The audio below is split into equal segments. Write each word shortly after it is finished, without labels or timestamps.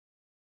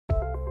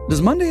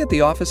Does Monday at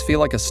the office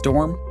feel like a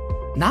storm?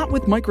 Not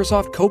with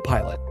Microsoft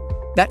Copilot.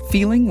 That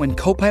feeling when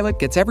Copilot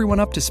gets everyone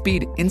up to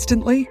speed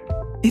instantly?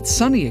 It's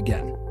sunny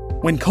again.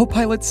 When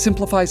Copilot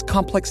simplifies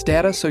complex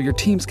data so your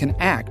teams can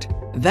act,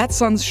 that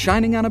sun's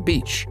shining on a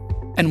beach.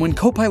 And when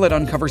Copilot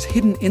uncovers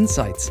hidden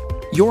insights,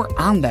 you're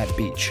on that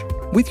beach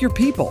with your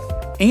people,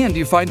 and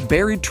you find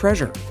buried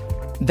treasure.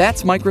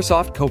 That's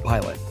Microsoft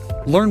Copilot.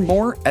 Learn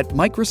more at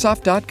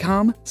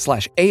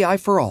Microsoft.com/AI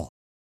for all.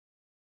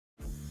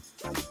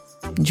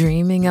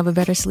 Dreaming of a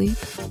better sleep?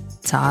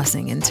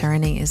 Tossing and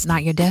turning is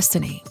not your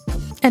destiny.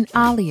 And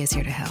Ollie is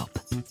here to help.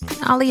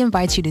 Ollie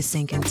invites you to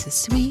sink into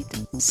sweet,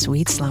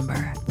 sweet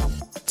slumber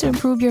to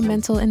improve your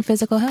mental and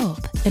physical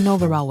health and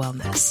overall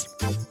wellness.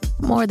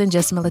 More than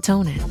just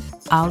melatonin,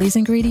 Ollie's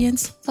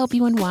ingredients help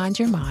you unwind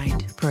your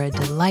mind for a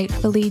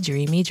delightfully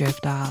dreamy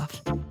drift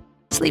off.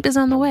 Sleep is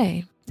on the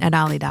way at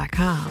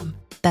Ollie.com.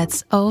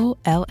 That's OLLY.com.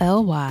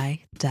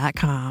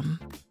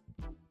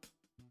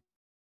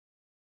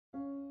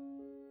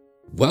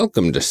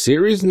 Welcome to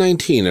Series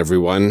 19,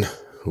 everyone.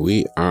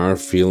 We are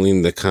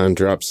feeling the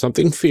conjure up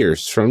something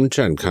fierce from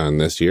Gen Con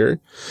this year,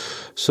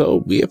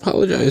 so we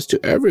apologize to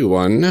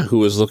everyone who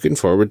was looking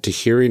forward to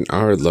hearing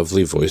our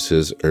lovely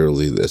voices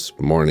early this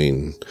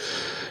morning.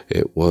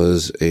 It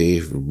was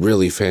a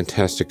really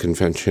fantastic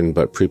convention,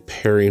 but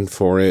preparing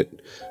for it,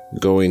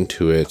 going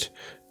to it,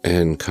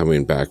 and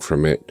coming back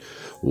from it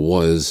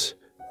was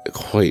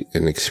quite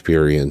an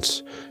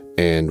experience,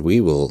 and we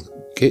will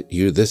get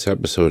you this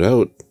episode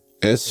out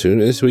as soon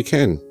as we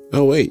can.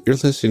 Oh wait, you're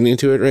listening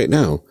to it right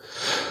now.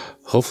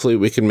 Hopefully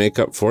we can make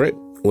up for it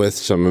with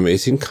some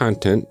amazing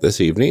content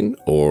this evening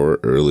or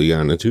early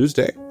on a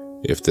Tuesday,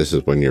 if this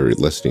is when you're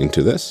listening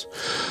to this.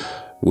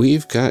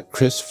 We've got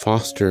Chris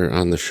Foster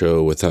on the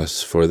show with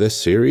us for this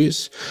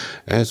series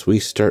as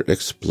we start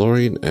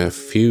exploring a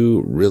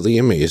few really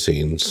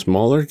amazing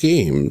smaller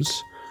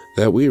games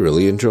that we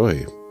really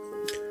enjoy.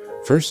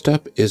 First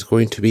up is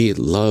going to be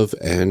Love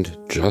and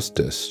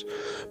Justice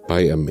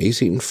by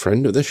amazing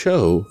friend of the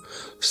show,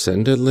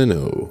 Senda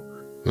Lino.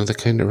 Well, that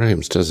kind of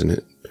rhymes, doesn't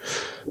it?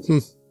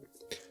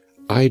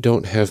 I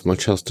don't have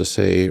much else to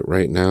say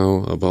right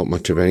now about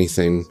much of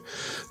anything.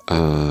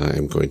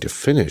 I'm going to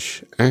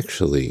finish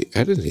actually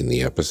editing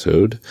the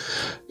episode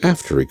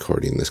after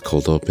recording this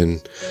cold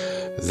open.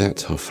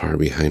 That's how far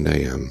behind I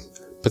am.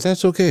 But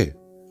that's okay.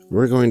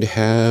 We're going to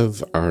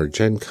have our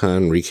Gen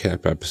Con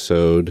recap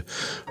episode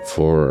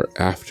for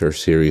after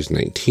Series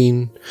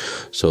 19,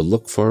 so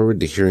look forward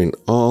to hearing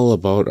all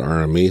about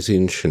our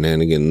amazing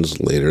shenanigans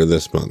later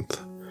this month.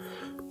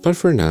 But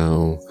for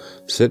now,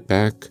 sit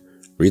back,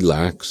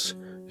 relax,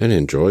 and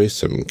enjoy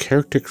some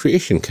Character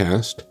Creation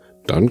Cast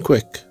done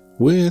quick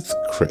with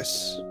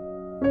Chris.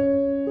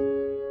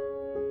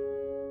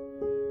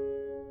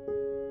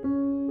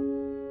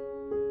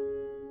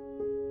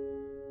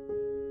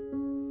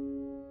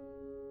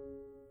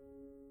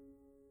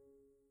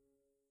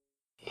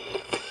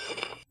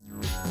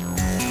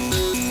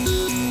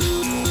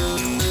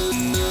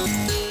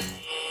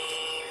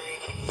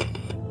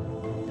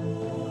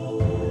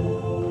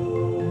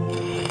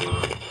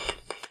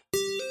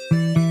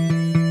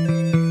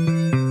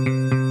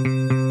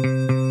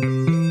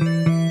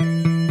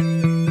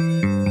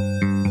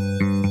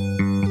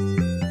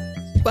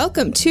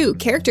 Welcome to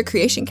Character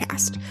Creation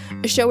Cast,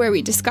 a show where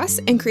we discuss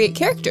and create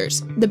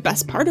characters, the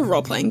best part of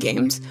role-playing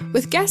games,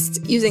 with guests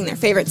using their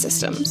favorite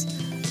systems.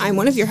 I'm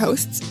one of your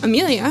hosts,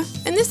 Amelia,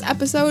 and this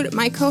episode,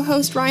 my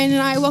co-host Ryan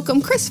and I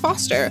welcome Chris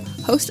Foster,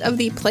 host of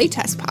the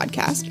Playtest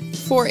podcast,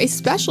 for a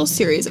special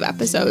series of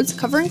episodes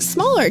covering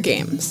smaller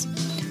games.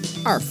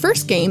 Our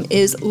first game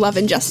is Love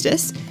and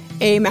Justice,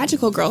 a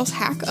magical girl's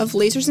hack of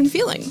lasers and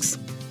feelings.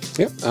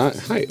 Yep.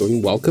 Hi,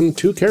 and welcome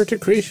to Character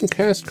Creation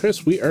Cast,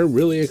 Chris. We are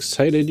really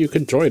excited you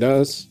could join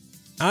us.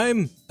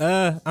 Hi.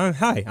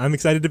 I'm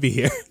excited to be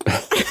here.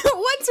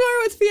 What's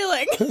more with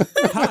feeling?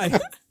 Hi.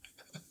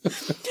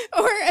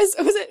 Or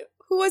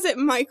who was it,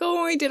 Michael,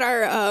 when we did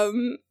our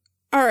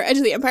Edge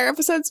of the Empire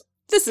episodes?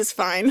 This is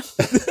fine.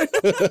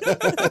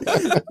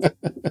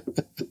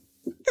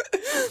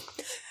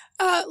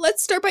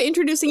 Let's start by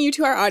introducing you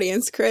to our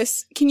audience,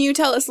 Chris. Can you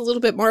tell us a little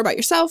bit more about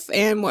yourself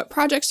and what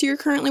projects you're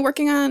currently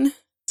working on?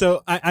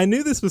 So I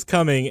knew this was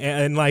coming,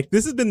 and like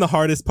this has been the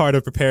hardest part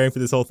of preparing for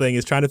this whole thing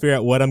is trying to figure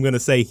out what I'm going to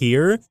say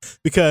here,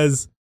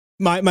 because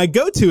my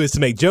go-to is to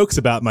make jokes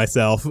about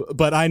myself,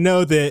 but I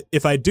know that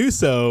if I do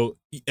so,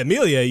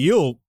 Amelia,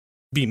 you'll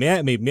be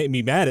mad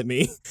at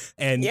me,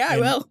 and I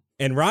will.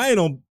 And Ryan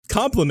will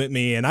compliment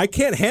me, and I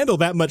can't handle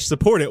that much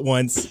support at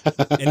once,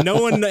 and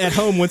no one at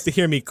home wants to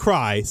hear me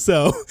cry.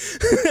 So,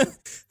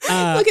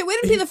 look, it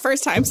wouldn't be the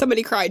first time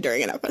somebody cried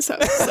during an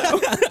episode. So,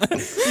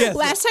 yes.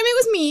 Last time it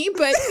was me,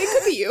 but it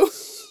could be you.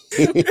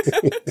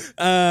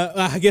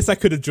 I guess I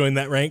could have joined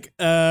that rank.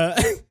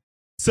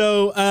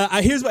 So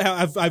here's what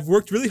I've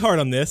worked really hard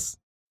on this.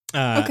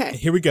 Okay.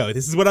 Here we go.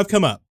 This is what I've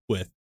come up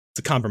with. It's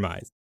a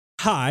compromise.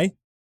 Hi,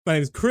 my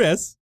name is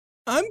Chris.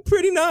 I'm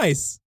pretty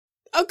nice.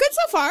 Oh, good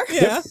so far.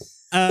 Yeah.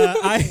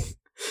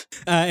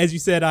 As you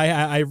said,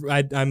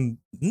 I'm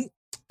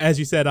as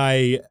you said,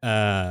 I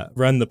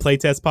run the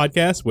Playtest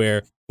podcast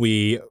where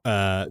we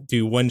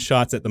do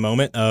one-shots at the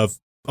moment of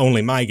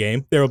only my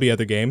game. There will be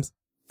other games.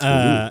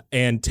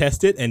 And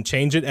test it and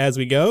change it as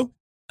we go.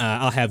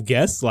 I'll have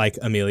guests like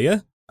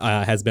Amelia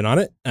has been on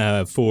it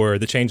for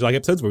the Changelog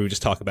episodes where we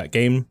just talk about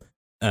game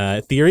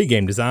theory,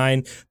 game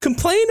design,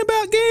 complain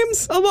about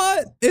games a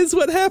lot is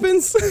what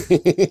happens.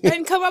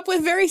 And come up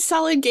with very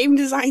solid game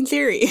design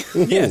theory.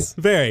 Yes,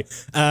 very.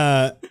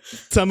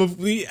 Some of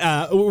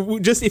the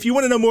just if you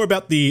want to know more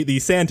about the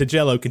Santa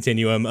Jello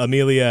continuum,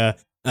 Amelia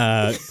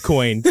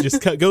coined,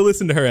 just go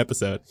listen to her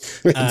episode.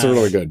 It's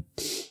really good.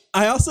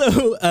 I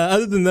also,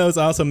 other than those,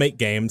 I also make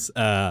games.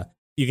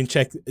 You can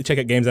check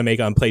out games I make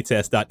on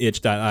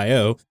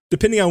playtest.itch.io.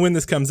 Depending on when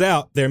this comes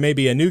out, there may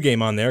be a new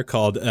game on there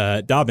called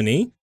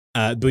Daubeny.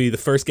 It'll be the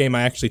first game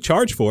I actually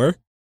charge for,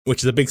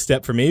 which is a big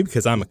step for me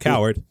because I'm a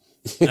coward.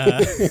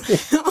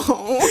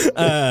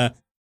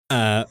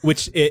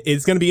 Which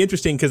is going to be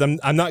interesting because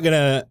I'm not going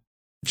to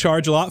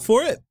charge a lot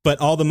for it, but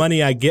all the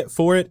money I get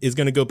for it is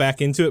going to go back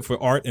into it for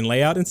art and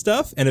layout and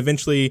stuff. And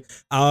eventually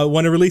I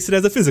want to release it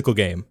as a physical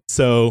game.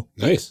 So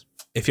nice.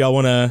 If y'all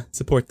want to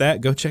support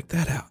that, go check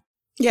that out.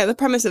 Yeah, the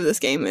premise of this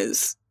game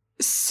is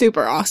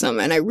super awesome,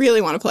 and I really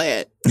want to play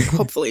it,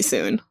 hopefully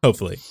soon.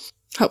 Hopefully.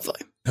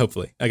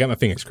 I got my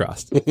fingers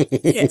crossed.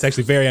 It's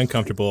actually very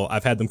uncomfortable.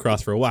 I've had them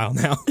crossed for a while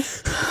now.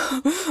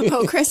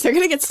 Oh, Chris, they're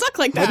going to get stuck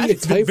like that.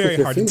 It's been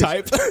very hard to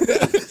type.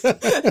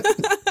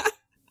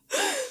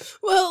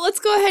 Well, let's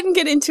go ahead and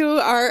get into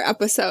our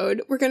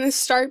episode. We're going to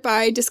start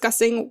by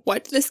discussing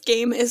what this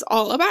game is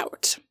all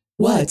about.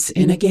 What's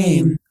in a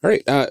game? All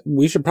right.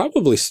 We should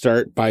probably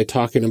start by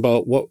talking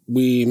about what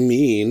we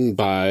mean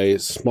by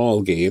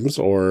small games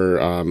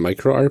or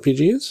micro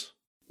RPGs.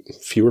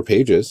 Fewer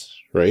pages,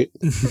 right?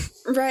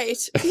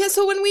 Right. Yeah.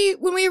 So when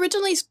we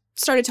originally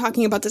started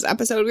talking about this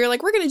episode, we were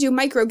like, we're going to do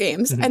micro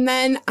games. And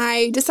then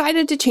I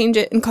decided to change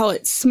it and call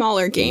it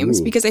smaller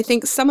games because I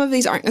think some of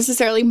these aren't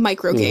necessarily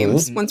micro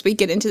games once we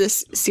get into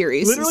this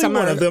series. Literally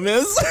one of them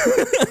is.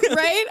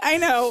 Right? I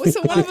know.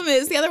 So one of them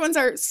is. The other ones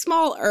are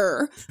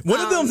smaller.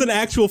 One of them's an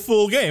actual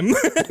full game.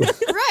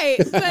 Right.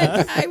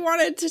 But I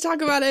wanted to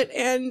talk about it.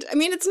 And I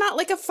mean, it's not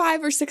like a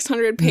 500 or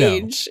 600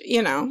 page,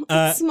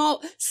 it's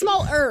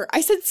smaller.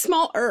 I said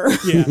smaller.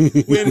 Yeah.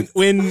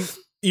 When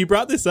you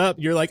brought this up,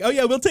 you're like, oh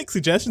yeah, we'll take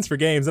suggestions for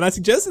games. And I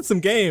suggested some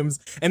games.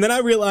 And then I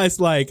realized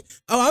like,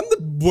 oh, I'm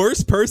the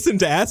worst person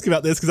to ask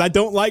about this because I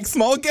don't like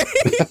small games.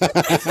 Or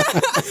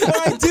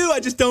I do, I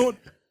just don't.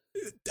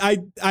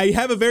 I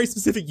have a very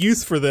specific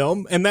use for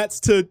them. And that's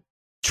to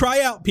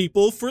try out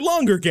people for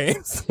longer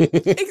games.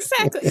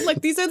 Exactly.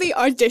 Like these are the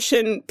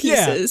audition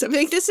pieces. Yeah. I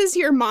think this is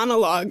your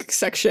monologue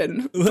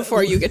section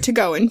before you get to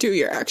go and do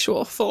your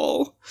actual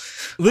full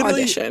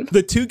audition.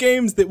 The two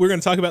games that we're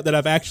going to talk about that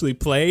I've actually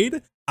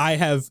played,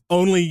 that's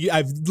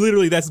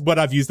what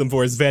I've used them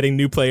for, is vetting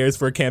new players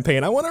for a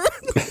campaign I want to run.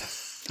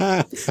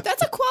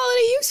 That's a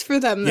quality use for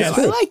them, though. Yeah,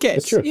 I like it.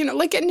 That's true.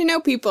 Like getting to know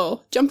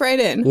people. Jump right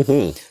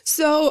in.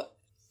 So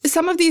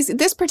some of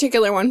this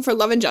particular one for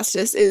Love and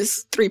Justice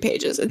is 3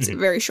 pages. It's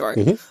very short.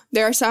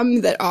 There are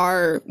some that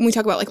are, when we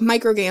talk about like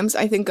micro games,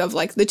 I think of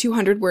like the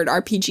 200-word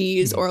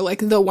RPGs or like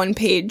the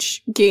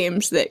 1-page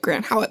games that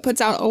Grant Howitt puts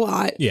out a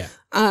lot. Yeah.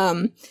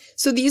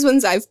 So these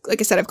ones I've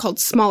called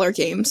smaller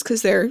games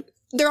because they're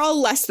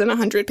all less than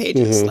 100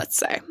 pages, let's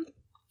say.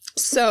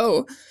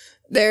 So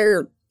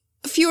they're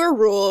fewer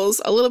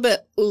rules, a little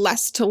bit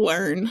less to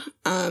learn.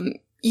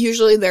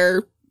 Usually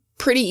they're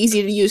pretty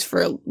easy to use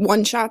for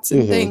one-shots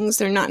and things.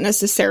 They're not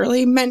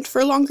necessarily meant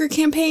for longer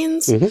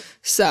campaigns.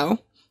 So,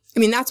 I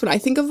mean, that's what I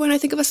think of when I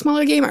think of a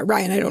smaller game.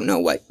 Ryan, I don't know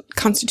what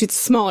constitutes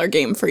a smaller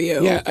game for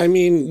you. Yeah, I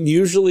mean,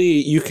 usually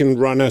you can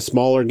run a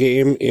smaller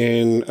game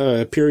in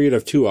a period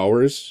of 2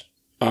 hours,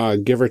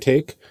 give or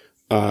take.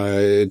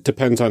 It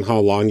depends on how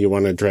long you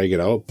want to drag it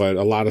out, but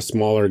a lot of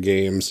smaller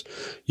games,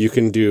 you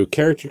can do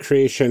character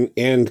creation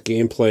and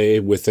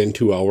gameplay within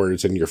 2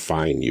 hours and you're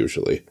fine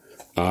usually.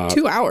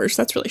 2 hours,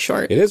 that's really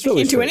short. It is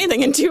really short. short. You can't do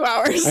anything in 2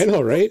 hours. I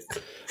know, right?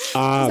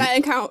 Does that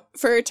account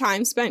for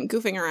time spent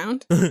goofing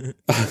around?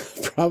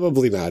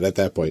 Probably not at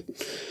that point.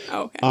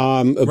 Oh,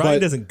 okay. Ryan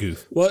doesn't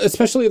goof. Well,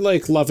 especially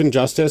like Love and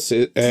Justice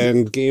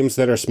and games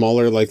that are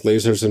smaller like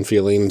Lasers and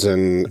Feelings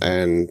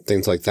and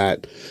things like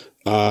that.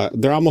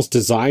 They're almost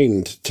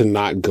designed to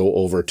not go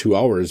over 2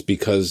 hours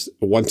because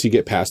once you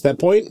get past that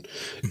point,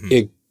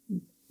 it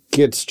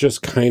gets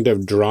just kind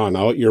of drawn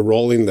out. You're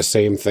rolling the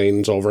same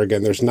things over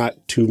again. There's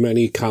not too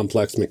many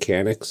complex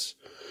mechanics.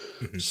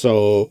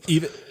 So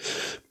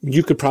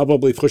you could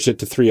probably push it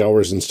to 3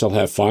 hours and still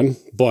have fun,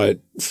 but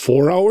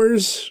 4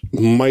 hours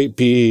might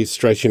be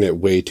stretching it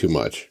way too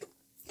much.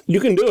 You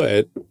can do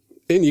it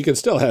and you can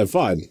still have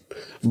fun,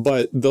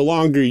 but the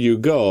longer you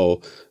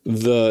go,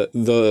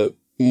 the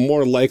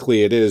more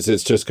likely it is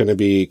it's just going to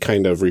be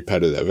kind of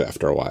repetitive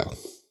after a while.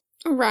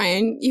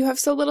 Ryan, you have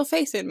so little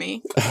faith in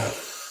me.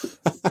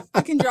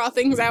 I can draw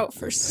things out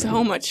for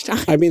so much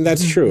time. I mean,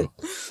 that's true.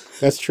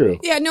 That's true.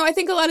 Yeah, no, I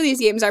think a lot of these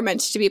games are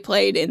meant to be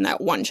played in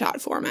that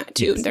one-shot format,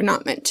 too. Yes. They're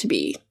not meant to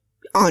be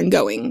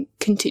ongoing,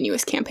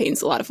 continuous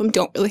campaigns. A lot of them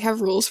don't really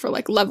have rules for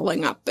like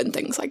leveling up and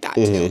things like that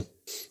too.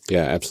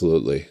 Yeah,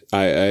 absolutely.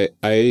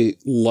 I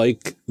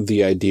like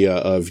the idea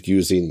of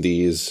using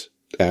these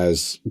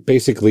as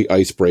basically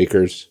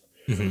icebreakers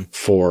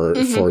for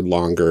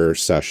longer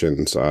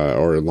sessions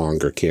or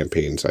longer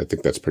campaigns. I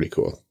think that's pretty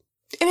cool.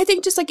 And I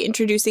think just like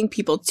introducing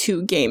people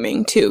to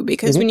gaming too,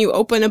 because when you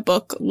open a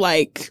book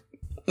like,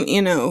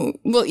 you know,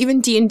 well,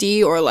 even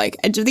D&D or like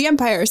Edge of the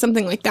Empire or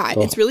something like that,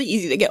 it's really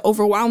easy to get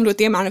overwhelmed with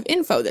the amount of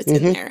info that's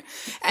in there.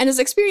 And as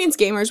experienced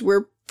gamers,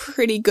 we're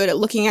pretty good at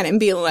looking at it and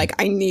being like,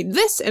 I need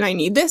this and I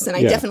need this and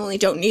I definitely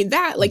don't need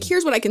that. Like,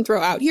 here's what I can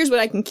throw out. Here's what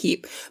I can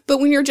keep. But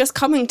when you're just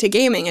coming to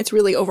gaming, it's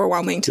really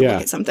overwhelming to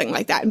look at something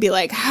like that and be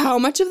like, how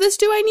much of this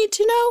do I need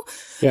to know?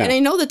 Yeah. And I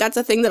know that that's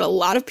a thing that a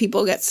lot of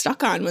people get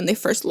stuck on when they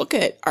first look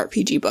at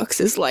RPG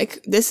books is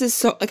like, this is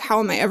so, like, how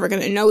am I ever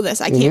going to know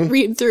this? I can't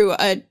read through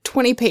a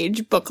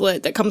 20-page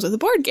booklet that comes with a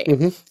board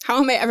game. How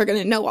am I ever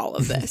going to know all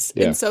of this?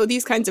 And so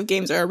these kinds of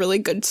games are a really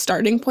good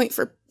starting point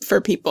for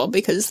people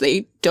because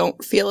they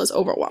don't feel as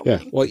overwhelming. Yeah,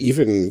 well,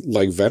 even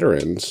like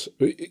veterans,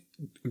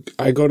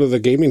 I go to the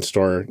gaming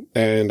store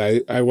and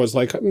I was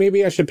like,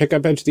 maybe I should pick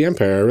up Edge of the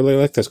Empire. I really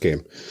like this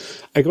game.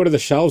 I go to the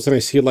shelves and I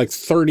see like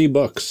 30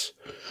 books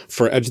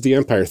for Edge of the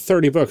Empire,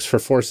 30 books for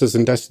Forces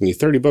and Destiny,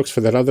 30 books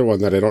for that other one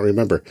that I don't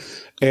remember.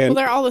 And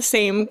well, they're all the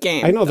same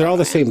game. I know they're all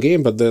the same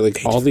game, but they're like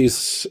all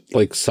these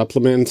like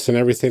supplements and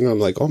everything. I'm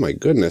like, oh my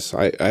goodness,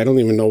 I don't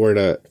even know where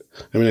to,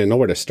 I mean, I know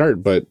where to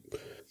start, but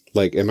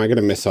like, am I going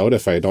to miss out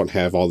if I don't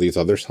have all these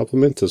other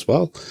supplements as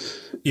well?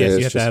 Yes,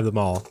 you have to have them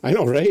all. I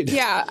know, right?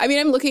 Yeah, I mean,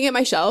 I'm looking at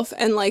my shelf,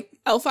 and like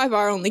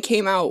L5R only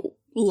came out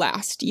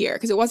last year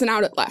because it wasn't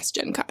out at last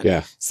Gen Con.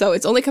 Yeah. So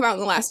it's only come out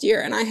in the last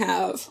year, and I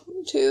have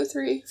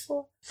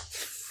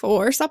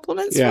 4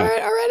 supplements for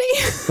it already.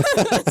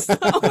 So,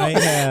 I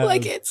have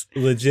like it's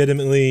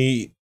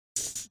legitimately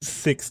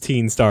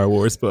 16 Star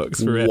Wars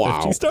books for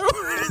FFG Star Wars.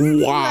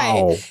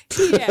 Wow. Right.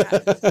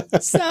 Yeah.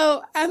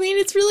 So, I mean,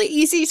 it's really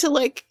easy to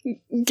like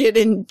get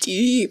in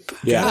deep.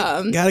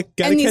 Yeah. Gotta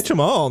catch them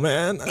all,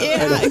 man.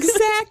 Yeah,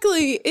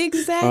 exactly.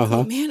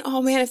 Man,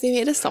 oh man, if they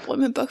made a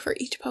supplement book for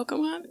each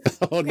Pokemon.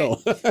 Oh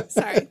no.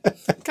 Sorry.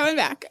 Coming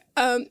back.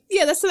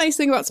 Yeah, that's the nice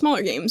thing about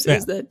smaller games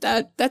is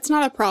that's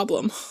not a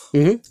problem.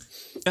 And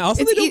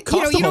also, they don't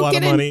cost a lot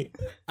of money.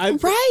 I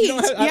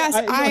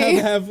don't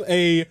have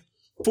a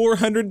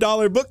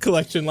 $400 book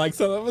collection like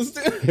some of us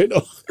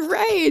do.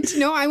 Right.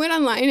 No, I went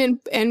online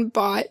and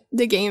bought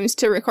the games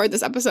to record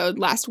this episode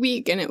last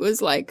week, and it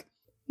was like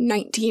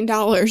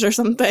 $19 or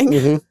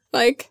something.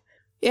 Like,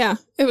 yeah,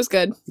 it was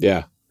good.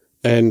 Yeah.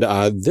 And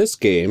this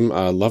game,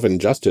 Love and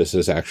Justice,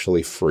 is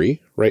actually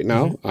free right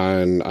now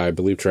on, I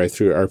believe,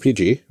 TriThru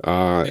RPG.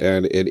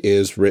 And it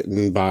is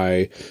written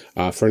by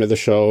a friend of the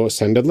show,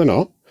 Senda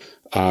Leno.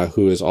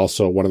 Who is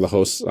also one of the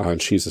hosts on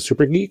She's a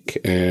Super Geek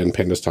and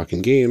Pandas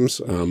Talking Games,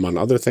 among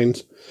other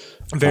things.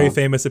 Very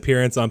famous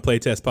appearance on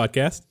Playtest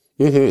Podcast.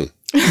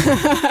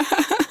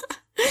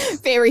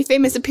 Very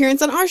famous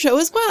appearance on our show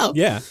as well.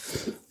 Yeah.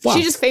 Wow.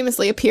 She just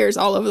famously appears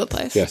all over the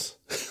place. Yes.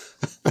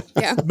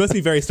 Yeah. It must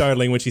be very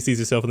startling when she sees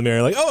herself in the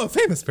mirror like, oh, a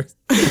famous person.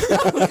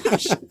 Oh my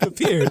gosh,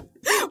 appeared.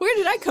 Where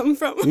did I come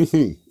from?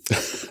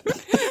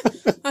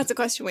 That's a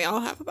question we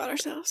all have about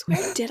ourselves.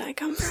 Where did I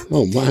come from?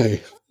 Oh,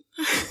 my.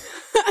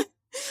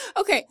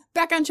 Okay,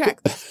 back on track.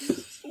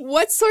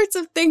 What sorts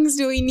of things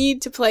do we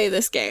need to play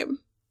this game?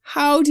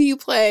 How do you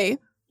play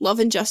Love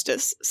and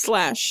Justice /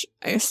 I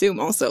assume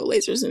also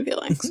Lasers and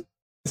Feelings?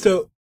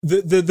 So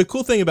the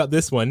cool thing about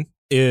this one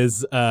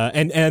is,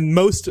 and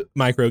most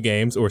micro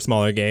games or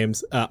smaller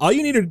games, all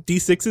you need are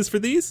D6s for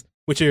these,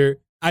 which are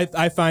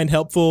I find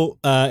helpful,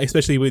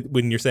 especially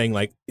when you're saying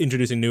like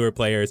introducing newer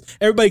players.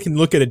 Everybody can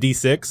look at a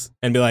D6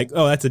 and be like,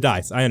 oh, that's a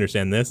dice. I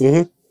understand this.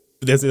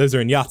 Those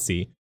are in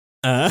Yahtzee.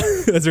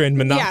 Those are in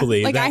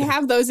Monopoly. Yeah, like I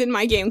have those in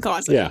my game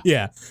closet.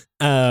 Yeah.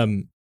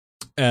 So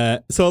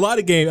a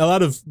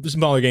lot of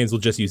smaller games will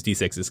just use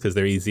D6s because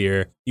they're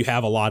easier. You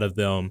have a lot of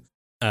them.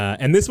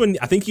 And this one,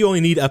 I think you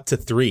only need up to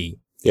 3.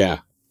 Yeah,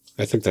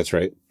 I think that's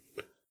right.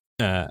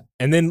 And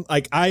then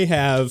like I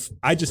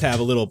just have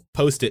a little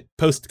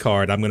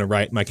postcard I'm going to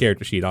write my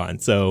character sheet on.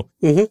 So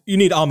you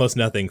need almost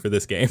nothing for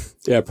this game.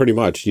 Yeah, pretty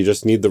much. You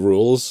just need the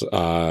rules,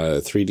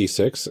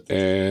 3D6,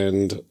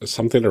 and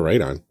something to write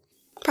on.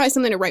 Probably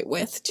something to write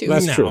with, too.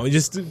 That's true.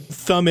 Just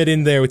thumb it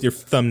in there with your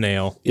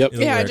thumbnail. Yep.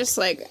 Yeah, work. just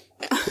like,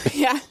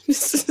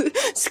 just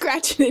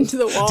scratch it into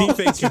the wall.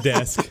 Deface your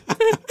desk.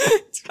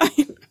 It's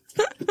fine.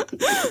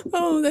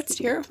 Oh, that's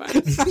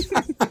terrifying.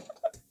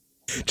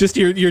 Just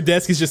your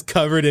desk is just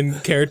covered in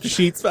character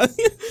sheets.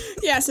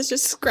 Yes, it's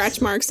just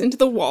scratch marks into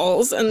the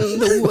walls and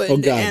the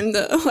wood and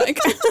the like.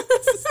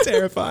 It's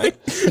terrifying.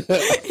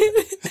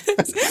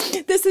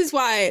 This is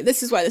why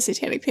the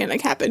Satanic Panic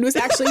happened, was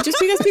actually just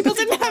because people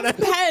didn't have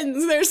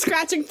pens. They're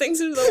scratching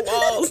things into the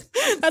walls.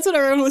 That's what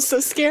everyone was so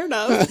scared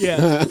of.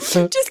 Yeah.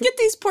 Just get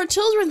these poor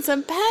children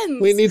some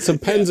pens. We need some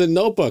pens and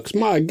notebooks.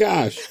 My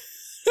gosh.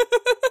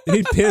 They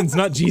need pens,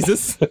 not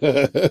Jesus.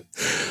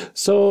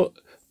 So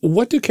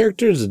what do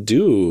characters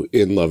do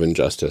in Love and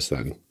Justice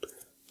then?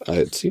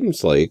 It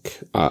seems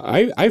like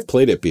I've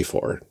played it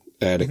before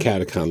at a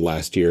Catacon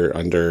last year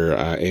under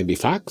Andy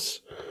Fox.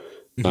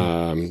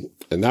 And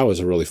that was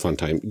a really fun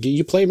time.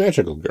 You play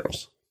Magical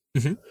Girls.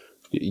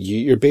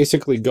 You're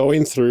basically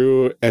going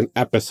through an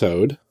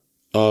episode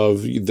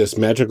of this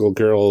Magical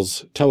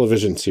Girls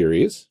television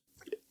series.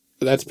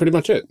 That's pretty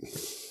much it.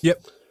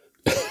 Yep.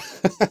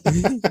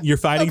 You're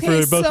fighting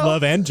for both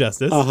love and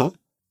justice.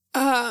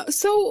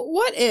 So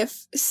what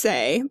if,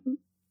 say,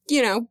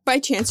 by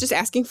chance, just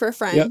asking for a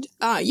friend,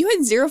 you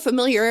had zero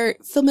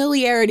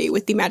familiarity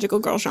with the magical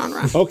girl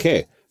genre?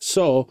 Okay,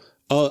 so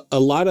a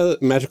lot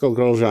of magical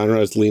girl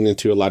genres lean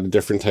into a lot of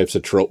different types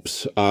of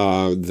tropes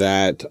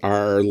that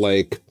are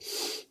like,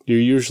 you're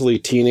usually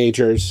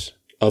teenagers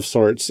of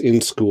sorts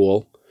in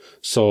school.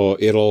 So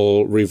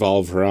it'll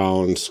revolve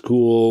around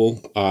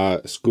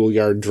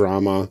schoolyard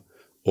drama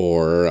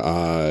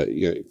or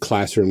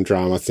classroom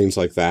drama, things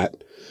like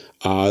that.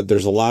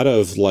 There's a lot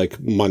of like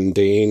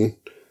mundane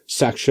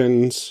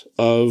sections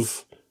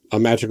of a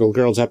Magical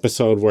Girls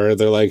episode where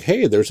they're like,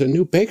 hey, there's a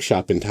new bake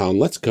shop in town.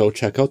 Let's go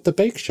check out the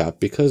bake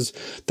shop because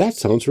that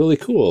sounds really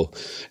cool.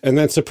 And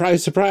then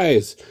surprise,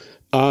 surprise,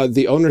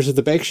 the owners of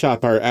the bake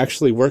shop are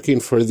actually working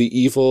for the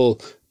evil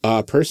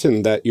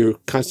person that you're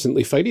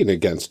constantly fighting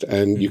against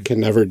and you can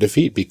never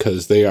defeat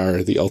because they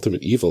are the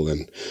ultimate evil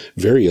and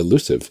very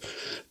elusive.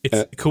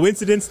 It's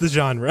coincidence, the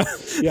genre.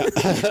 Yeah.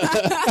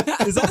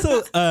 There's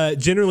also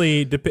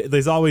generally,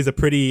 there's always a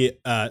pretty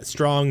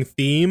strong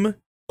theme.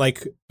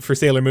 Like for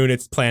Sailor Moon,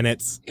 it's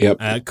planets. Yep.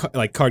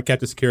 Like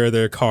Cardcaptor Sakura,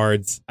 they're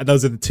cards.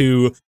 Those are the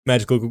two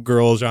magical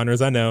girl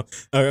genres I know,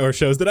 or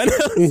shows that I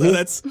know. So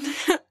that's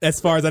as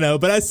far as I know.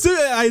 But I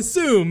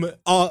assume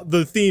all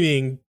the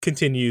theming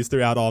continues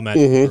throughout all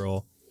Magical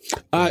Girl.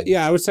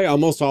 Yeah, I would say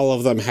almost all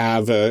of them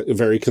have a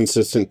very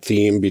consistent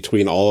theme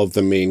between all of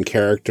the main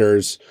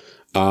characters.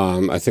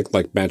 I think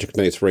like Magic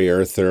Knights Ray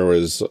Earth, there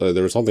was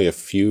only a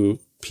few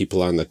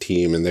people on the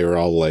team and they were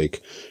all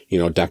like,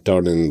 decked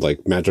out in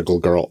like magical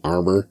girl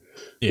armor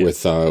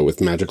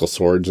with magical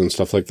swords and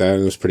stuff like that.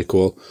 And it was pretty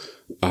cool.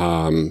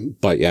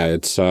 But yeah,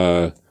 it's,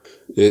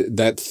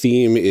 that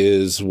theme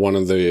is one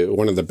of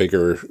the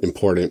bigger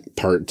important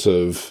parts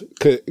of,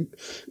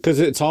 cause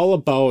it's all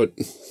about,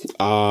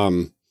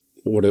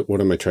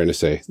 what am I trying to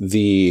say?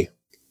 The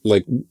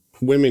like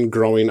women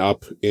growing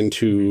up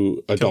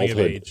into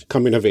adulthood,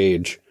 coming of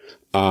age,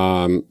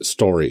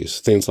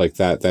 stories, things like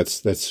that.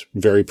 That's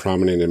very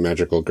prominent in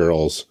Magical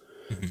Girls,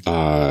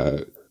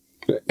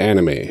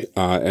 anime.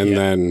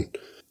 Then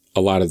a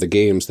lot of the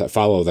games that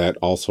follow that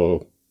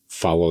also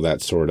follow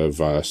that sort of,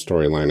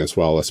 storyline as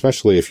well,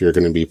 especially if you're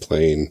going to be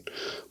playing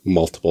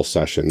multiple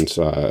sessions,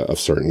 of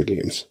certain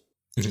games.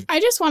 I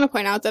just want to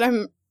point out that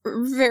I'm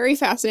very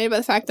fascinated by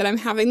the fact that I'm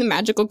having the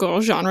magical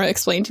girl genre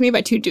explained to me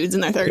by two dudes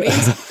in their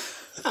 30s.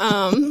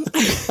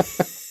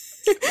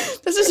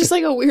 This is just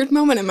like a weird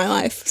moment in my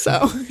life. So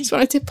I just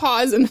wanted to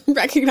pause and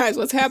recognize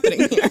what's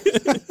happening here.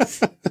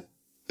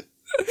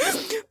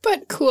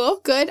 But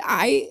cool, good.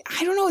 I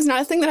don't know, it's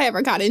not a thing that I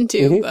ever got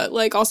into, but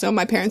like also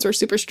my parents were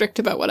super strict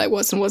about what I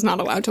was and was not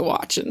allowed to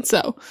watch. And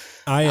so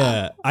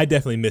I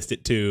definitely missed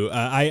it too.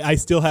 I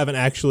still haven't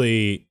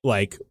actually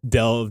like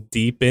delved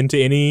deep into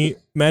any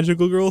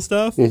Magical Girl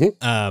stuff.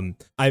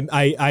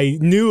 I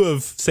knew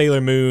of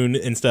Sailor Moon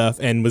and stuff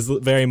and was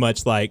very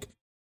much like,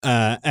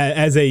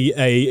 as a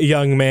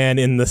young man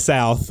in the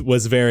South,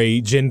 was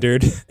very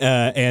gendered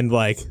and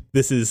like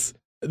this is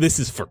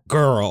for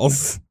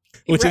girls,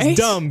 which is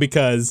dumb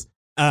because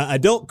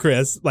adult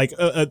Chris, like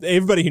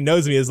everybody who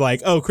knows me is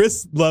like, oh,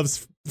 Chris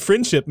loves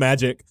friendship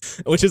magic,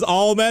 which is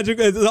all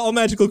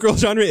Magical Girl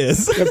genre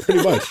is. Yeah,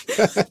 pretty much.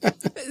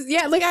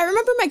 Yeah, like I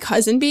remember my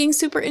cousin being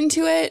super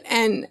into it,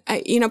 and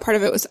part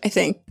of it was, I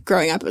think,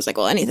 growing up, it was like,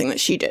 well, anything that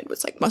she did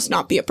was like must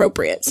not be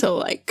appropriate. So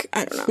like,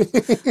 I don't know.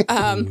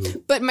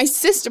 But my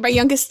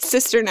youngest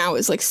sister now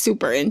is like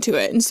super into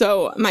it, and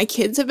so my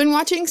kids have been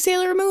watching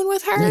Sailor Moon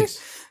with her.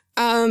 Nice.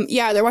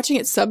 Yeah, they're watching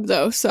it sub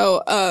though,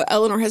 so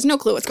Eleanor has no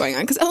clue what's going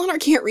on because Eleanor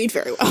can't read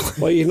very well.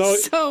 Well, you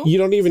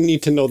don't even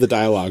need to know the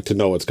dialogue to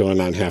know what's going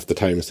on half the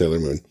time in Sailor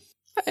Moon.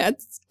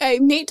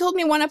 Nate told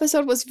me one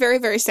episode was very,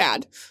 very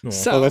sad.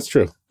 So that's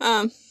true.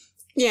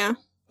 Yeah,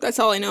 that's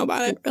all I know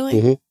about it,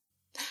 really.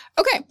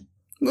 Okay,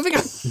 moving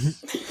on.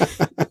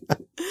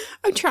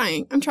 I'm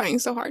trying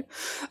so hard.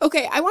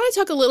 Okay, I want to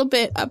talk a little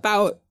bit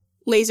about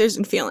lasers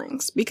and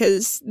feelings,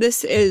 because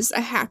this is a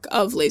hack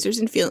of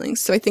lasers and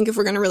feelings. So I think if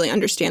we're going to really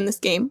understand this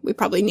game, we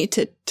probably need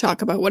to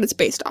talk about what it's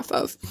based off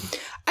of.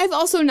 I've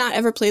also not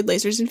ever played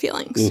lasers and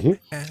feelings.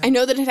 I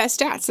know that it has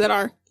stats that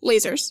are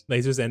lasers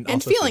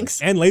and feelings.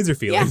 And laser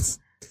feelings.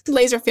 Yeah.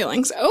 Laser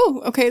feelings.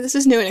 Oh, okay. This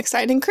is new and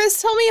exciting.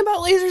 Chris, tell me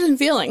about lasers and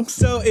feelings.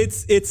 So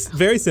it's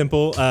very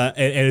simple. And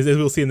as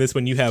we'll see in this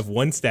one, you have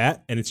one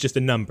stat and it's just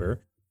a number.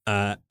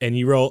 And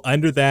you roll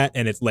under that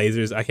and it's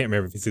lasers. I can't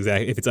remember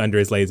if it's under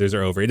is lasers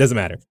or over. It doesn't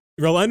matter.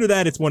 You roll under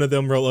that, it's one of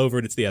them. Roll over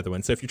it, it's the other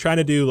one. So if you're trying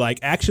to do like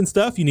action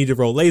stuff, you need to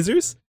roll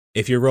lasers.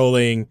 If you're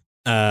rolling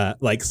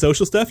like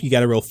social stuff, you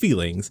got to roll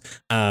feelings.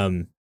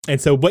 And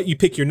so what you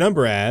pick your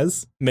number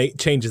as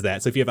changes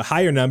that. So if you have a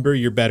higher number,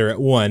 you're better at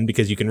 1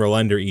 because you can roll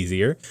under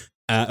easier.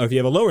 Or if you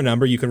have a lower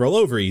number, you can roll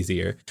over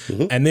easier.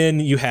 And then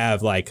you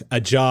have like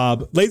a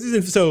job. Lasers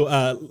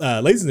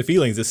and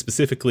Feelings is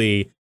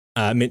specifically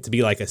meant to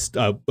be like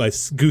a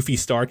goofy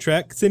Star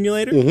Trek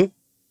simulator.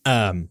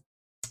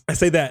 I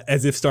say that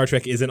as if Star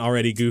Trek isn't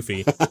already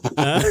goofy.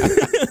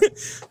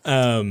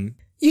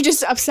 You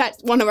just upset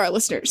one of our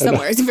listeners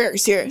somewhere. It's very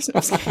serious.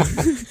 No,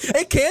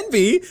 it can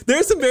be.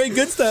 There's some very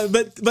good stuff,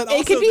 but also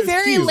it could be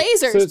very cute.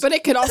 lasers, but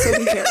it could also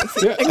be very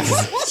Yeah,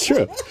 it's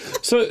true.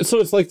 So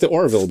it's like the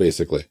Orville,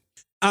 basically.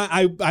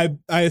 I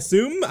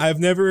assume I've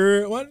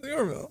never watched the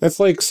Orville. That's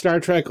like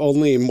Star Trek,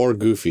 only more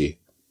goofy.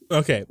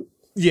 Okay.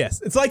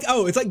 Yes. It's like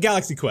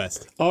Galaxy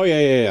Quest. Oh,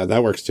 yeah.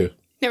 That works, too.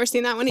 Never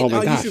seen that one either. Oh,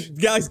 my gosh.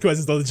 Galaxy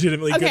Quest is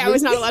legitimately good. Okay, I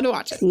was not allowed to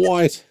watch it.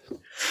 What?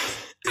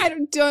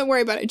 Don't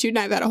worry about it. Jude and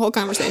I have had a whole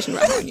conversation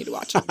about how we need to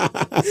watch it.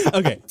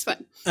 Okay. It's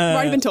fine. I've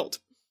already been told.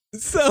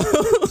 So,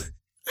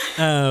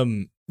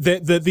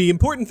 the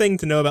important thing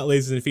to know about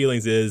Lasers and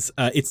Feelings is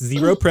it's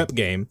zero prep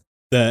game.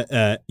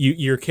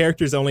 Your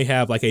characters only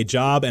have like a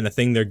job and a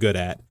thing they're good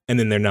at, and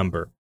then their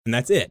number, and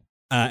that's it.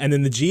 And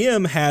then the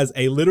GM has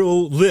a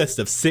literal list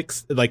of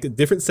 6 like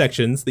different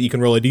sections that you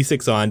can roll a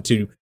d6 on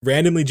to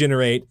randomly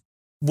generate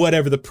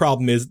whatever the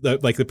problem is,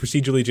 like the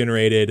procedurally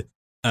generated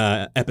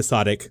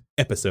episodic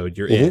episode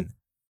you're in.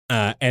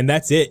 And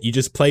that's it. You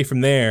just play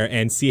from there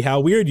and see how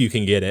weird you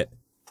can get it.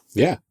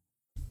 Yeah.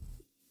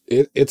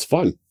 It's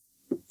fun.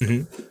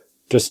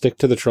 Just stick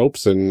to the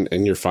tropes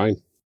and you're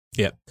fine.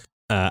 Yep.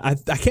 I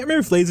can't remember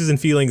if Lasers and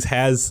Feelings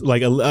has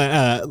like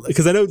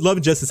because I know Love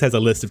and Justice has a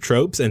list of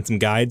tropes and some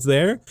guides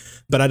there,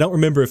 but I don't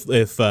remember if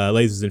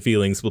Lasers and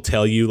Feelings will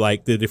tell you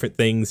like the different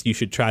things you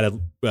should try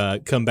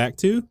to come back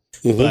to.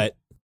 But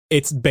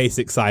it's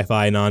basic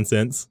sci-fi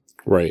nonsense.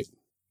 Right.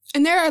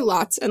 And there are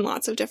lots and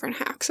lots of different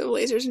hacks of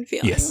Lasers and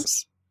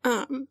Feelings.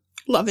 Yes.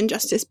 Love and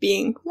Justice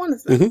being one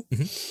of them.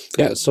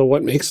 Yeah, so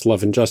what makes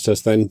Love and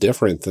Justice then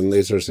different than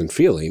Lasers and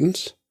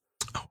Feelings?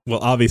 Well,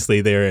 obviously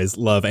there is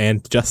love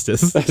and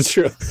justice. That's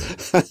true.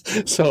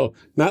 So,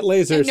 not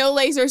lasers. And no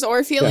lasers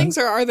or feelings,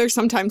 or are there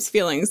sometimes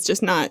feelings,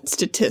 just not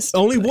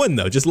statistically? Only one,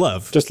 though, just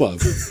love. Just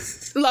love.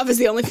 Love is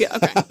the only feel.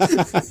 Okay.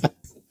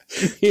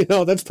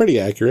 That's pretty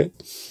accurate.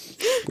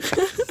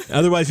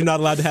 Otherwise, you're not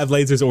allowed to have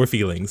lasers or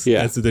feelings.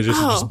 Yeah. They're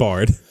just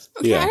barred.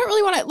 Okay, Yeah. I don't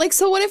really want to,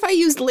 so what if I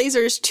used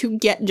lasers to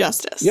get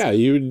justice? Yeah,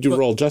 you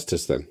roll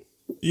justice then.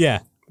 Yeah.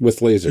 With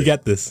lasers. You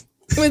got this.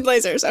 With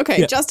lasers. Okay,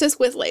 Yeah. justice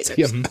with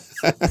lasers.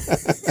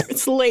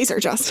 It's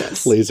laser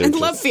justice. Laser and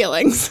justice. love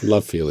feelings.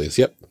 Love feelings.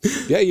 Yep.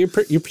 Yeah, you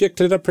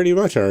picked it up pretty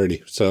much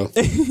already. So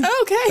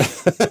Okay.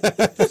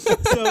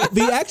 So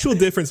the actual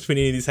difference between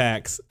any of these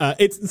hacks,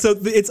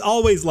 it's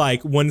always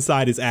like one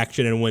side is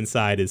action and one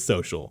side is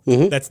social.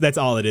 That's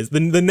all it is. The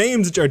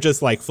names are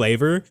just like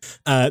flavor.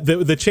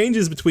 The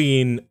changes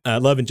between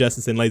Love and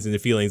Justice and Lasers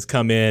and Feelings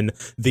come in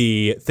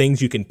the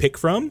things you can pick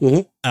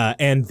from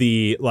and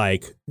the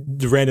like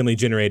randomly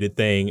generated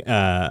thing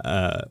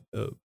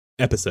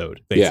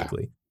episode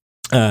basically.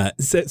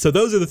 So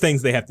those are the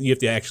things you have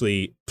to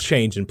actually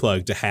change and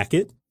plug to hack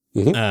it.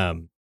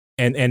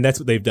 And that's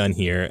what they've done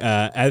here.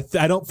 I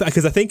don't,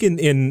 because I think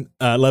in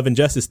Love and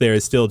Justice there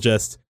is still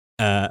just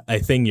a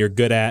thing you're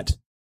good at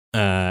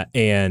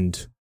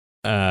and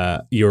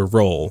your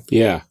role.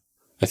 yeah,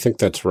 I think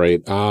that's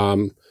right.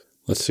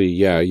 Let's see.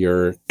 Yeah,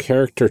 your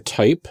character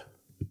type,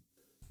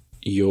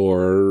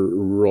 your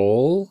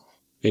role,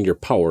 and your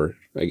power,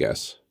 I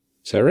guess.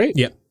 Is that right?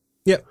 Yep.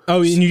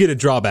 Oh, and you get a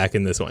drawback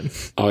in this one.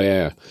 Oh,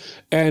 yeah.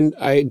 And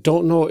I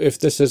don't know if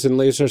this is in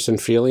Lasers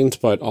and Feelings,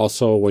 but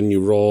also when you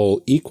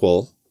roll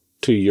equal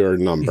to your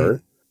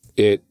number,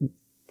 it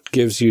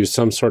gives you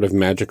some sort of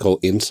magical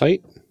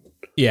insight.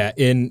 Yeah,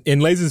 in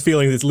Lasers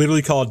Feelings, it's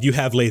literally called You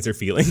Have Laser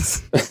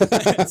Feelings.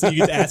 So you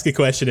get to ask a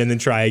question and then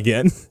try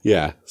again.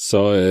 Yeah.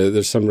 So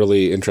there's some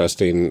really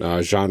interesting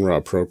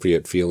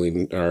genre-appropriate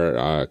feeling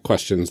or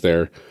questions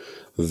there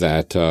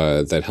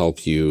that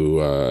help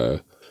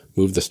you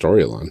move the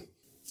story along,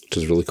 which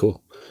is really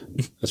cool.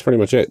 That's pretty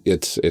much it.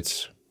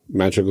 It's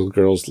magical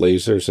girls,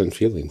 lasers, and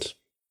feelings.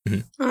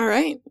 All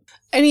right.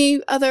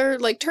 Any other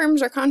like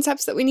terms or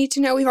concepts that we need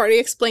to know? We've already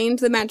explained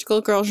the magical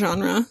girl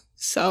genre,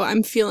 so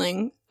I'm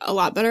feeling a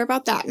lot better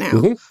about that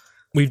now.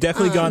 We've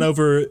definitely gone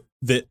over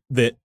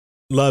that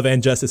Love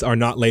and Justice are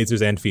not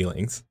lasers and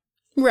feelings.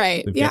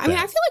 Right. We've Yeah. got I mean,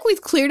 that. I feel like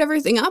we've cleared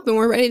everything up and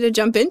we're ready to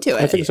jump into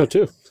it. I think so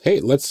too. Hey,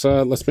 let's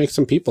make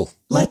some people.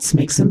 Let's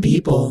make some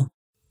people.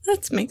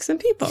 Let's make some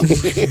people.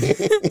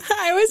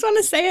 I always want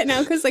to say it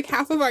now because like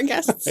half of our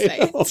guests say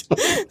it.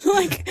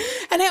 Like,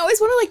 and I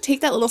always want to like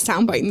take that little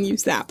soundbite and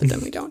use that, but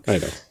then we don't. I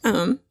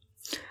know.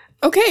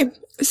 Okay,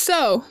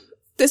 so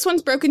this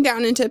one's broken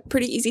down into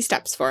pretty easy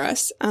steps for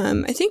us.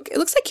 I think it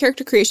looks like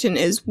character creation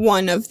is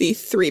one of the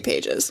 3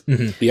 pages.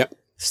 Yep.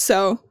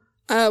 So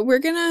we're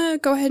gonna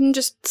go ahead and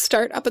just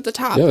start up at the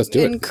top. Yeah, let's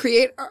do and it.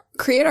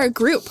 create our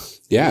group.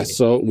 Yeah.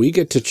 So we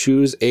get to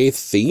choose a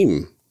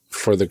theme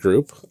for the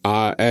group,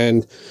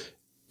 and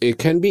it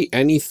can be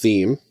any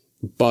theme.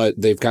 but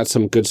they've got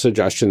some good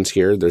suggestions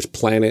here. There's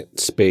planet,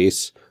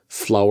 space,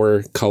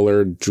 flower,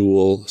 color,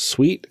 jewel,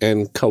 sweet,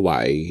 and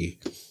kawaii.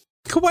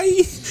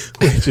 Kawaii,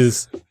 which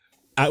is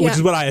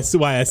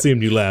why I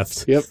assumed you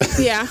left. Yep.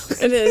 Yeah,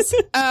 it is.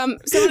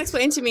 Someone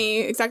explain to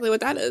me exactly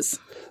what that is.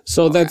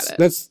 So that's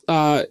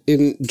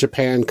in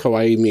Japan,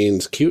 kawaii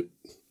means cute,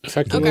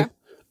 effectively. Okay.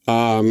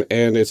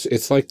 And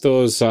it's like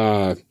those.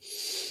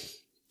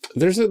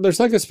 There's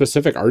like a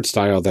specific art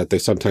style that they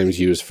sometimes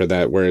use for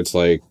that, where it's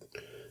like.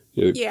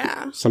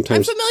 Yeah.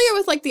 Sometimes I'm familiar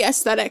with like the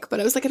aesthetic, but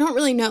I was like, I don't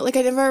really know. Like,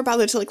 I never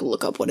bothered to like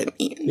look up what it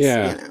means.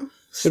 Yeah. You know?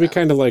 It'd be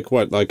kind of like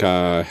like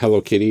a Hello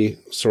Kitty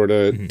sort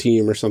of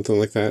team or something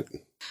like that.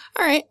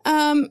 All right.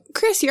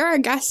 Chris, you're our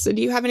guest. So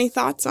do you have any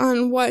thoughts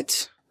on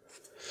what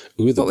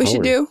we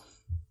should do?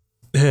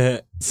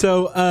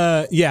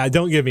 So,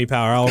 don't give me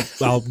power.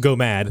 I'll go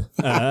mad.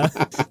 That's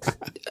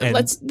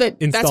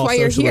why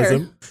you're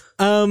here.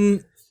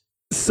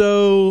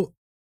 So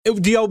do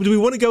we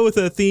want to go with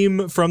a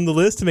theme from the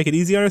list to make it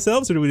easy on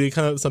ourselves, or do we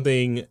come up with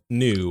something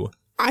new?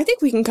 I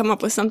think we can come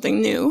up with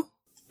something new.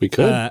 We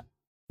could.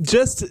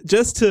 Just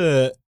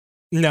to...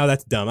 No,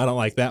 that's dumb. I don't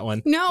like that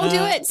one. No, do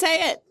it.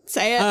 Say it.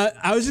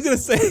 I was just going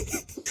to say,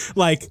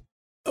 like,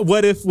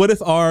 what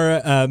if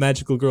our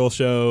Magical Girl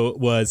show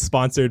was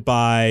sponsored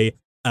by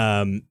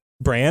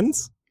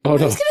brands? Oh,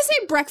 no. I was going to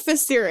say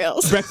breakfast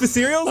cereals. Breakfast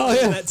cereals? Oh,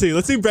 yeah. That too.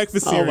 Let's do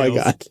breakfast cereals. Oh,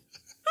 my God.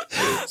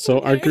 So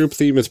our group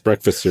theme is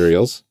breakfast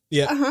cereals.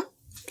 Yeah. Uh-huh.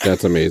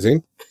 That's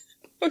amazing.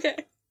 Okay.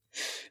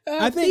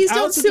 I think please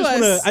don't sue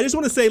us. I just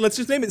want to say, let's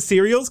just name it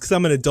cereals because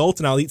I'm an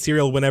adult and I'll eat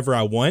cereal whenever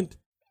I want.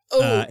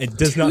 It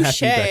does not have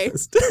to be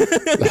breakfast.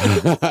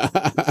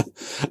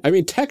 I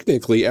mean,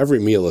 technically, every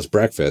meal is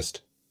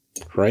breakfast,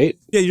 right?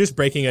 Yeah, you're just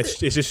breaking it's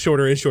just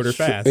shorter and shorter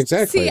fast.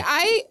 Exactly. See,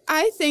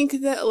 I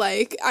think that,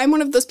 like, I'm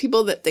one of those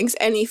people that thinks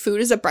any food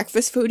is a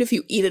breakfast food if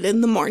you eat it in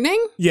the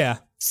morning. Yeah.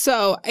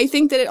 So I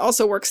think that it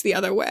also works the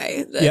other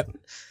way. Yep,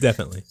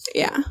 definitely.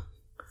 Yeah.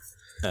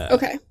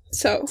 Okay,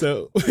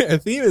 so our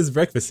theme is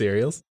breakfast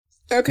cereals.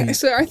 Okay,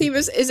 so our theme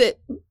is it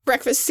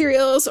breakfast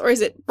cereals, or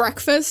is it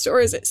breakfast, or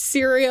is it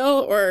cereal,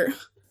 or...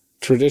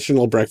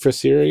 Traditional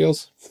breakfast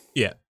cereals?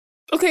 Yeah.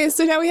 Okay,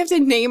 so now we have to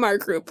name our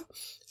group.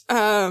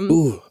 Okay,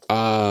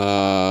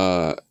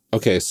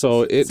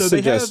 so it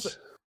suggests...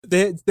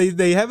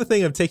 They have a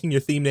thing of taking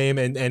your theme name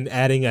and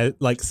adding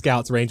like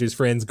Scouts, Rangers,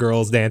 Friends,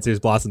 Girls, Dancers,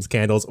 Blossoms,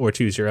 Candles, or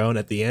Choose Your Own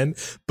at the end.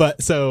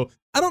 But so...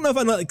 I don't know if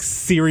I'm not like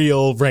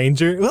Cereal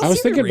Ranger. Well, I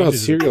was thinking about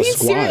Cereal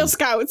Squad. Cereal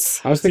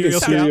Scouts. I was thinking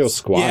Cereal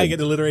Squad. Yeah, I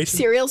get alliteration.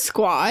 Cereal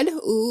Squad.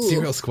 Ooh.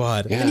 Cereal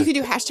Squad. Yeah. And you could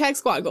do hashtag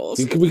squad goals.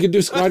 We could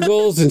do squad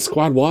goals and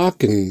squad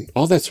walk and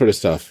all that sort of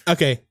stuff.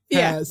 Okay.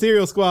 Yeah.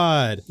 Cereal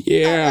Squad.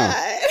 Yeah.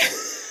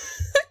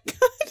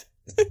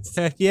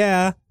 Heck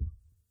yeah.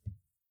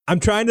 I'm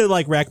trying to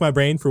like rack my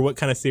brain for what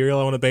kind of cereal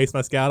I want to base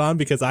my Scout on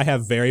because I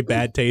have very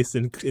bad taste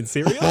in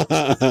cereal.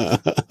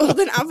 Well,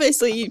 then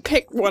obviously you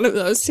pick one of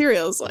those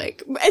cereals,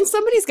 like, and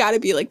somebody's got to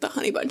be like the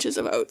Honey Bunches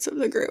of Oats of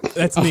the group.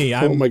 That's me.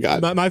 Oh my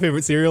God. My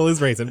favorite cereal is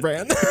Raisin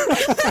Bran.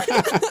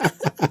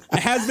 It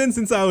has been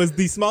since I was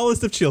the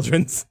smallest of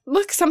children's.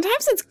 Look,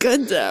 sometimes it's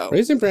good though.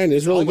 Raisin Bran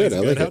is really good. I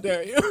like How it.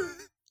 dare you?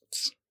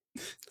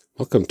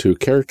 Welcome to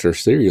Character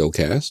Cereal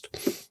Cast.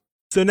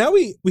 So now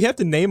we have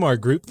to name our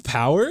group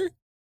Power.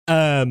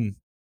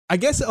 I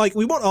guess like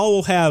we won't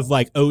all have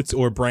like oats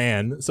or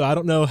bran, so I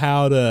don't know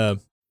how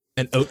to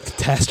an oat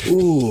catastrophe.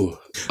 Ooh,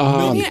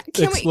 Can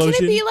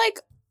explosion. it be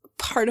like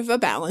part of a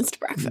balanced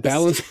breakfast?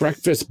 balanced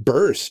breakfast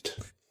burst.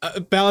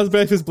 Balanced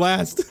breakfast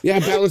blast. Yeah,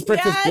 balanced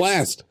breakfast Yes.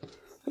 blast.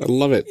 I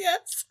love it.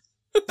 Yes.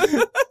 Oh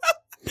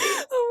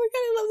my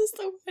god, I love this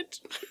so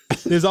much.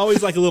 There's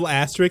always like a little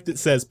asterisk that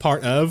says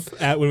part of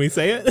when we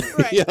say it.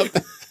 Right.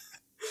 Yep.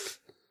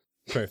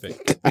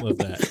 Perfect. Love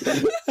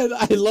that. And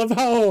I love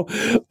how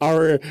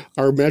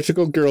our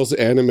Magical Girls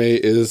anime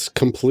is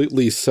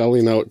completely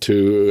selling out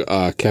to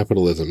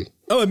capitalism,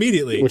 Oh,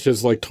 immediately. which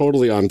is like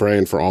totally on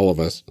brand for all of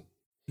us.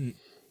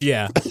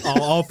 Yeah.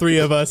 All three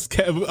of us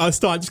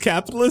staunch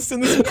capitalists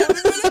in this world.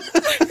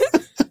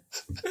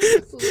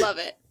 Love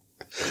it.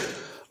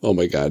 Oh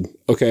my God.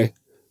 Okay.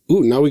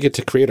 Ooh, now we get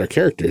to create our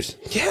characters.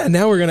 Yeah,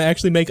 now we're going to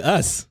actually make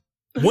us.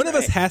 One of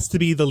us has to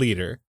be the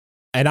leader,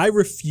 and I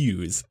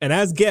refuse. And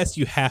as guests,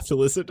 you have to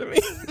listen to me.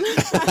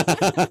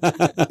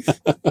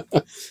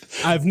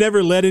 I've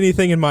never led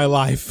anything in my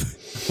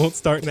life. Won't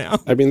start now.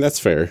 I mean, that's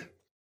fair.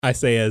 I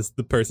say as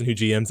the person who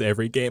GMs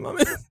every game I'm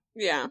in.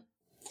 Yeah.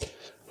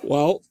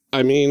 Well,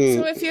 I mean...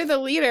 So if you're the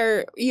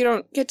leader, you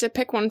don't get to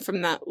pick one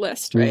from that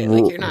list, right?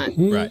 Like you're not.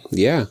 Right.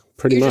 Yeah,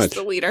 pretty You're much. just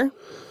the leader.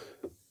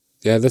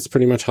 Yeah, that's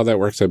pretty much how that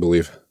works, I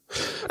believe.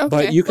 Okay.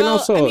 But you can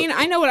also... I mean,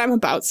 I know what I'm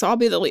about, so I'll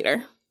be the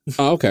leader.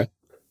 Oh, okay.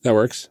 That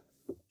works.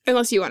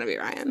 Unless you want to be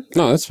Ryan.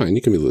 No, that's fine.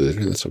 You can be the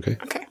leader. That's okay.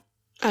 Okay.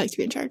 I like to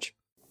be in charge.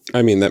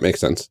 I mean, that makes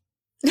sense.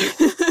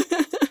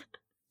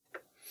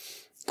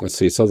 Let's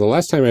see. So the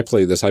last time I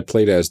played this, I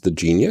played as the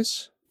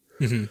genius.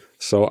 Mm-hmm.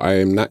 So I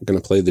am not going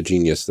to play the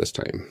genius this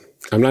time.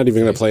 I'm not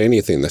even going to play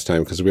anything this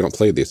time because we don't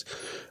play these.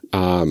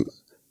 But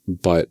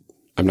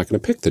I'm not going to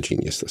pick the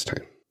genius this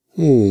time.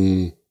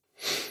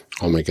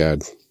 Oh my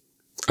God.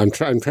 I'm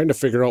trying to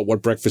figure out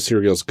what breakfast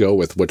cereals go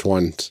with which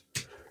ones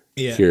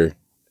here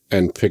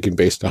and picking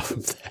based off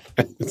of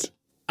that.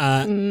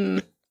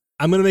 I'm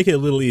going to make it a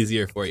little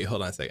easier for you.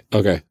 Hold on a second.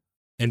 Okay.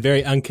 And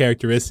very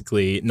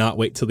uncharacteristically, not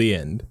wait till the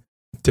end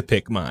to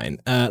pick mine.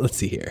 Let's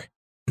see here.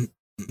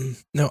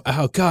 No,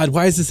 oh God,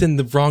 why is this in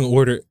the wrong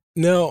order?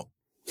 No,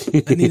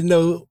 I need to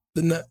know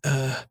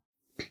the.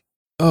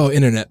 Oh,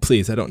 internet,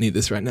 please! I don't need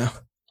this right now.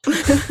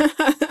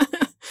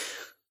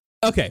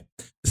 Okay,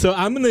 so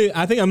I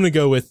think I'm gonna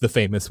go with the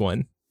famous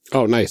one.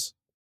 Oh, nice.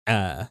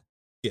 Yeah.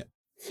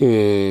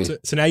 So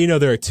now you know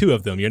there are two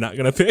of them. You're not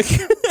gonna pick.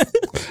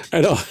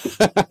 I know.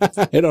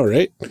 I know,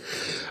 right?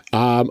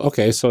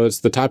 Okay, so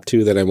it's the top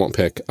two that I won't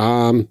pick.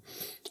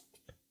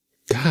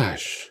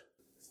 Gosh.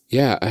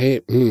 Yeah,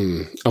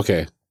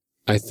 okay.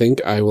 I think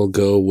I will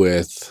go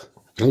with,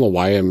 I don't know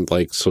why I'm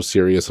like so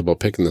serious about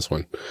picking this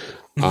one.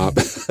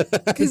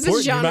 Because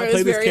this genre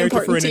is very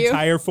important to you.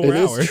 Entire 4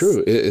 hours. It's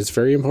true. It's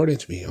very important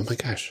to me. Oh my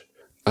gosh.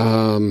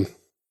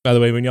 By the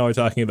way, when y'all were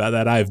talking about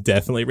that, I've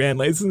definitely ran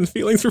Lasers and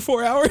Feelings for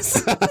 4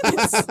 hours.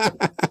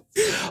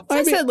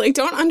 I said, like,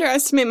 don't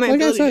underestimate my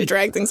ability to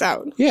drag things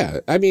out.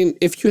 Yeah, I mean,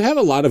 if you have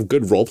a lot of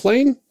good role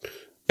playing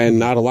and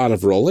not a lot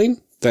of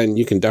rolling, then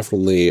you can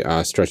definitely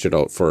stretch it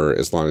out for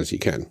as long as you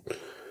can.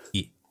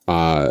 Yeah.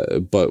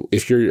 But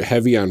if you're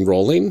heavy on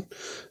rolling,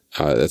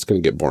 that's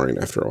going to get boring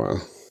after a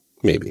while.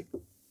 Maybe.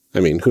 I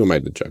mean, who am I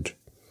to judge?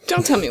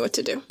 Don't tell me what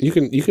to do. You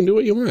can do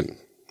what you want.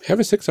 Have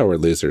a 6-hour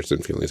Lasers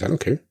and Feelings. I don't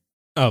care.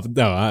 Oh,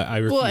 no, I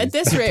refuse. Well, at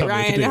this rate,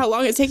 Ryan, how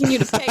long it's taking you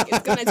to pick,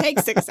 it's going to take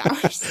 6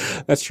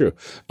 hours. That's true.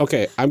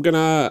 Okay, I'm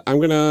gonna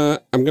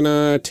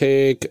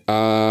take,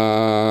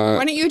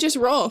 Why don't you just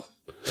roll?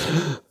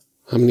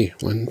 How many?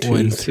 1,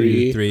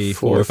 2, 3,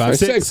 4, 5,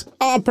 6.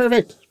 Oh,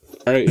 perfect.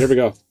 All right, here we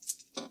go.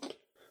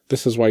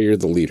 This is why you're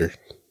the leader.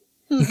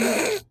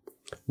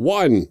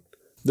 1,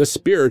 the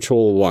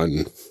spiritual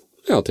one.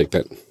 I'll take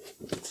that.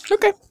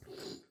 Okay.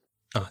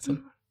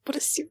 Awesome. What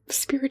a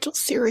spiritual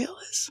cereal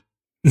is.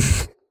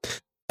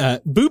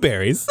 Boo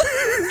Berries.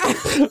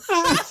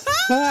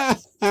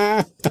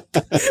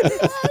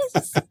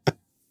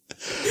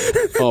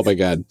 Oh my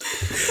God.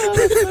 Oh,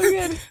 that's so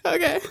good.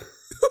 Okay.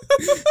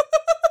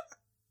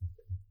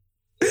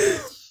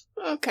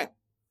 Okay.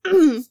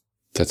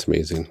 That's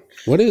amazing.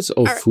 What is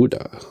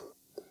Ofuda? Right.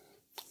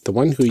 The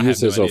one who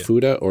uses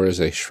Ofuda or is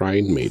a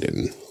shrine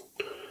maiden?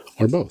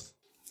 Or both?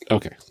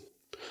 Okay.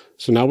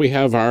 So now we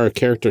have our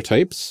character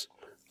types.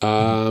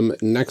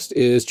 Next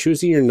is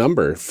choosing your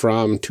number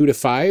from 2 to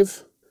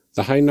 5.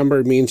 The high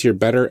number means you're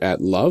better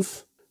at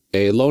love.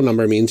 A low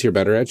number means you're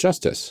better at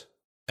justice.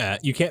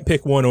 You can't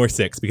pick 1 or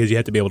 6 because you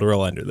have to be able to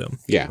roll under them.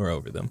 Yeah. Or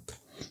over them.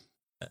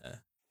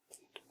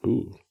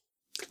 Ooh.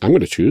 I'm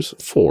going to choose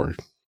 4.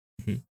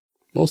 Mm-hmm.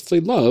 Mostly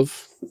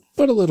love,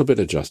 but a little bit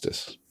of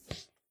justice.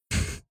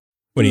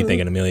 What are you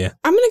thinking, Amelia?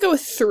 I'm going to go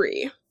with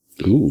 3.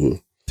 Ooh.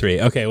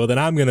 3. Okay, well then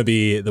I'm going to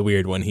be the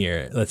weird one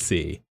here. Let's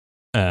see.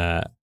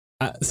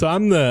 So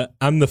I'm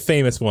the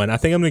famous one. I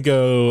think I'm going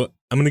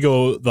to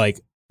go like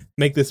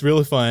make this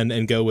really fun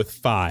and go with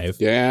 5.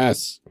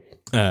 Yes.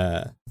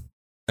 A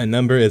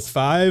number is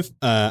 5.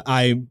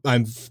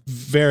 I'm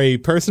very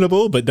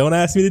personable, but don't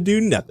ask me to do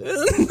nothing.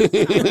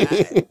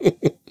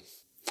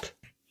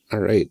 All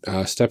right.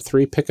 Step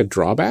 3, pick a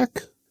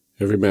drawback.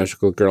 Every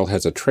magical girl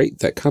has a trait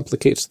that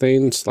complicates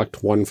things.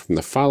 Select one from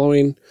the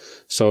following.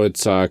 So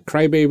it's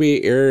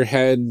crybaby,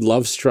 airhead,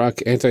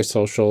 love-struck,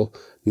 antisocial,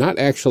 not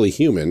actually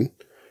human,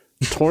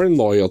 torn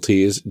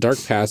loyalties,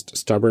 dark past,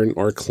 stubborn,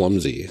 or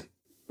clumsy.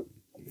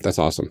 That's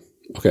awesome.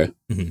 Okay.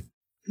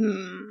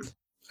 Mm-hmm.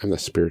 I'm the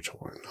spiritual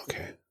one.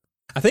 Okay.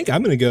 I think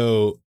I'm going to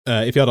go,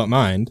 if y'all don't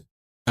mind,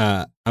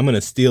 I'm going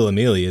to steal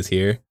Amelia's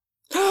here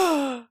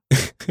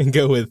and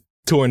go with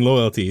torn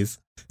loyalties.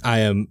 I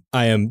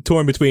am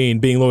torn between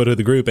being loyal to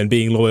the group and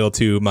being loyal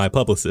to my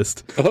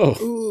publicist. Oh.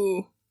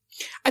 Ooh.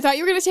 I thought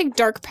you were going to take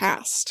dark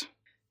past.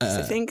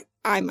 I think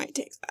I might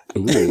take that.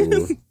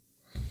 Ooh.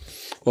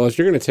 Well, if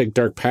you're going to take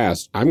dark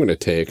past, I'm going to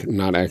take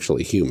not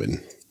actually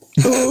human.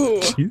 Ooh.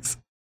 Jeez.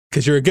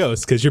 Because you're a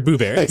ghost, because you're Boo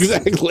Berries.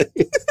 Exactly.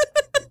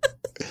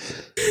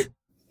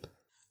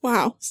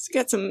 Wow. So you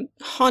got some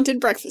haunted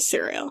breakfast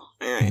cereal.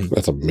 All right.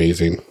 That's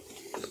amazing.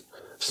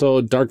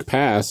 So dark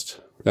past,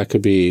 that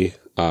could be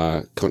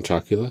Count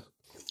Chocula.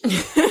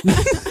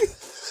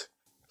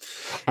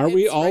 Are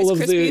we all Rice of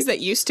Krispies the that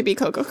used to be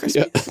Cocoa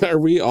Krispies? Yeah, are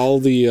we all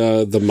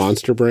the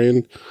monster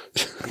brand?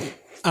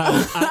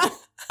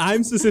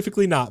 I'm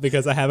specifically not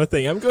because I have a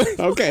thing I'm going.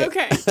 Okay.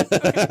 Okay.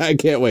 I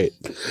can't wait.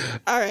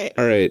 All right.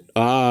 All right.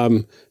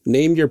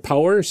 Name your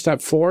power.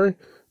 Step 4.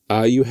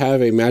 You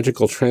have a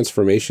magical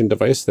transformation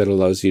device that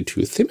allows you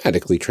to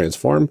thematically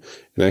transform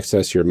and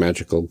access your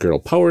magical girl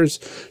powers.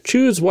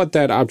 Choose what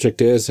that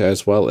object is,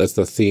 as well as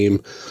the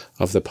theme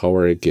of the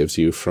power it gives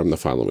you from the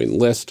following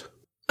list.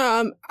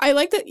 I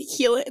like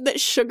that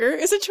sugar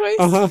is a choice.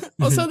 Uh-huh.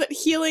 Also that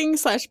healing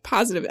 /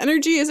 positive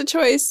energy is a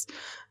choice.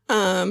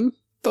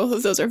 Both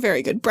of those are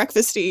very good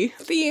breakfasty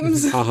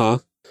themes. Uh-huh.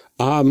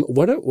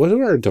 What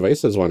do our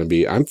devices want to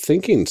be? I'm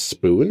thinking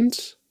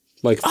spoons.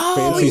 Like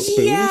fancy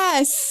spoons?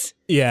 Yes.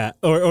 Yeah,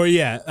 or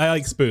yeah, I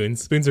like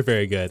spoons. Spoons are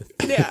very good.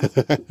 Yeah.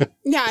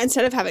 Yeah,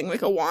 instead of having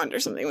like a wand or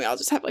something, we all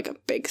just have like a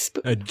big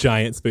spoon. A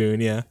giant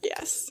spoon, yeah.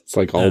 Yes. It's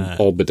like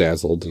all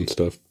bedazzled and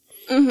stuff.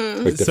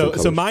 Mm-hmm. Like So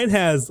colors. mine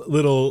has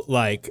little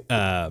like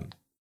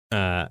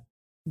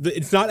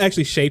it's not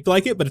actually shaped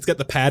like it, but it's got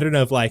the pattern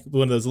of like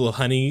one of those little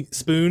honey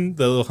spoon,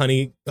 the little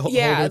honey.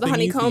 Yeah, holder the thingies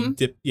honeycomb. you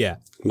dip, yeah,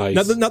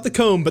 Nice. not the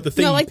comb, but the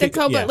thing. No, you like the pick-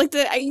 comb, yeah. but like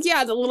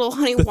the little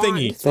honey The wand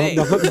thingy. thing.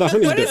 The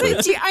honey What is dipper.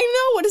 it? I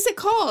know. What is it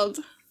called?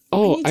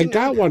 Oh, need to I know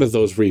got that. one of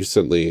those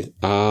recently.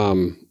 I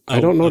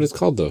don't know what it's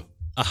called though.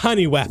 a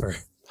honey whapper.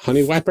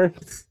 Honey whapper?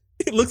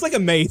 It looks like a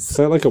mace. Is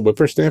that like a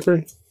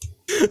whippersnapper?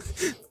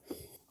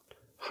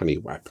 Honey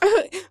whapper.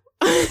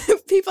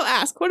 People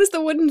ask, what is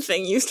the wooden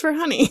thing used for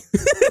honey?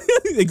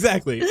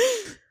 Exactly.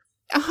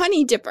 A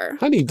honey dipper.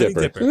 Honey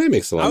dipper. dipper. That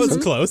makes a lot I of was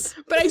sense. close.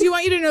 But I do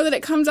want you to know that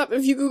it comes up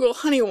if you Google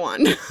honey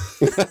wand.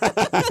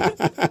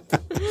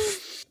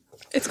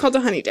 It's called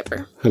a honey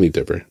dipper. Honey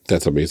dipper.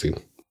 That's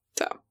amazing.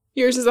 So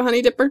yours is a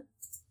honey dipper?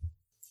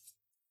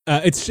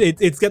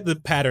 It's got the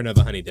pattern of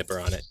a honey dipper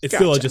on it. It's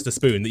still Gotcha. just a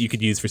spoon that you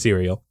could use for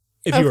cereal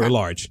if you were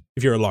Okay.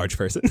 if you're a large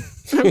person.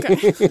 Okay.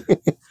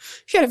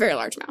 She had a very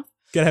large mouth.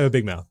 Gotta have a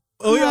big mouth.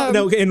 Oh yeah,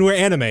 no, and we're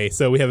anime,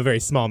 so we have a very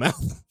small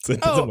mouth. So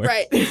it doesn't Oh, work.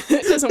 right.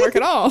 It doesn't work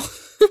at all.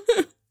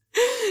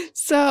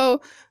 So,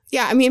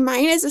 yeah, I mean,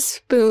 mine is a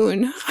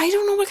spoon. I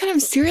don't know what kind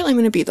of cereal I'm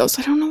going to be, though,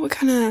 so I don't know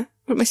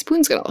what my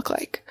spoon's going to look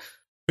like.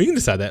 We can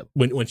decide that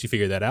once you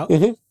figure that out.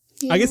 Mhm.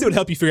 I guess it would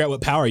help you figure out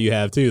what power you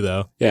have too,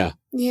 though. Yeah.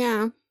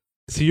 Yeah.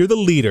 So you're the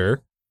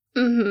leader.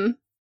 Mm-hmm.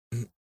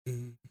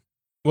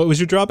 What was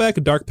your drawback?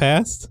 A dark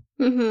past?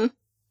 Mm-hmm.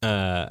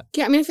 Yeah,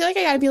 I mean, I feel like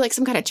I got to be like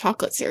some kind of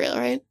chocolate cereal,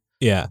 right?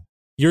 Yeah.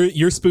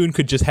 Your spoon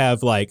could just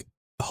have like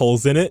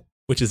holes in it,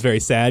 which is very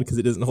sad because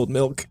it doesn't hold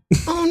milk.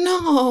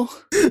 Oh,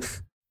 no.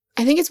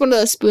 I think it's one of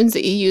those spoons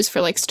that you use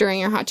for like stirring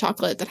your hot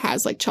chocolate that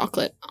has like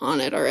chocolate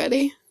on it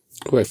already.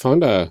 Oh, I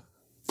found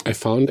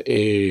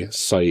a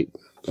site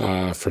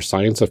for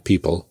Science of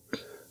People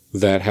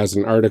that has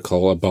an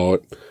article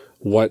about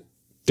what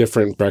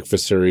different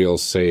breakfast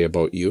cereals say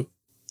about you.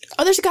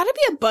 Oh, there's got to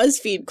be a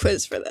BuzzFeed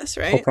quiz for this,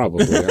 Oh, right?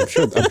 probably. I'm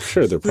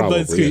sure there probably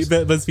is.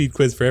 BuzzFeed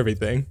quiz for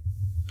everything.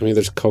 I mean,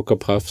 there's Cocoa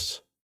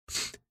Puffs.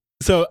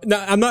 So no,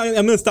 I'm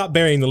going to stop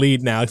burying the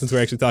lead now since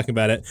we're actually talking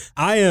about it.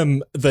 I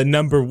am the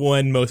number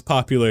one most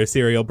popular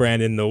cereal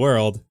brand in the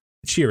world,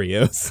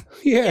 Cheerios.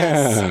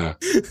 Yeah.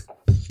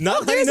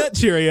 Not Honey Nut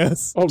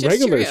Cheerios. Oh, Just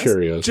regular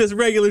Cheerios. Cheerios. Just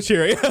regular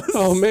Cheerios.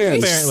 Oh, man.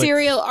 Which Apparently.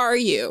 cereal are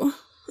you?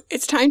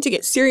 It's time to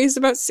get serious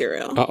about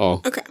cereal.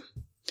 Uh-oh.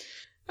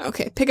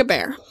 Okay, pick a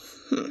bear.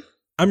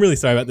 I'm really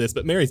sorry about this,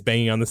 but Mary's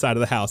banging on the side of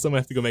the house. I'm going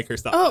to have to go make her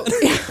stop. Oh,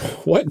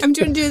 What? I'm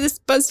trying to do this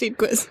BuzzFeed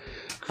quiz.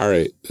 All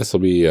right. This will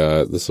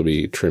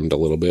be trimmed a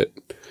little bit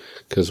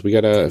because we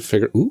got to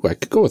figure. Ooh, I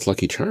could go with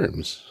Lucky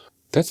Charms.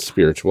 That's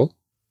spiritual.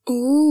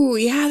 Ooh,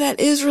 yeah, that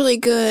is really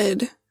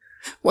good.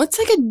 What's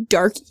like a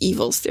dark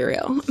evil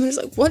cereal? I'm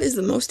just like, what is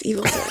the most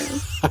evil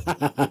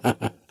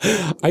cereal?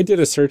 I did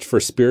a search for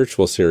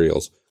spiritual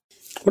cereals.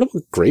 What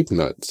about grape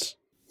nuts?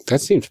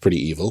 That seems pretty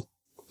evil.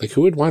 Like,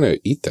 who would want to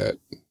eat that?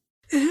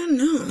 I don't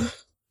know.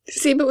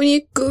 See, but when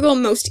you Google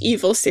most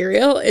evil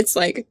cereal, it's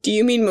like, do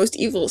you mean most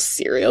evil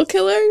serial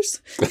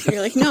killers? And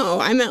you're like, no,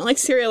 I meant like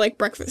cereal, like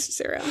breakfast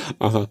cereal.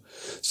 Uh-huh.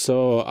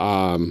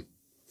 So,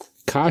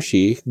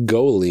 Kashi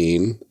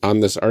Goleen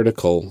on this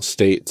article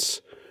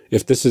states,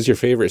 if this is your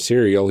favorite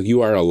cereal,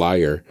 you are a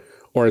liar.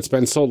 Or it's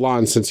been so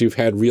long since you've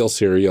had real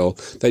cereal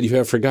that you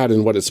have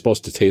forgotten what it's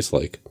supposed to taste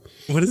like.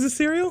 What is this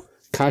cereal?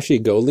 Kashi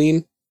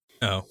Goleen?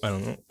 Oh, I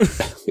don't know.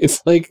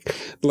 It's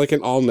like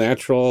an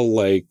all-natural,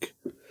 like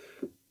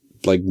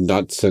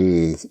nuts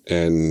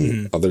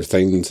and other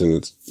things, and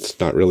it's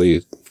not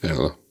really, I don't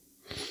know.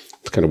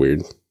 It's kind of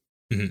weird.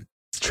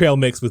 It's trail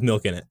mix with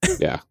milk in it.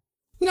 Yeah.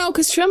 No,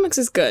 because trail mix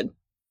is good.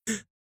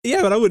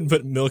 Yeah, but I wouldn't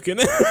put milk in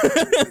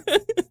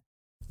it.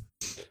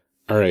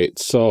 All right.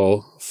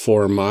 So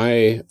for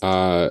my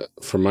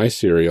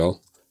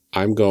cereal,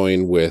 I'm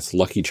going with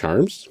Lucky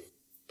Charms.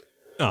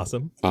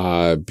 Awesome.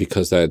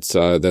 Because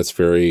that's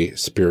very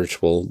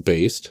spiritual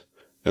based.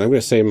 And I'm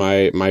going to say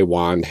my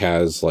wand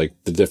has like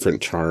the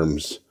different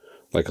charms,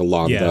 like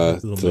along Yeah,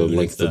 the little moving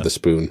length of stuff. the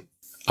spoon.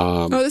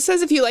 Oh, this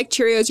says if you like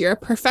Cheerios, you're a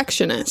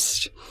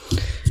perfectionist.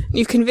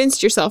 You've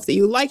convinced yourself that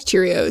you like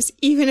Cheerios,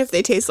 even if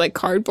they taste like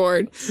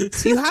cardboard.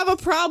 So you have a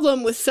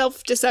problem with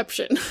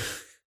self-deception.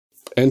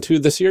 And to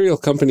the cereal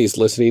companies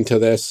listening to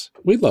this,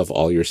 we love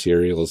all your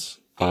cereals.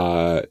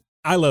 I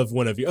love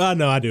one of you. Oh,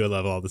 no, I do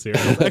love all the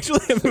cereals.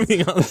 Actually, I'm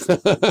being honest.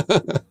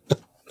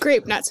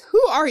 Grape nuts.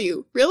 Who are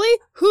you? Really?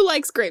 Who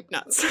likes grape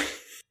nuts?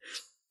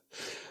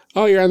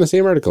 Oh, you're on the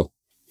same article.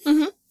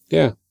 Mhm.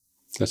 Yeah.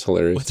 That's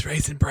hilarious. What's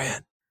Raisin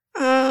Bran?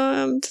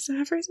 Does it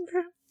have Raisin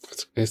Bran?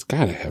 It's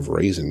got to have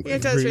raisin. Yeah,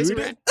 it does, Raisin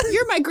Rude. Bran.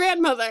 You're my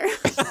grandmother.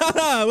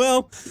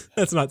 Well,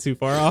 that's not too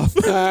far off.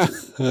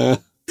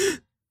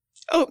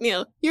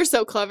 Oatmeal. You're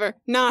so clever.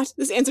 Not.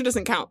 This answer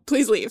doesn't count.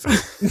 Please leave.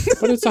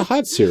 But it's a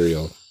hot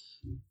cereal.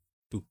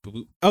 Boop, boop,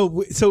 boop.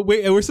 Oh, so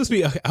wait, we're supposed to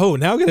be. Okay, oh,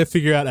 now I'm gonna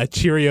figure out a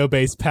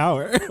Cheerio-based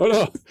power. Oh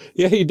no,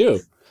 yeah, you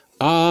do.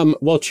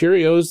 Well,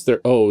 Cheerios,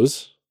 they're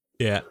O's.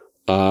 Yeah.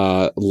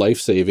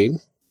 Life-saving,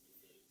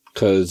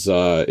 because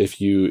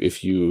if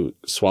you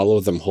swallow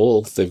them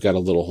whole, they've got a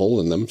little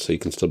hole in them, so you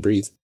can still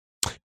breathe.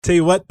 Tell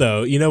you what,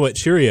 though, you know what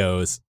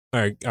Cheerios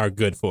are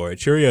good for?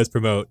 Cheerios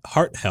promote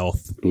heart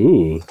health.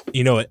 Ooh.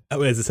 You know what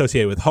is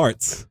associated with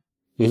hearts?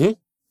 Mm-hmm.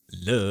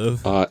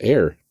 Love.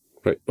 Air.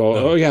 Right.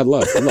 Oh yeah,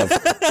 love.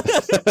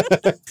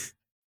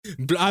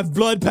 I have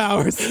blood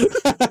powers.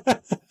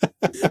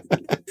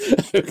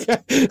 Okay.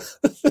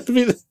 I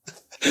mean,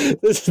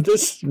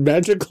 this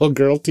magical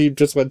girl team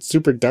just went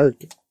super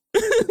dark.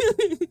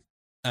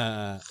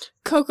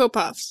 Cocoa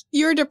Puffs.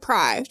 You're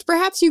deprived.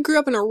 Perhaps you grew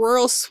up in a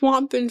rural,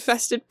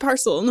 swamp-infested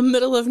parcel in the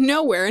middle of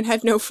nowhere and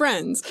had no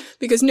friends,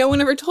 because no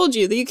one ever told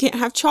you that you can't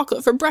have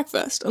chocolate for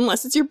breakfast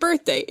unless it's your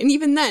birthday, and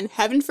even then,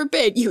 heaven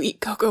forbid, you eat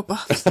Cocoa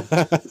Puffs.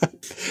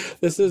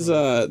 This is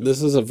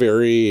a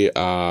very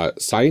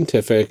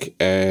scientific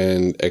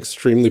and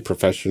extremely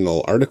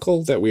professional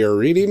article that we are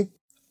reading,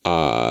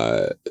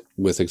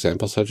 with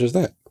examples such as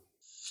that.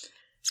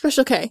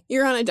 Special K,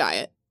 you're on a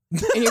diet.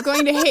 And you're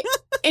going to hate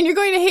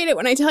it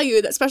when I tell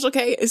you that Special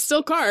K is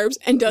still carbs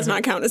and does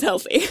not count as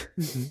healthy.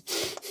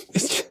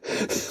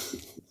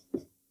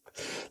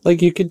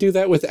 Like, you could do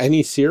that with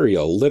any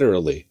cereal,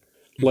 literally.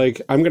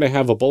 Like, I'm going to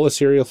have a bowl of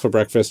cereal for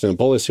breakfast and a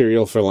bowl of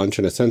cereal for lunch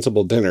and a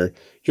sensible dinner.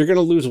 You're going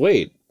to lose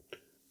weight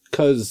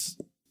because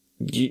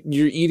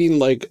you're eating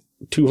like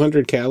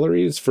 200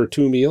 calories for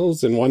 2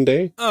 meals in one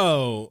day.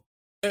 Oh,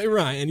 hey,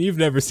 Ryan, you've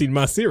never seen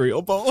my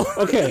cereal bowl.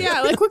 Okay.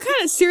 Yeah, like what kind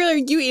of cereal are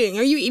you eating?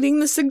 Are you eating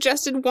the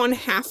suggested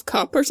 1/2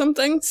 cup or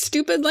something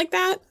stupid like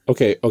that?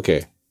 Okay.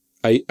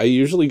 I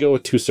usually go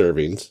with 2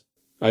 servings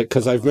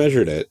because I've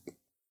measured it.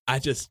 I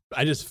just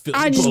fill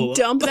I the just bowl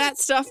dump that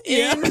stuff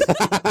in.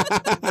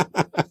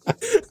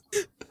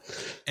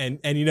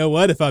 And you know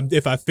what? If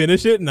I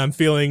finish it and I'm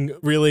feeling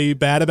really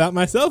bad about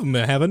myself, I'm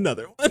gonna have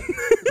another one.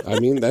 I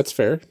mean, that's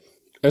fair,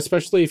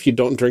 especially if you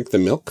don't drink the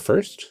milk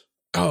first.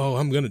 Oh,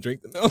 I'm gonna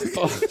drink the milk.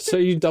 Oh, so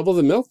you double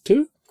the milk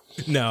too?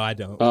 No, I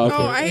don't. Okay.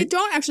 Oh, I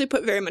don't actually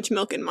put very much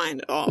milk in mine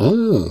at all.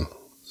 Oh,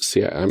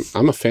 see,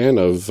 I'm a fan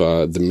of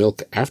the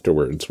milk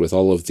afterwards with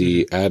all of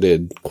the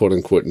added quote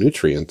unquote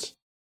nutrients.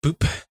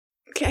 Boop.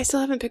 Okay, I still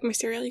haven't picked my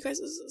cereal. You guys,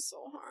 this is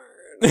so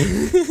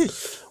hard.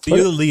 So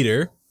you're the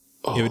leader.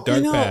 You have a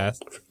dark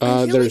past.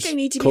 I feel like they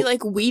need to be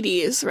like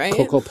Wheaties, right?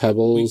 Cocoa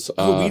Pebbles.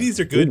 Wheaties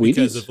are good Wheaties?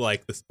 because of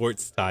like the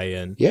sports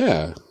tie-in.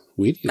 Yeah,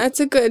 Wheaties. That's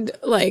a good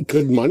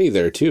Good money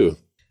there too.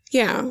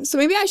 Yeah, so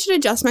maybe I should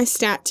adjust my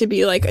stat to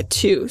be like a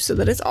 2 so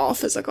that it's all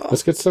physical.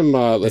 Let's get some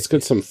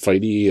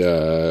fighty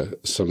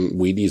some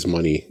Wheaties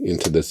money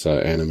into this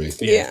anime.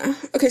 Yeah.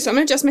 Okay, so I'm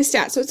gonna adjust my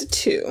stat so it's a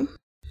 2.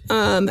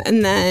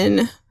 And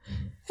then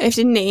I have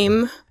to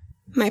name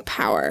my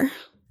power.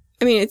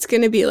 I mean, it's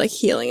gonna be like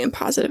healing and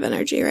positive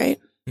energy, right?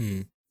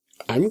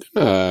 I'm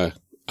gonna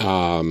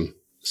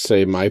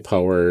say my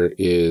power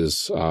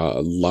is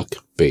luck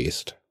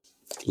based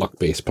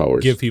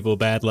powers. Give people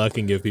bad luck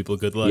and give people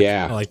good luck.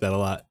 Yeah, I like that a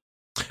lot.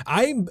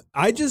 I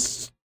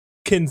just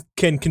can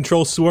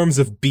control swarms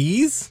of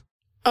bees.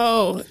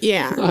 Oh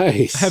yeah,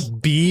 Nice. I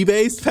have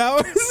bee-based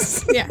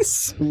powers.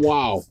 Yes.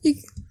 Wow.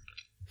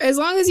 As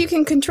long as you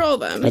can control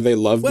them. Are they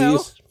love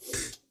bees?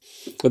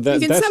 But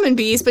You can summon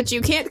bees, but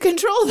you can't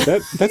control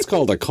them. That's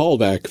called a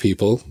callback,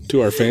 people,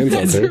 to our fans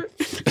out there.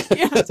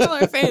 Yeah, tell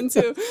our fans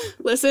who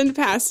listened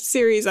past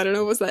series. I don't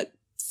know, was that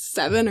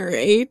 7 or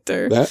 8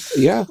 or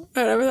Yeah.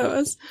 whatever that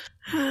was?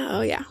 Oh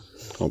yeah.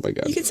 Oh my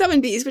god. You can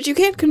summon bees, but you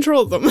can't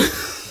control them.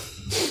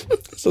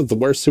 This is the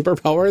worst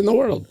superpower in the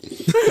world.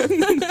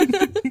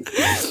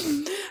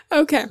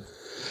 Okay.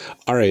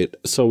 All right.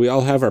 So we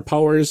all have our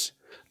powers.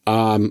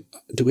 Do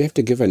we have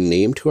to give a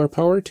name to our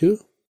power too?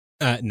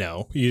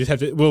 No, you just have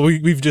to. Well,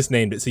 we've just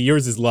named it. So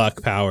yours is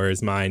luck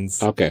powers.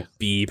 Mine's Okay.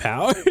 bee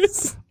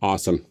powers.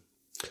 Awesome.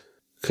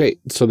 Okay.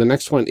 So the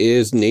next one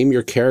is name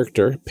your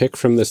character, pick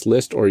from this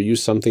list, or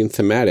use something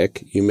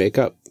thematic you make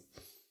up.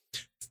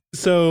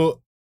 So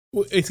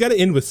it's got to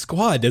end with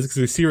squad, does it?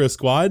 Because we're Cereal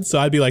Squad. So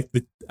I'd be like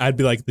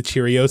the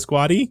Cheerio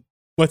Squaddy.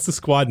 What's the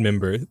squad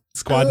member?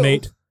 Squad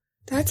mate?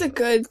 That's a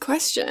good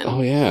question.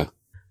 Oh yeah.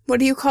 What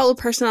do you call a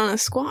person on a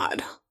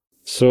squad?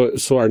 So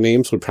our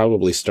names would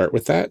probably start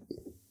with that,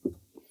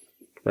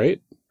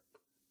 right?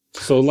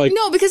 So like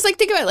No, because like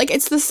think about it, like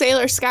it's the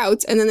Sailor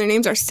Scouts, and then their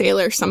names are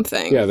Sailor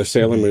something. yeah, the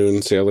Sailor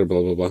Moon, Sailor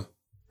blah blah blah.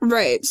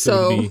 Right.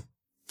 So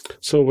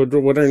So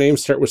would our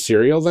names start with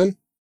cereal then?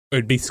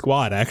 It'd be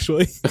squad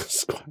actually.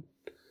 Squad.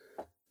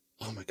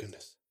 Oh my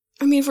goodness.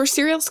 I mean, if we're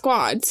Cereal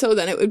Squad, so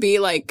then it would be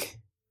like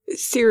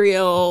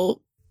Cereal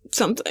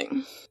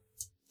something.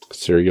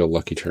 Cereal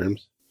Lucky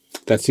Charms.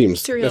 That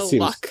seems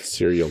Luck.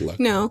 Cereal Luck.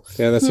 No.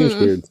 Yeah, that seems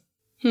weird.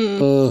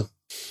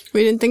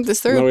 We didn't think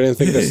this through. No, we didn't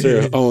think this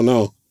through. Oh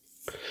no.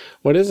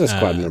 What is a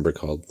squad member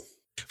called?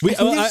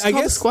 I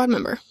guess squad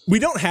member. We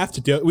don't have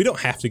to go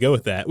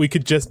with that. We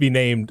could just be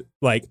named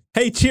like,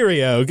 "Hey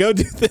Cheerio, go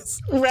do this."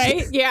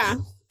 Right? Yeah.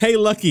 Hey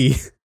Lucky,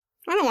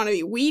 I don't want to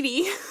be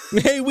weedy.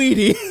 Hey,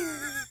 Weedy.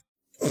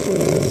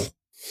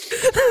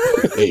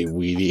 Hey,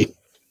 Weedy.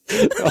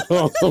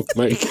 Oh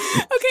my God.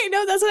 Okay,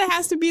 no, that's what it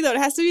has to be, though. It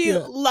has to be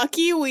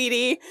Lucky,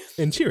 Weedy,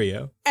 And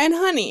Cheerio. and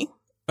Honey.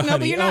 No, but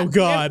Honey. you're not. Oh,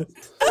 God.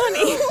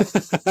 Honey.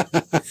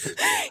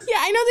 Yeah,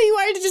 I know that you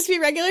wanted to just be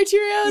regular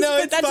Cheerios, No,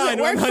 but it's that fine. doesn't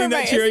work I'm Honey for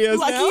Nut me. Cheerios It's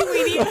Lucky, now.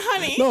 Weedy, and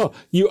Honey. No,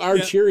 you are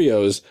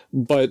Cheerios,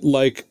 but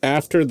like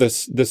after the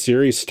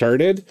series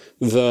started,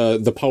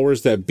 the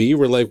powers that be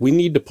were like, we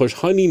need to push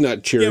Honey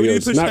Nut Cheerios. Yeah, we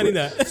need to push not- Honey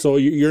Nut. So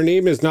your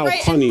name is now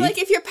Right, Honey. and like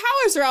if your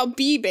powers are all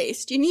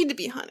bee-based, you need to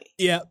be Honey.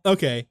 Yeah,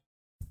 okay.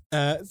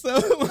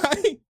 So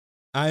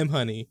I am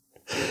Honey.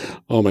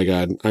 Oh my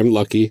God, I'm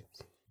Lucky.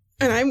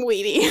 And I'm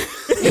Weedy.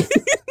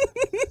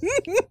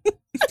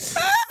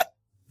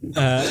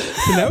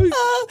 So now we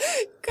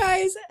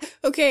Guys,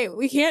 okay,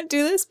 we can't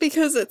do this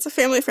because it's a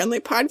family-friendly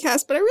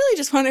podcast, but I really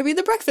just want to be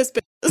the breakfast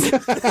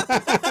business.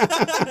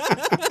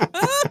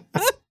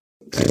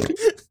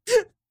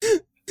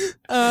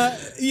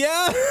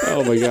 yeah.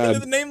 Oh my God.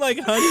 With a name like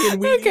Honey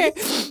and Weedy. Okay,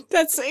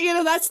 that's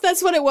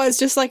what it was.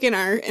 Just like in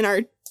our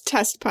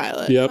test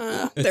pilot. Yep.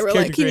 They It's were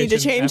like, you need to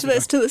character creation change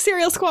this to the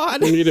Cereal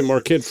Squad. We need it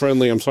more kid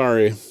friendly. I'm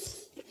sorry.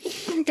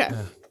 Okay.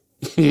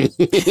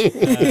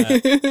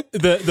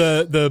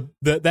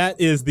 That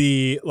is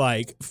the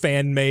like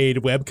fan made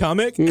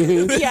webcomic.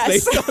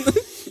 Yes. Based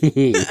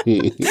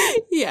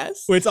on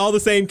Yes. where it's all the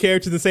same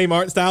characters, the same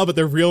art style, but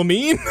they're real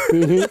mean.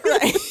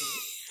 Right.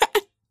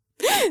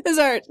 This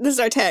is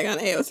our tag on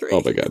AO3.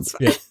 Oh my God. It's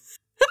fine. Yeah.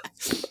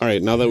 All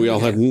right, now that we all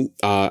have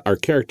our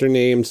character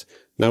names,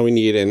 now we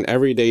need an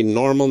everyday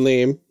normal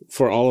name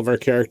for all of our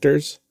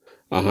characters.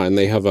 And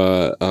they have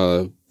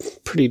a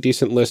pretty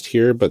decent list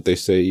here, but they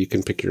say you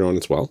can pick your own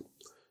as well.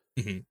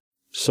 Mm-hmm.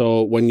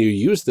 So when you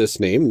use this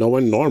name, no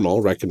one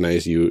normal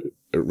recognizes you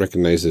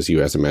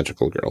as a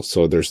magical girl.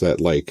 So there's that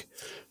like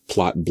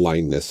plot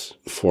blindness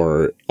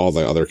for all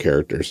the other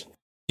characters.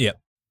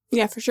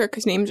 Yeah, for sure,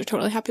 because names are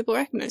totally how people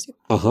recognize you.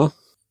 Uh-huh.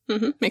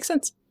 Makes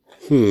sense.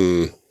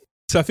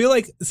 So I feel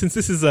like since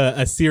this is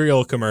a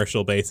cereal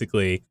commercial,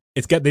 basically,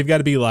 they've got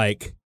to be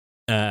like,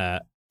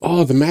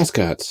 Oh, the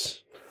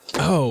mascots.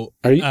 oh,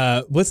 Are you?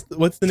 what's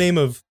the name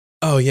of?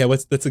 Oh yeah,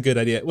 that's a good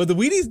idea. Well, the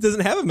Wheaties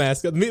doesn't have a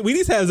mascot.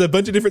 Wheaties has a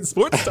bunch of different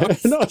sports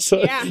stars. No, so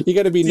Yeah. you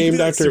got to be You can named do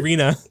that, after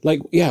Serena. like,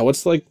 yeah,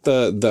 what's like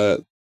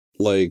the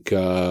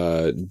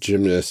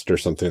gymnast or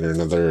something or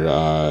another.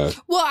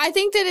 Well, I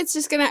think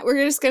that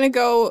we're just gonna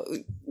go.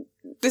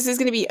 This is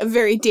gonna be a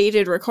very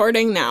dated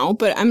recording now,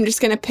 but I'm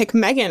just gonna pick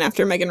Megan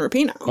after Megan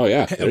Rapinoe. Oh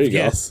yeah, there you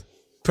Yes,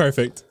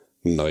 perfect. go.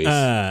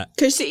 Nice.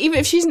 Because even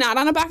if she's not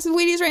on a box of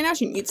Wheaties right now,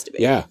 she needs to be.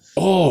 Yeah.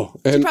 Oh,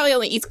 She and probably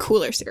only eats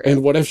cooler cereal.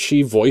 and what if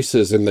she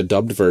voices in the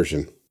dubbed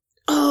version?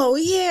 Oh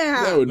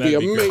yeah. That would be That'd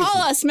be great. amazing.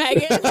 Call us,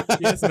 Megan.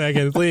 Yes,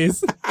 Megan,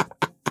 please.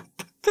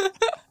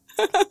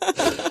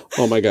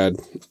 Oh my God.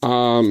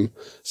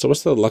 So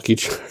what's the Lucky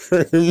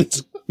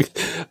Charms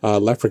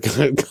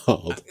leprechaun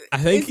called? I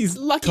think he's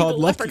Lucky called the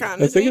Lucky.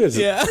 leprechaun. I isn't think he? it is.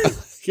 Yeah.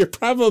 You're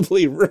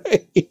probably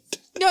right.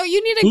 No,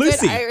 you need a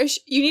Lucy. good Irish.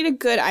 You need a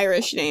good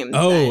Irish name.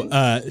 Oh,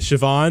 then.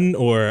 Siobhan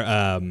or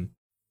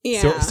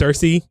yeah,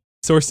 Cersei.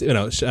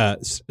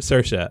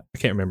 Saoirse. I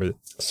can't remember.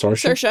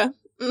 Saoirse? Saoirse.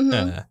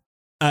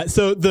 Mm-hmm.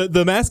 So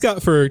the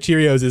mascot for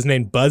Cheerios is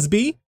named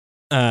Busby.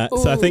 So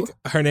I think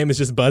her name is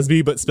just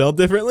Busby, but spelled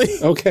differently.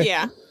 Okay.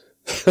 Yeah,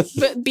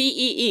 but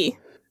BEE,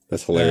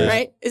 That's hilarious.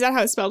 right? Is that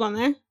how it's spelled on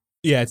there?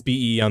 Yeah, it's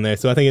BE on there.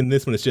 So I think in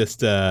this one it's just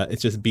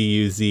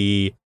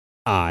BUZI.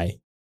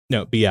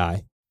 No,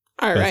 BI.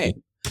 All right,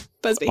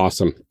 Busby.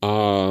 Awesome.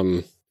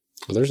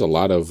 There's a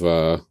lot of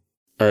all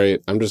right,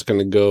 I'm just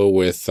gonna go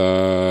with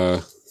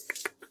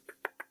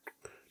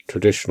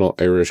traditional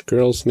Irish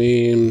girls'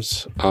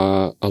 names.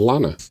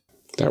 Alana.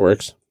 That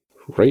works.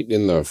 Right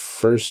in the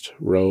first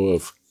row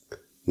of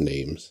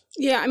names.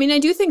 Yeah, I mean, I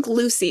do think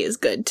Lucy is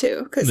good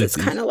too because it's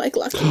Lucy. kind of like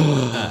Lucky.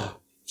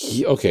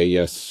 Okay,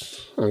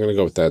 yes. I'm gonna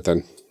go with that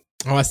then.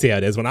 Oh, I see how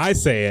it is. When I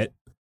say it,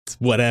 it's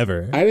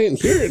whatever. I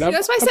didn't hear it.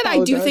 That's why I said I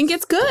do apologize. think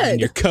it's And good.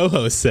 your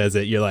co-host says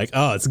it, you're like,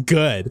 oh, it's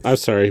good. I'm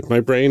sorry. My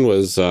brain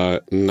was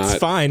It's not.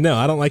 fine. No,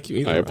 I don't like you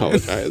either. I Ryan.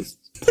 apologize.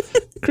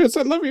 Chris,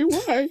 I love you.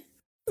 Why?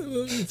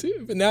 Me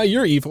too, but now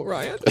you're evil,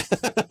 Ryan.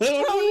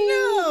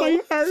 Oh no!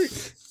 My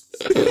heart.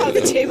 How the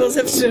tables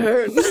have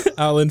turned.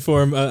 I'll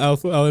inform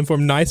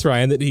Nice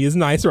Ryan that he is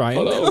Nice Ryan.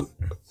 Oh,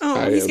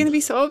 Oh, he's gonna be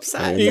so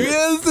upset. He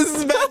is. This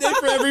is a bad day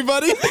for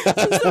everybody.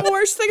 It's the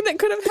worst thing that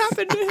could have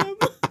happened to him.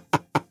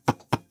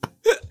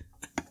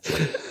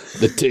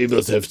 the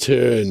tables have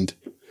turned.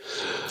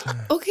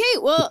 Okay,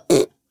 well,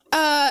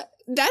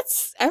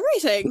 that's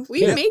everything.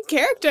 We Yeah. made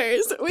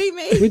characters. We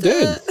made We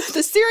did.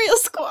 the Cereal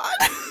Squad.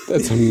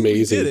 That's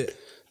amazing. Did it.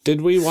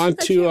 Did we want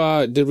to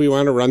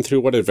run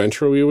through what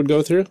adventure we would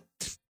go through?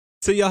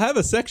 So y'all have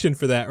a section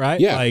for that, right?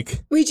 Yeah. Like,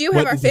 We do have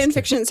What our is this fan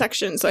fiction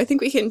section, so I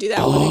think we can do that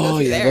when we go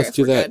through there. let's if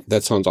do we're that. good.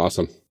 That sounds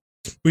awesome.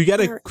 we got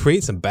to Alright.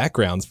 create some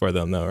backgrounds for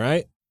them, though,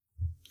 right?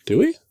 Do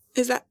we?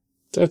 Is that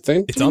Is that a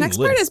thing? It's the on next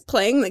the part? list. Is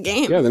playing the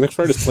game. Yeah, the next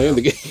part is playing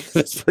the game.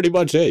 That's pretty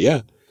much it.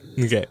 Yeah.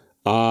 Okay.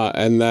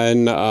 And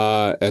then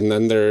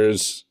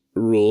there's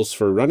rules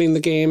for running the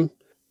game,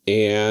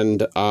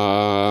 and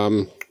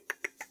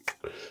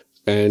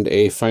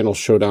a final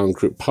showdown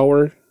group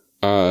power.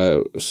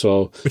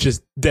 Which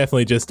is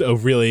definitely just a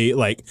really,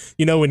 like,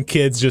 you know, when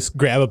kids just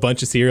grab a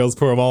bunch of cereals,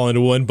 pour them all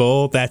into one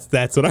bowl. That's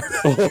what our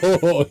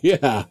Oh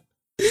yeah,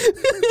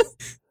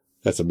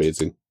 that's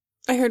amazing.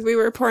 I heard we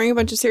were pouring a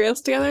bunch of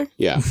cereals together.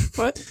 Yeah.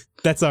 What?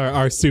 that's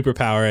our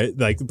superpower.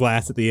 Like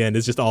blast at the end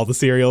is just all the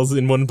cereals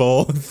in one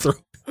bowl.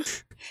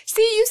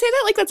 See, you say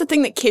that like that's a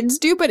thing that kids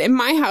do, but in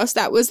my house,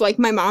 that was like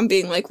my mom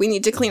being like, we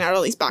need to clean out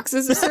all these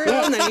boxes of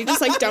cereal, and then you just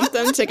like dump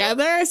them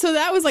together. So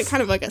that was like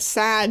kind of like a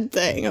sad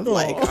thing of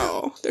like,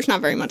 oh, there's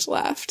not very much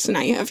left. So now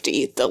you have to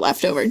eat the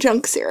leftover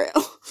junk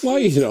cereal. Well,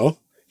 you know,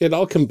 it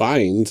all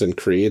combines and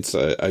creates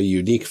a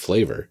unique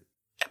flavor.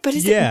 But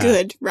is it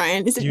good,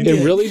 Ryan? Is it good?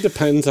 It really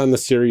depends on the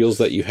cereals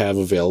that you have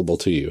available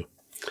to you.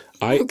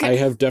 I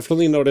have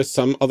definitely noticed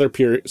some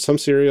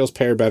cereals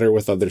pair better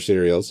with other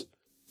cereals.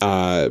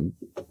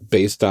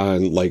 Based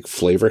on like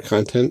flavor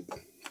content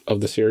of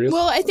the cereals?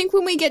 Well, I think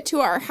when we get to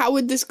our how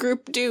would this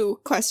group do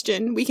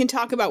question, we can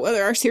talk about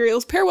whether our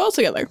cereals pair well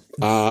together.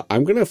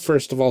 I'm going to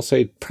first of all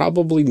say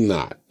probably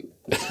not.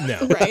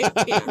 No. Right?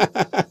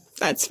 Yeah.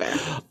 That's fair.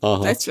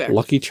 That's fair.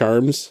 Lucky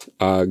Charms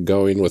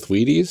going with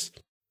Wheaties.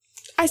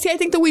 I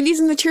think the Wheaties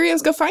and the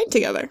Cheerios go fine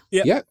together.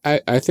 Yep. Yeah,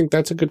 I think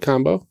that's a good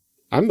combo.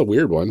 I'm the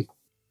weird one.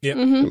 Yeah.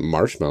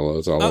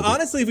 Marshmallows all over.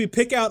 Honestly, if we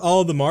pick out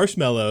all the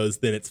marshmallows,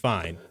 then it's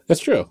fine.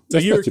 That's true. So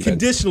That's you're not too bad.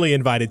 conditionally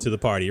invited to the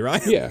party,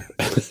 right? Yeah.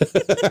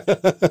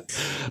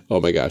 Oh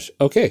my gosh.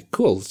 Okay,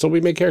 cool. So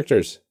we made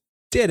characters.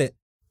 Did it.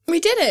 We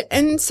did it.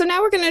 And so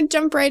now we're going to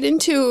jump right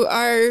into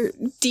our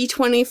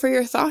D20 for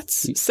your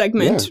thoughts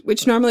segment,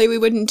 which normally we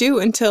wouldn't do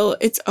until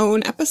its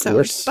own episode.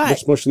 We're but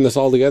smushing this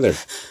all together.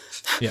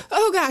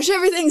 oh gosh,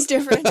 everything's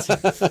different.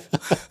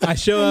 I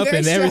show up very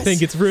and everything stressed.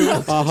 gets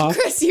ruined.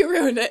 Chris, you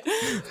ruined it.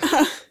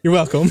 You're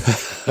welcome.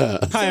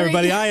 Hi,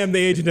 everybody. I am the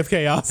Agent of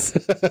Chaos.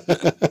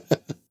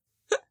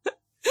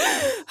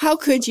 How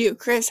could you,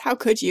 Chris? How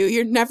could you?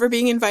 You're never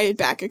being invited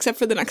back except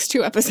for the next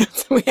 2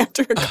 episodes that we have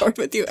to record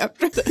with you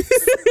after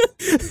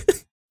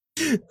this.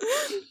 You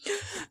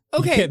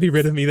can't be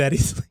rid of me that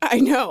easily. I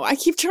know. I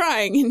keep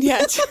trying, and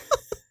yet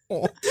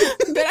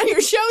I've been on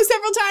your show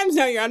several times.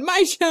 Now you're on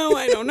my show.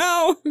 I don't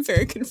know. I'm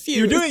very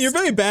confused. You're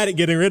very bad at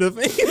getting rid of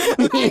me.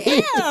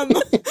 I am.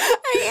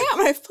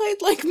 I've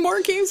played like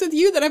more games with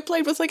you than I've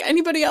played with like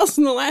anybody else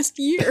in the last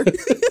year.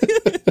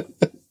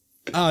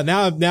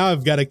 Now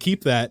I've got to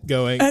keep that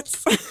going.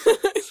 That's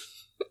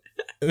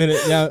A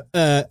minute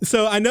now.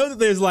 So I know that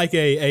there's like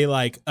a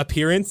like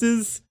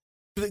appearances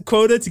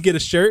quota to get a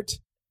shirt.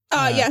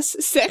 yes,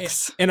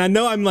 6. And I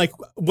know I'm like,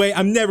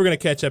 I'm never going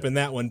to catch up in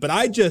that one. But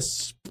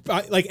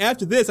like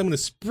after this, I'm going to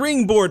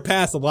springboard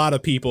past a lot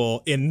of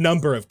people in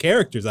number of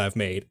characters I've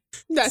made.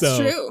 That's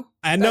true.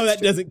 I know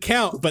that doesn't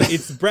count, but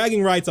it's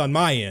bragging rights on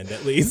my end,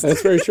 at least.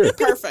 That's very true.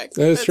 Perfect.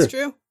 That's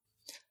true.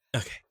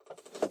 Okay.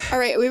 All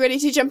right, are we ready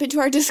to jump into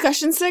our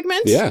discussion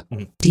segment? Yeah.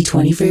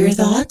 D20 for your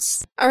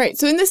thoughts. All right,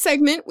 so in this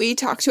segment, we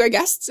talk to our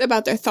guests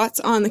about their thoughts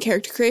on the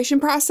character creation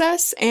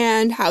process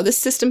and how this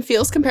system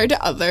feels compared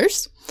to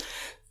others.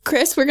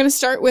 Chris, we're going to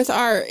start with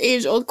our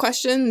age-old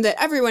question that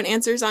everyone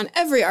answers on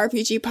every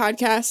RPG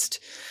podcast.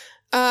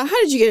 How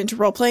did you get into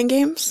role-playing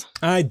games?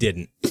 I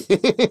didn't.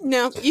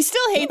 No, you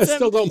still hate I them.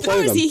 still don't play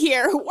How is them. he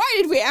here? Why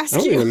did we ask I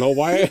don't you? even know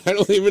why. I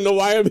don't even know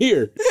why I'm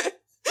here.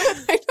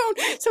 I don't.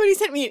 Somebody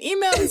sent me an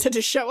email and said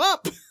to show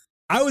up.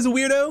 I was a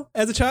weirdo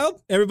as a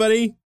child.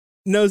 Everybody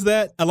knows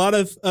that. A lot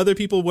of other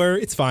people were.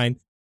 It's fine.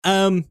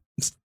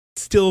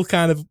 Still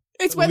kind of.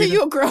 It's whether weirdo.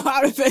 you'll grow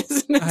out of it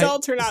as an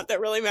adult or not that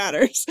really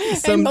matters.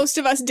 Some- And most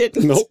of us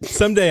didn't. Nope.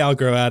 Someday I'll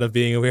grow out of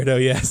being a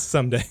weirdo. Yes,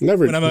 someday.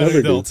 Never- when I'm an never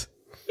adult.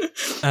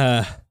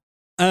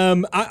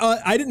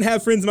 I didn't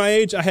have friends my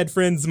age. I had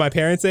friends my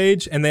parents'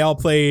 age, and they all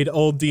played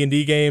old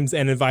D&D games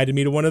and invited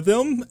me to one of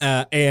them.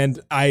 And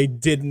I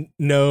didn't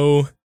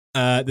know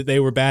that they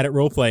were bad at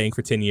role playing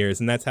for 10 years,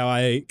 and that's how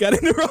I got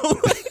into role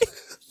playing.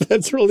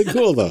 That's really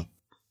cool, though.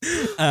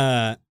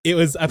 I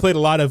played a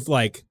lot of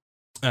like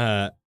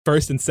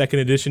first and second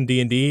edition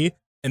D&D,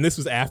 and this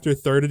was after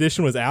third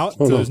edition was out,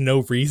 so there's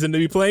no reason to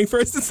be playing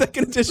first and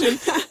second edition.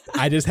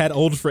 I just had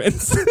old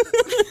friends.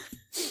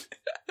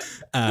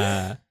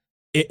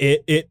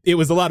 It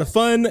was a lot of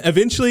fun.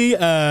 Eventually,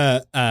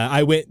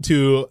 I went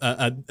to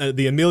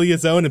the Amelia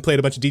Zone and played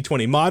a bunch of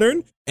D20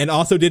 Modern, and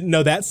also didn't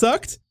know that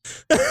sucked.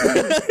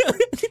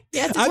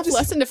 Yeah, it's a tough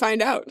lesson to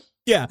find out.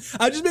 Yeah,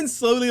 I've just been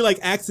slowly, like,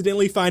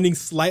 accidentally finding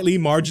slightly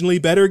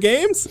marginally better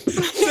games.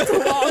 It's a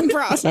long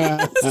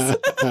process.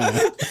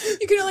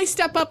 You can only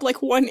step up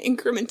like one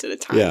increment at a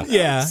time. Yeah.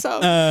 Yeah.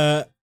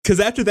 So Because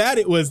after that,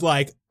 it was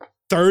like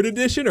third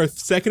edition or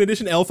second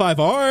edition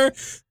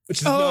L5R, which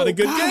is not a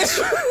good game.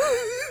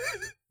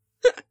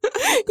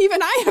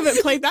 Even I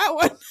haven't played that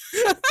one.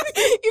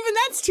 Even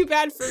that's too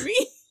bad for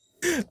me.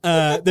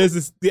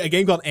 There's a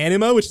game called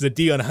Anima, which is a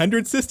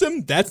D100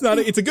 system. That's not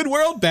it's a good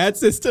world, bad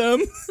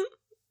system.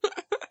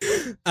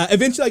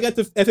 Eventually I got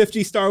to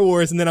FFG Star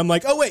Wars, and then I'm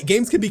like, oh wait,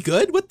 games can be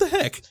good? What the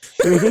heck?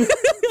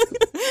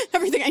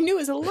 Everything I knew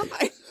is a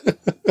lie.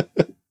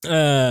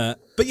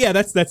 But yeah,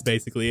 that's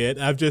basically it.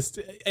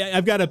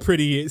 I've got a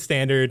pretty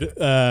standard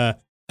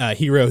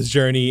hero's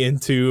journey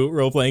into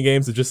role-playing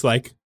games of just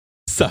like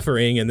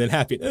suffering and then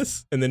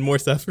happiness and then more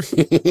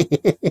suffering.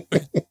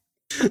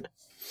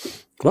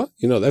 Well,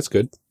 that's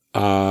good.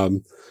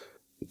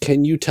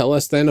 Can you tell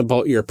us then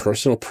about your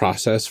personal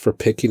process for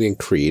picking and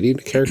creating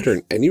a character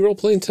in any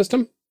role-playing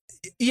system?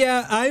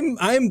 Yeah, I'm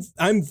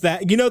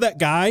that, that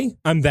guy.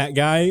 I'm that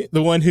guy,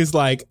 the one who's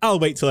like, I'll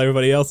wait till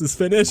everybody else is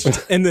finished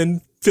and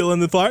then fill in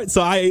the part.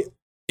 So I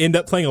end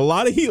up playing a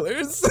lot of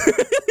healers,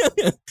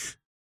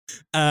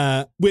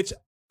 which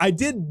I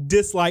did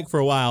dislike for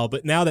a while,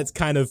 but now that's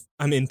kind of,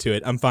 I'm into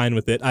it. I'm fine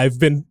with it. I've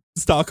been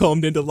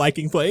Stockholmed into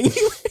liking playing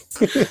healers.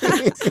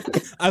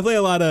 I play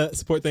a lot of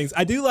support things.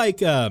 I do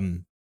like,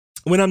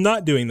 when I'm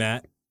not doing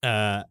that,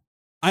 I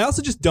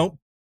also just don't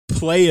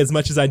play as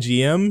much as I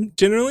GM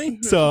generally.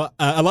 Mm-hmm. So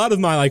a lot of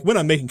my, like, when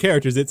I'm making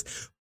characters,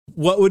 it's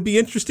what would be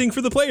interesting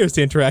for the players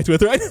to interact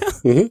with right now.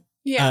 Mm-hmm.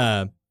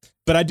 Yeah.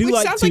 But I do Which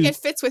like sounds like it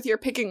fits with your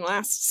picking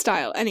last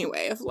style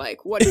anyway, of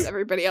like, what does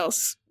everybody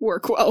else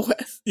work well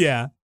with?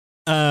 Yeah.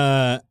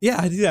 Yeah,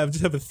 I do. I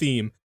just have a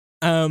theme.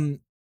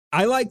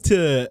 I like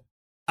to,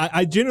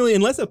 I generally,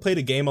 unless I've played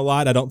a game a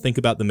lot, I don't think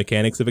about the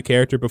mechanics of a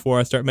character before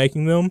I start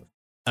making them.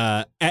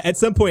 At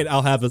some point,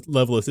 I'll have a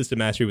level of system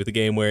mastery with the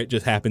game where it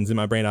just happens in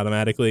my brain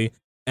automatically,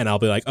 and I'll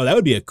be like, "Oh, that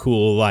would be a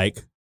cool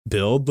like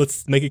build.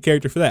 Let's make a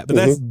character for that." But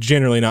that's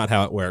generally not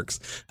how it works.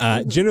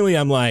 Generally,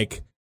 I'm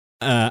like,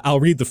 I'll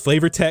read the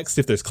flavor text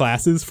if there's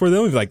classes for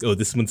them. I'll be like, "Oh,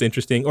 this one's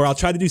interesting," or I'll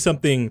try to do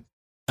something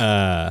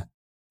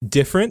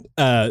different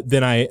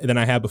than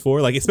I have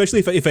before. Like, especially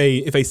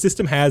if a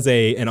system has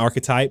an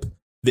archetype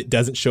that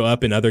doesn't show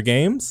up in other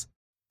games.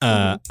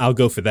 I'll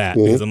go for that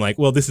because I'm like,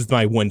 well, this is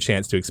my one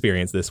chance to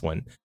experience this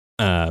one.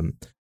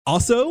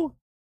 Also,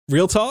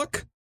 real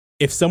talk,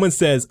 if someone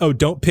says, oh,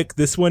 don't pick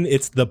this one,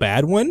 it's the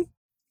bad one.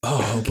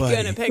 Oh, buddy.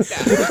 Gonna pick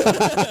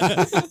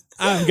that.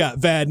 I've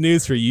got bad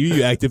news for you.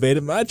 You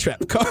activated my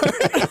trap card.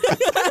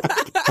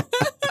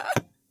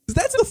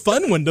 That's the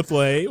fun one to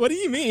play. What do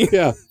you mean?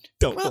 Yeah.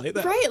 Don't play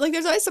that. Right. Like,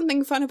 there's always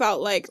something fun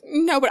about, like,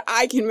 no, but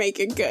I can make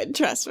it good.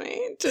 Trust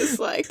me. Just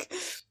like,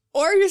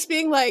 or just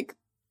being like,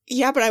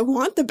 yeah, but I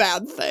want the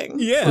bad thing.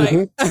 Yeah.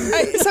 Like,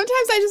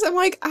 sometimes I'm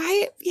like, but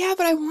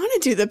I want to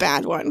do the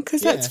bad one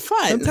because that's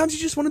fun. Sometimes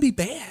you just want to be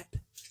bad.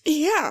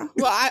 Yeah.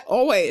 Well, I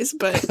always,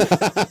 but but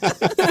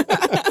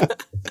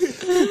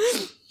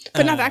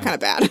not that kind of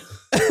bad.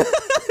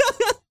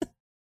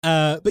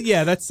 But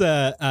yeah, that's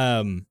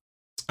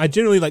I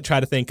generally like try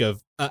to think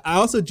of. I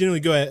also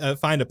generally go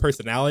find a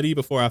personality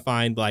before I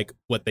find like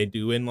what they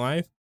do in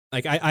life.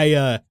 Like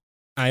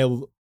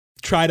I'll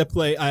try to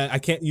play. I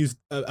can't use.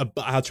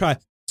 I'll try.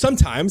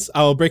 Sometimes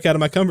I'll break out of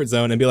my comfort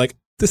zone and be like,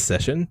 this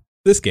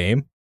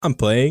game, I'm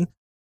playing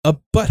a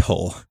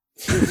butthole.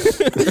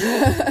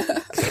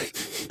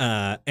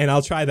 And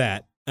I'll try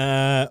that.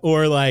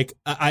 Or like,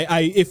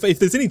 if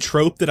there's any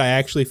trope that I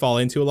actually fall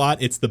into a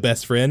lot, it's the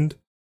best friend,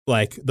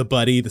 like the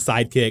buddy, the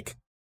sidekick,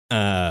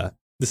 the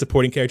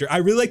supporting character. I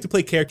really like to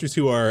play characters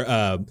who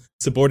are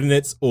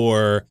subordinates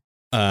or,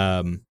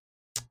 like,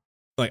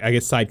 I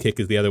guess sidekick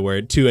is the other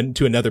word,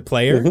 to another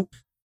player.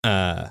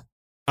 I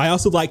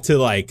also like to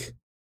like,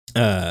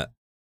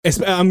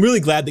 I'm really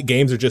glad that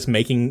games are just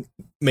making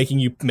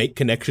you make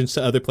connections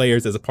to other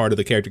players as a part of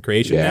the character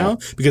creation now,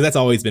 because that's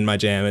always been my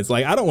jam. It's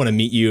like, I don't want to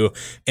meet you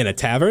in a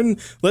tavern.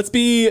 Let's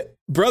be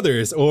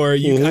brothers, or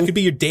I could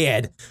be your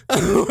dad.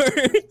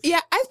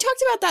 Yeah, I've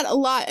talked about that a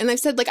lot, and I've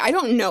said, like, I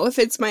don't know if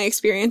it's my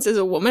experience as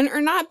a woman or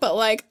not, but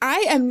like,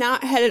 I am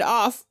not headed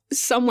off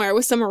somewhere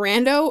with some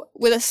rando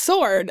with a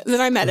sword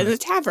that I met in a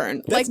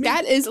tavern. That's like me.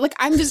 That is like,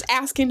 I'm just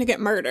asking to get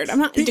murdered. I'm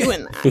not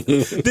doing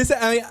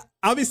that.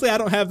 Obviously, I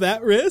don't have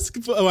that risk.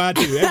 Well, I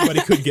do. Everybody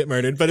could get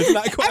murdered, but it's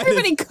not quite.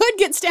 Everybody could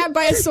get stabbed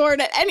by a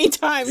sword at any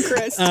time,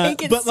 Chris.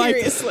 Take it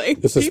seriously.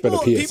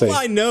 People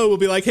I know will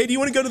be like, hey, do you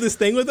want to go to this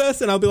thing with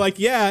us? And I'll be like,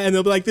 yeah. And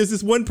they'll be like, there's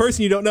this one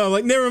person you don't know. I'm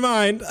like, never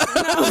mind. No,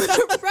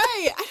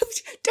 right.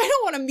 I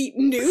don't want to meet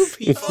new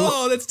people.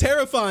 Oh, that's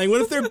terrifying.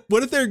 What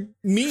if they're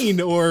mean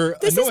or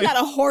This annoying? is not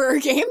a horror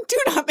game. Do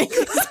not make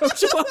me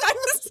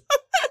socialize.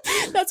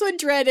 That's what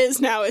Dread is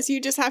now, is you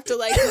just have to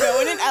like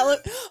go in an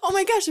elevator. Oh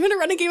my gosh, I'm going to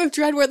run a game of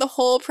Dread where the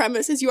whole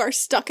premise is you are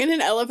stuck in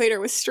an elevator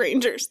with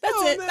strangers.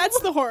 That's it. Man. That's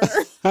the horror.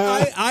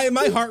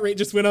 My heart rate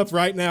just went up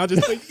right now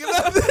just thinking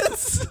about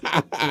this.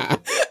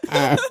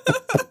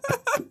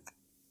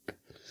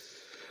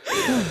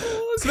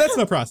 So that's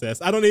my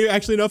process. I don't even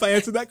actually know if I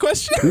answered that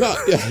question. No,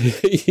 yeah,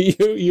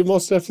 you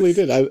most definitely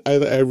did.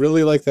 I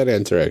really like that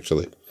answer,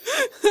 actually.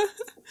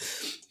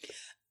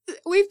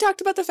 We've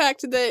talked about the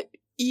fact that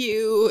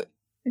you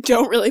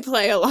don't really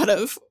play a lot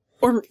of,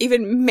 or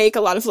even make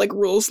a lot of like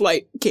rules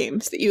light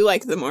games, that you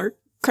like the more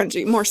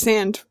crunchy, more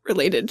sand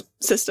related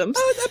systems.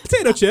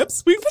 Potato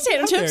chips.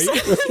 Potato chips.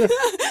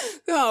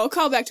 Oh,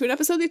 call back to an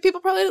episode these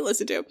people probably didn't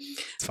listen to.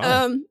 It's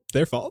fine.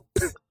 Their fault.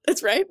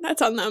 That's right.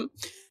 That's on them.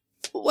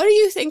 What do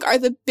you think are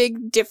the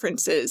big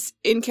differences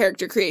in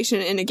character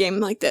creation in a game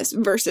like this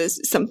versus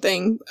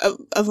something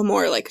of a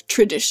more like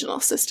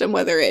traditional system,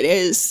 whether it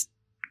is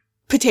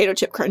potato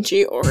chip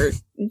crunchy or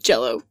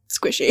Jell-O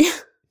squishy.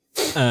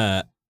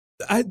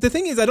 The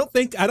thing is, I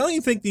don't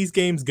even think these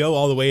games go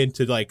all the way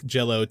into like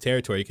Jell-O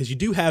territory because you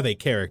do have a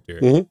character.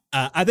 Mhm.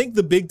 I think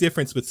the big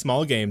difference with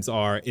small games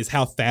is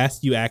how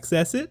fast you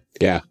access it.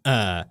 Yeah.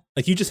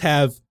 Like you just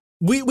have.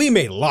 We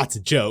made lots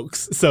of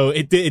jokes, so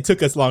it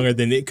took us longer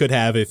than it could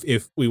have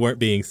if we weren't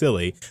being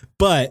silly.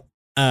 But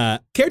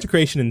character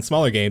creation in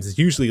smaller games is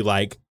usually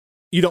like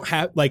you don't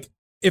have like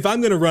if I'm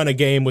going to run a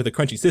game with a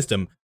crunchy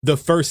system, the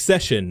first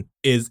session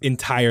is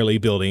entirely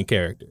building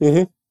characters.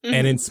 Mhm.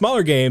 And in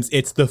smaller games,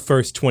 it's the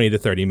first 20 to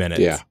 30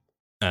 minutes.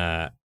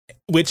 Yeah.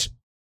 Which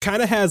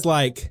kind of has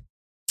like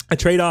a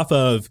trade-off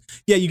of,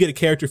 yeah, you get a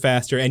character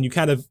faster and you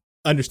kind of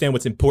understand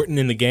what's important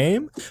in the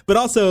game, but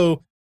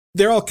also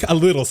they're all a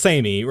little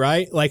samey,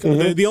 right? Like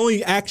the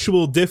only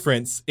actual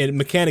difference in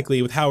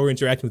mechanically with how we're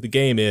interacting with the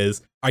game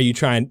is, are you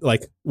trying,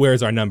 like,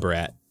 where's our number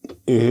at?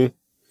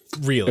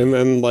 Mm-hmm. Really? And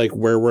then like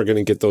where we're going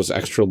to get those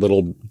extra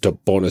little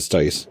bonus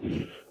dice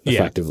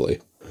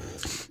effectively.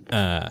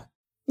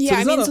 Yeah,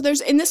 I mean, so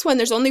there's in this one,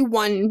 there's only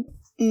one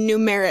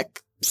numeric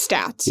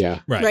stat.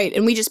 Yeah. Right.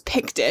 And we just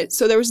picked it.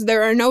 So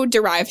there are no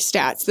derived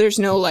stats. There's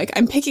no like,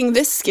 I'm picking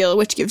this skill,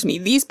 which gives me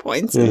these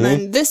points, and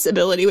then this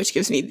ability, which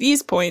gives me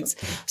these points.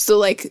 So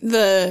like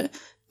the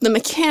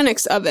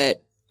mechanics of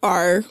it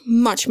are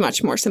much,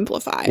 much more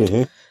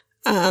simplified.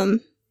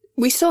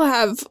 We still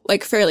have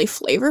like fairly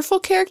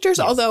flavorful characters,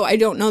 although I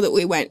don't know that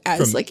we went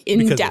as like in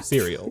because depth. of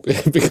cereal.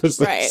 Because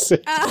Right.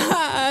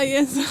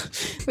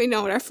 Yes. We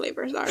know what our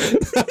flavors are.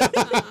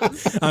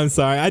 I'm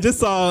sorry. I just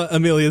saw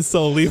Amelia's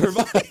soul leave her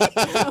body.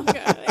 Oh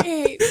God, I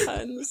hate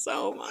puns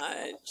so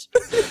much.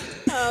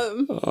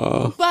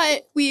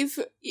 But we've,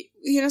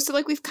 so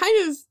like we've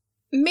kind of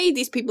made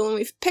these people and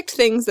we've picked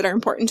things that are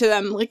important to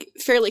them like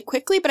fairly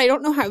quickly, but I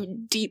don't know how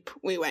deep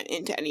we went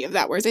into any of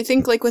that. Whereas I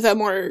think like with a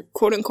more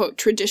quote unquote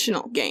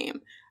traditional game,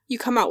 you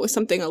come out with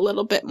something a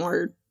little bit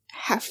more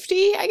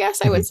hefty, I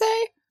guess I would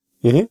say.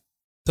 Mm-hmm.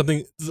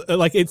 Something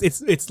like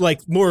it's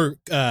like more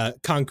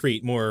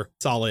concrete, more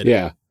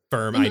solid,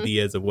 firm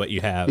ideas of what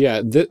you have.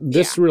 Yeah,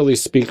 this really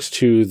speaks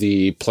to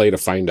the play to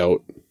find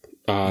out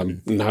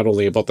not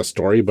only about the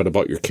story, but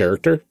about your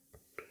character.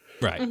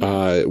 Right.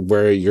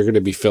 Where you're going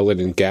to be filling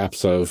in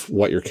gaps of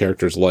what your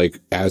character's like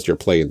as you're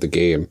playing the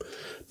game,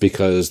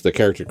 because the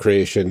character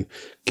creation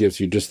gives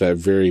you just that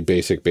very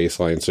basic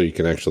baseline so you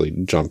can actually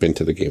jump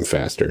into the game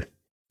faster.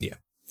 Yeah.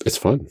 It's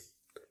fun.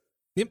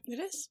 Yep. It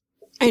is.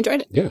 I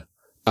enjoyed it. Yeah.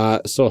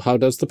 So how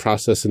does the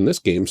process in this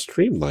game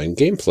streamline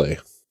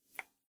gameplay?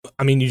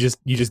 I mean, you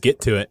just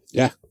get to it.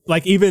 Yeah.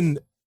 Like even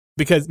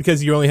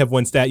because you only have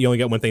one stat, you only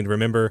got one thing to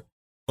remember.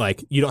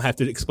 Like you don't have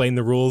to explain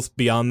the rules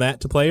beyond that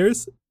to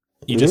players.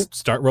 You just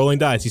start rolling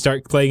dice. You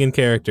start playing in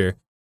character,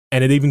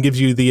 and it even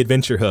gives you the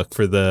adventure hook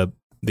for the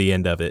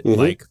end of it.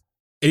 Like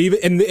it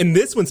even and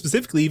this one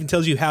specifically even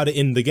tells you how to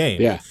end the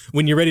game. Yeah.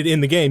 When you're ready to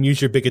end the game,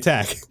 use your big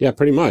attack. Yeah,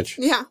 pretty much.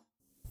 Yeah.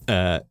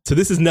 So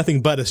this is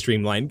nothing but a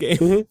streamlined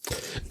game.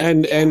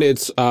 And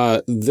it's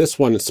this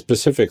one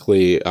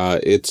specifically,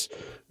 it's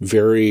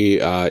very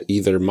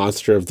either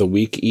Monster of the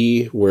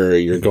Week-y, where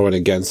you're going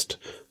against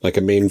like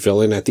a main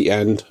villain at the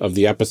end of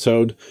the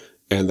episode,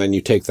 and then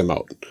you take them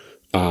out.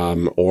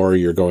 Or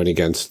you're going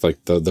against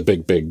like the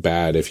big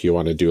bad if you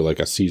want to do like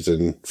a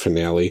season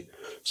finale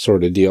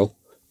sort of deal.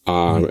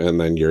 And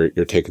then you're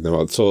taking them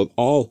out. So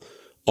all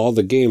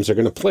the games are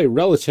going to play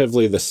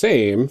relatively the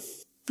same,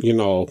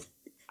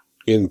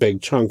 in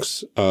big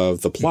chunks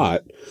of the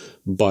plot,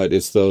 but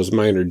it's those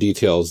minor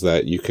details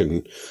that you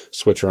can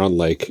switch around.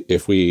 Like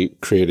if we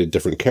created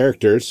different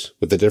characters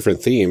with a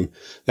different theme,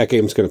 that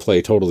game's going to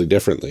play totally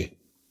differently,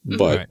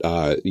 but,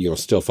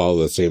 still follow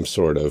the same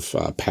sort of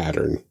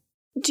pattern.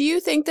 Do you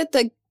think that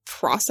the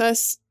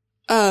process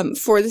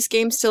for this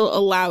game still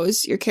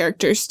allows your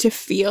characters to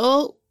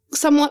feel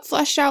somewhat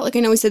fleshed out? Like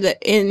I know we said that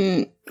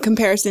in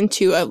comparison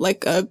to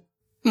a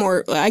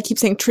more, I keep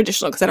saying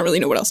traditional because I don't really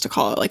know what else to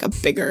call it, like a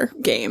bigger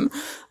game,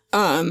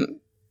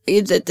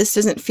 that this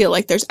doesn't feel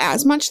like there's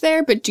as much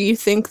there, but do you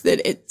think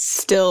that it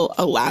still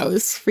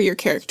allows for your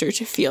character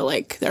to feel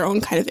like their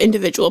own kind of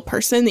individual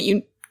person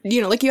that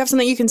like you have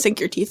something you can sink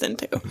your teeth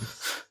into?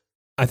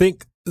 I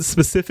think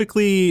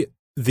specifically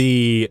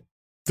the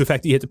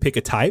fact that you have to pick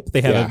a type,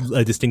 they have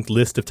a distinct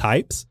list of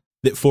types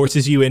that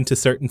forces you into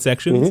certain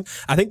sections.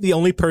 I think the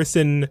only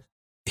person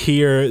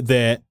here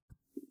that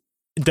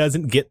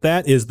doesn't get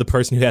that is the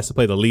person who has to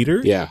play the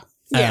leader.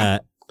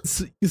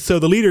 So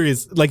the leader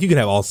is like, you can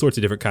have all sorts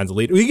of different kinds of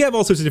leaders. You can have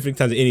all sorts of different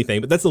kinds of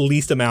anything, but that's the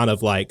least amount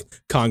of like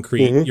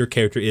concrete, your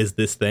character is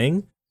this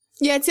thing.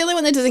 Yeah, it's the only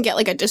one that doesn't get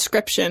like a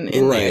description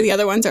in there. The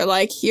other ones are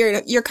like,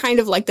 you're kind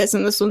of like this,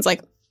 and this one's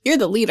like, you're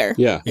the leader.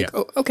 Yeah. Like,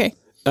 oh, okay.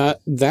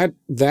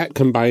 That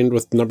combined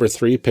with number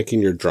 3,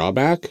 picking your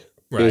drawback,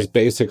 is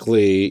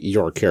basically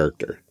your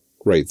character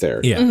right there.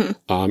 Yeah.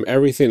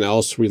 Everything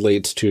else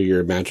relates to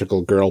your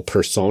magical girl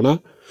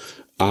persona,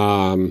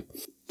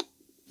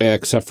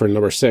 except for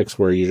number 6,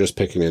 where you're just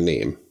picking a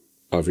name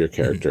of your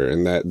character.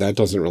 And that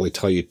doesn't really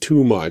tell you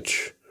too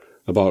much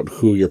about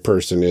who your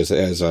person is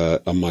as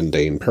a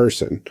mundane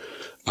person.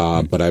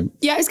 But I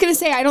was gonna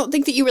say I don't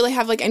think that you really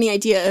have like any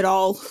idea at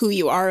all who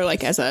you are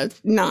like as a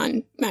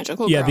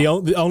non-magical girl. Yeah,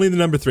 only the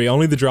number 3,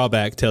 only the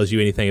drawback tells you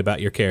anything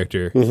about your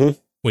character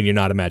when you're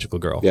not a magical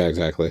girl. Yeah,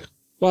 exactly.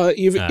 Well,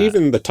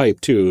 even the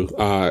type too,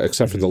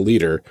 except for the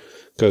leader,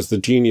 because the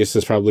genius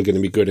is probably going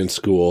to be good in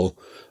school.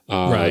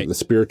 Right. The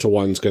spiritual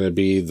one's going to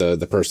be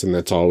the person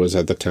that's always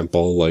at the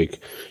temple,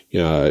 like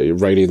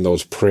writing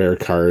those prayer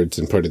cards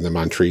and putting them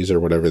on trees or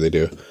whatever they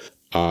do.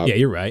 Yeah,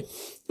 you're right.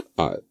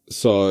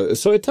 So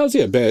it tells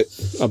you a bit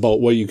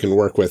about what you can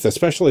work with,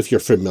 especially if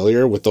you're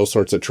familiar with those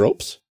sorts of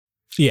tropes.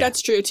 Yeah,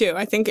 that's true too.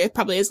 I think it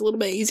probably is a little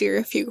bit easier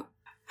if you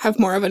have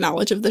more of a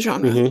knowledge of the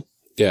genre.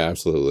 Yeah,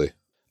 absolutely.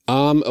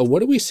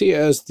 What do we see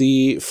as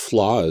the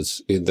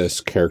flaws in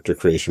this character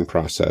creation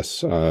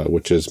process,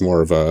 which is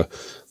more of a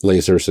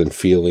lasers and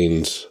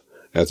feelings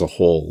as a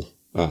whole?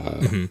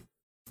 I'm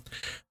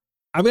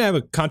going to have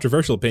a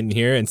controversial opinion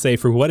here and say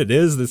for what it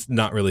is, it's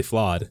not really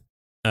flawed.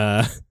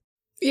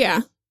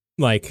 Yeah.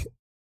 Like,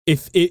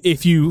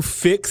 if you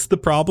fix the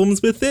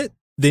problems with it,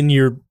 then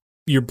you're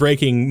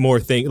breaking more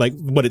things, like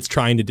what it's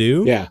trying to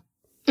do. Yeah.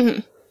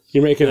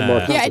 You're making it more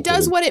complicated. Yeah, it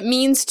does what it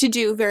means to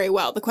do very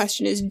well. The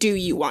question is, do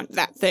you want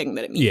that thing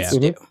that it means to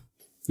do?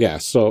 Yeah,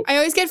 so I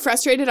always get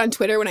frustrated on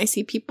Twitter when I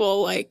see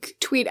people like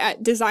tweet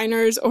at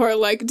designers, or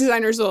like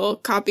designers will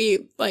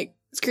copy like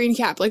screen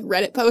cap like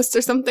Reddit posts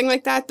or something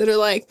like that are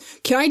like,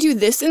 can I do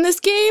this in this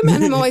game?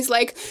 And I'm always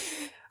like,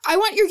 I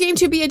want your game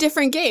to be a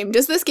different game.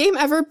 Does this game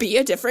ever be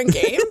a different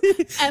game?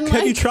 And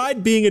have you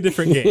tried being a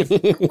different game?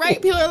 Right?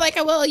 People are like,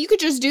 well, you could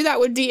just do that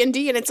with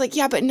D&D. And it's like,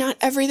 yeah, but not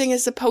everything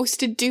is supposed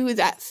to do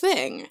that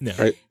thing. No.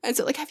 Right. And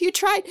so like, have you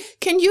tried?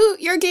 Can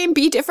your game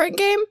be different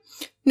game?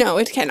 No,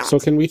 it cannot. So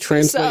can we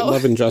translate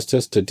Love and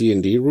Justice to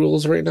D&D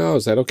rules right now?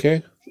 Is that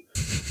okay?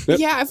 Yep.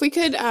 Yeah, if we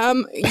could,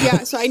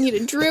 so I need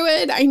a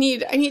druid. I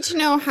need to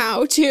know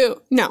how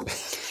to, no.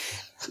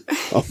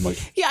 Oh my.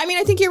 Yeah, I mean,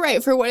 I think you're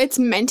right. For what it's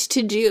meant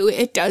to do,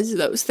 it does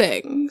those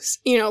things.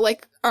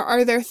 Like,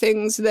 are there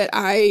things that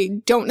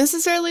I don't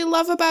necessarily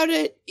love about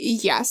it?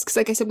 Yes, because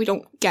like I said, we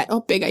don't get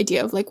a big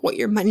idea of like what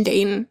your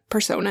mundane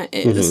persona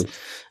is.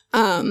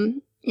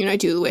 I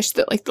do wish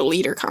that like the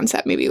leader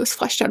concept maybe was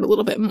fleshed out a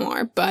little bit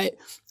more, but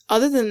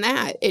other than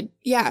that,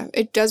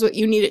 it does what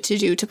you need it to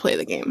do to play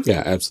the game.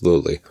 Yeah,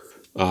 absolutely.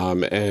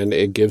 And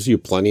it gives you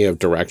plenty of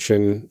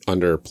direction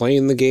under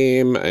playing the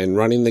game and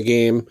running the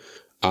game.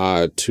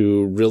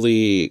 To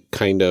really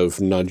kind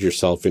of nudge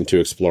yourself into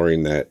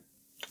exploring that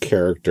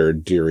character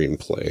during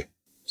play.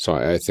 So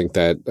I think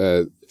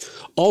that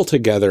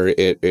altogether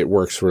it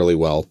works really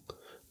well.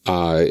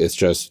 It's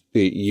just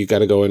you got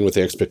to go in with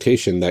the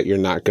expectation that you're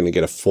not going to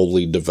get a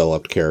fully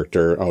developed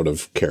character out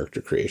of character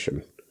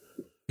creation.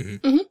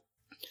 Do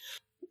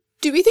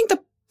we think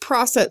the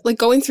process, like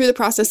going through the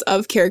process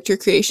of character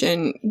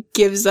creation,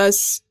 gives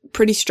us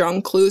pretty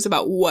strong clues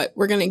about what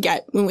we're going to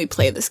get when we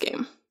play this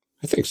game?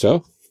 I think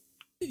so.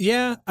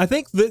 Yeah, I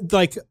think that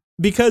like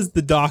because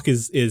the doc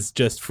is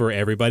just for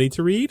everybody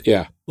to read.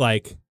 Yeah,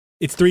 like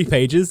it's 3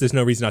 pages. There's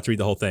no reason not to read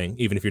the whole thing,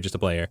 even if you're just a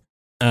player.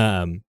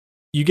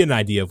 You get an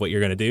idea of what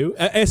you're gonna do,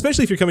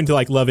 especially if you're coming to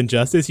like Love and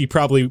Justice. You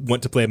probably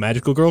want to play a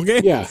magical girl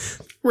game. Yeah,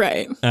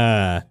 right.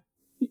 I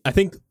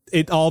think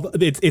it's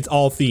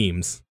all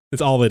themes.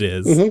 It's all it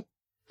is.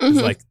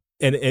 It's like,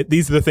 and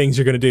these are the things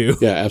you're gonna do.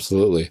 Yeah,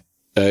 absolutely.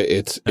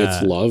 It's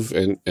love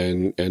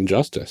and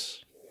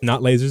justice,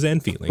 not lasers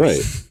and feelings.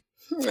 Right.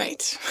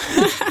 Right.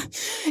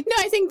 No,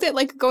 I think that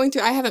like going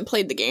through, I haven't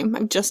played the game.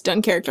 I've just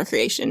done character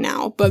creation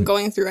now, but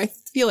going through, I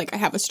feel like I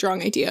have a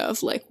strong idea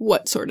of like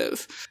what sort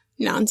of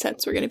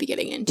nonsense we're going to be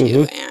getting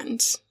into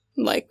and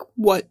like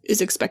what is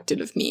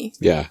expected of me.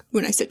 Yeah.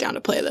 When I sit down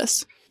to play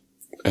this.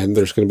 And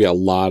there's going to be a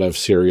lot of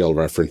serial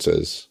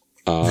references.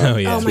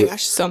 Oh my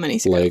gosh, so many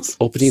serials. Like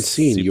opening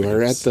scene, you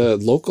are at the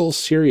local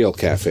cereal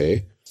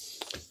cafe.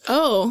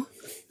 Oh,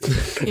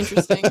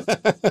 interesting.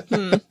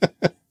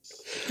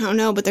 I don't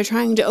know, but they're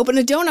trying to open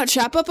a donut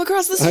shop up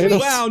across the street.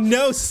 Wow,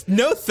 no,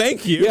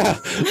 thank you. Yeah,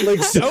 like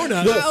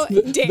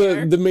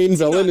donut. The main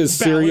villain is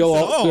cereal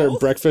or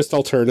breakfast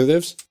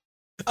alternatives.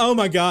 Oh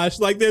my gosh,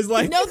 like there's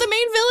like no, the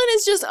main villain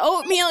is just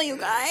oatmeal, you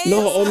guys.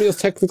 No, oatmeal's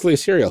technically a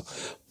cereal.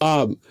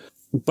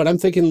 But I'm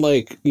thinking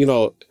like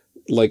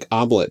like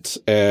omelets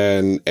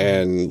and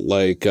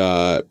like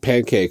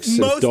pancakes and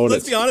donuts.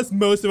 Let's be honest,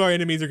 most of our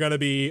enemies are gonna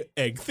be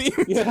egg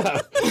themed.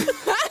 Yeah.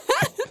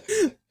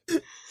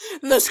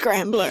 The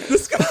Scrambler.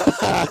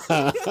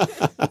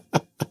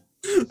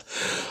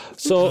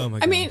 So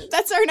I mean,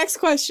 that's our next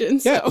question.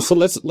 So. Yeah, so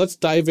let's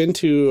dive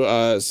into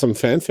some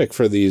fanfic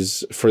for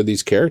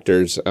these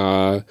characters.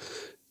 Do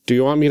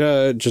you want me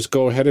to just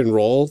go ahead and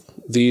roll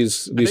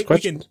these questions? We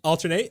can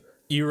alternate.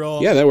 You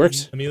roll. Yeah, that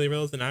works. Amelia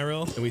rolls, and I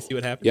roll, and we see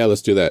what happens. Yeah,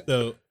 let's do that.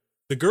 So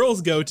the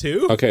girls go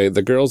to. Okay,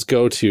 the girls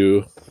go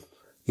to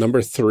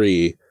number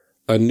 3,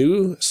 a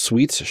new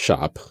sweets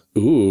shop.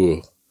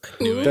 Ooh,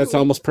 that's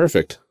almost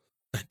perfect.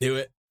 I knew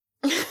it.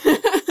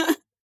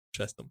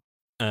 Trust them.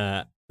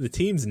 The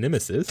team's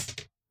nemesis.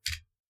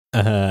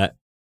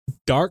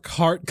 Dark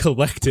Heart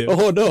Collective.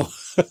 Oh no.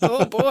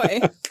 Oh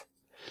boy.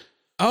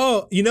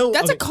 Oh, you know,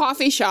 That's a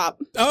coffee shop.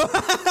 Oh,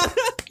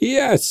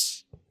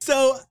 Yes.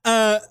 so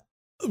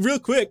real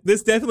quick,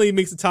 this definitely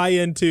makes a tie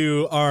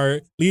into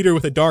our leader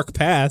with a dark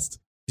past.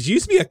 Did you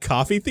used to be a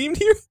coffee themed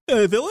here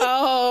villain?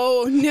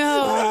 Oh,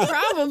 no.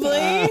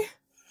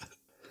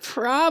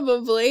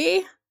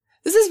 Probably.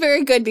 This is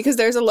very good because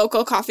there's a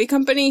local coffee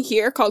company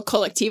here called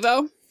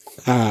Collectivo.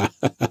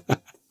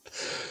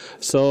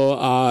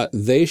 So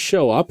they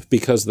show up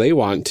because they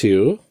want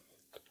to.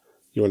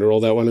 You want to roll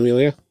that one,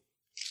 Amelia?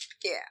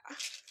 Yeah.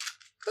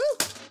 Ooh.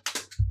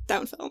 That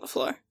one fell on the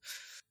floor.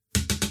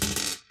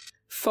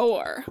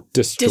 4.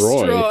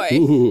 Destroy.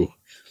 Ooh.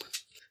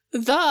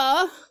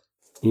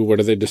 Ooh, what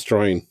are they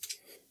destroying?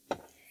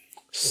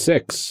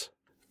 6.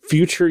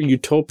 Future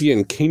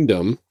utopian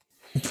kingdom.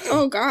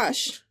 Oh,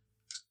 gosh.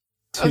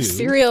 2, Of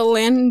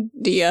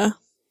Cerealandia.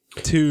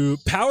 to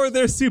power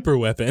their super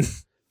weapon,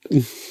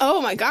 Oh,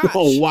 my gosh.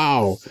 Oh,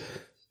 wow.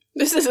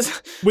 This is...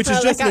 which is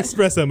Well, just an like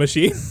espresso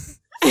machine.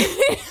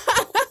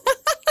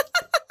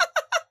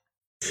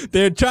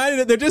 They're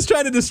just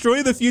trying to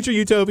destroy the future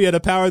utopia to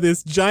power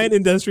this giant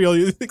industrial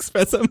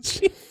espresso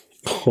machine.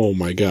 Oh,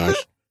 my gosh.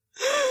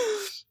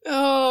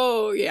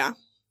 Oh, yeah.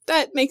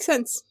 That makes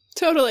sense.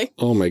 Totally.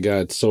 Oh, my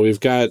God. So we've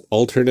got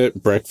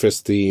alternate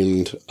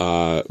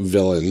breakfast-themed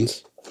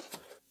villains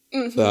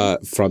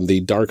from the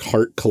Dark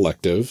Heart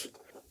Collective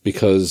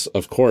because,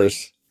 of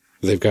course,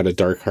 they've got a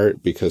dark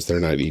heart because they're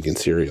not eating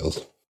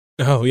cereals.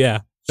 Oh yeah,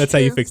 that's how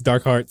you True. fix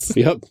dark hearts.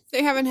 Yep.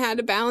 They haven't had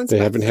a balanced They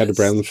haven't had a breakfast.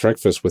 balanced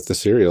breakfast with the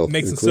cereal.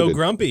 Makes them included. so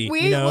grumpy.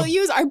 We you know? will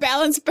use our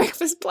balanced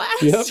breakfast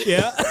blast. Yep.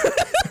 Yeah,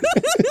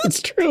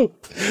 It's true.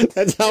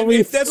 That's how we...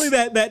 it's definitely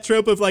that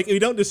trope of like, if we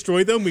don't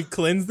destroy them, we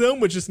cleanse them,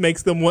 which just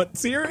makes them want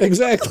cereal.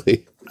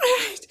 Exactly.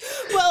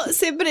 Well,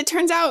 but it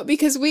turns out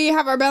because we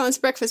have our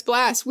balanced breakfast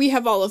blast, we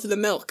have all of the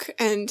milk,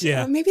 and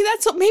Yeah. maybe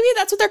that's what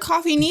their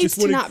coffee needs just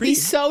to wanted not be cream.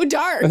 so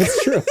dark.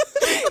 That's true.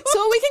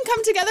 So we can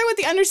come together with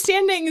the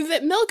understanding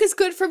that milk is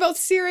good for both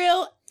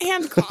cereal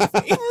and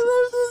coffee. I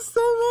love this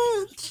so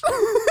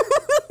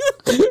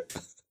much.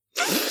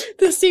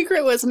 The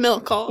secret was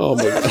milk. Oh,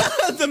 my God.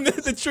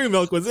 the true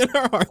milk was in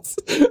our hearts.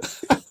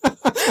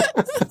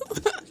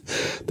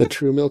 The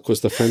true milk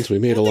was the friends we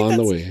made along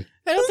the way.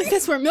 I don't think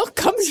that's where milk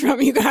comes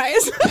from, you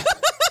guys.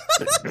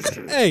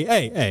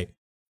 Hey.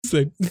 It's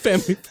a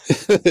family.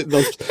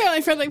 those,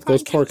 Family friendly podcast.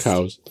 those poor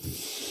cows.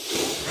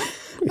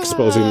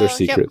 Exposing their Yep.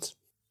 secrets.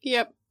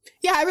 Yep.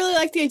 Yeah, I really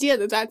like the idea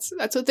that that's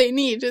what they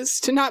need, is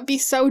to not be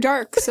so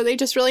dark. So they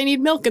just really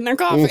need milk in their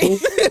coffee.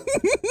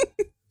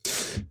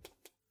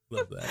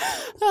 Love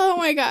that. Oh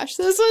my gosh,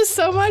 this was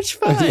so much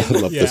fun. I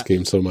love this Yeah.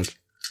 game so much.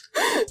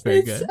 It's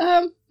very good.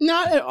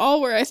 Not at all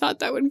where I thought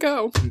that would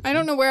go. I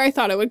don't know where I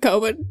thought it would go,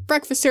 but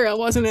breakfast cereal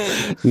wasn't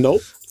it.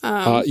 Nope.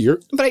 But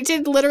I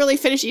did literally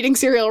finish eating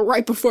cereal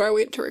right before I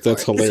went to record.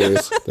 That's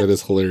hilarious. That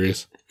is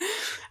hilarious.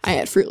 I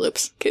had Fruit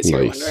Loops, in case you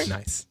were Nice. wondering.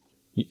 Nice.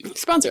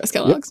 Sponsor us,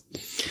 Kellogg's.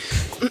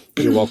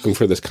 You're welcome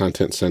for this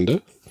content,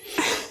 Senda.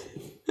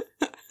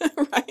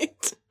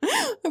 Right.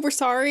 We're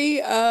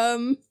sorry.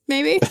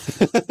 Maybe.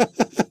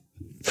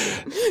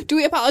 Do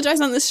we apologize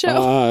on this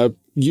show?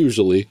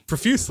 Usually.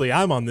 Profusely,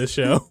 I'm on this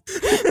show.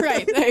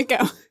 Right, there you go.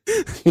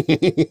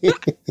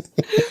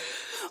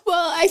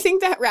 Well, I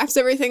think that wraps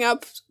everything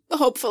up.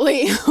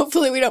 Hopefully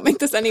we don't make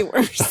this any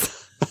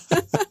worse.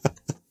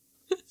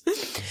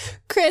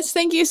 Chris,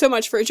 thank you so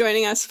much for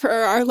joining us for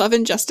our Love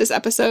and Justice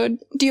episode.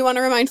 Do you want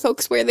to remind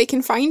folks where they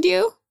can find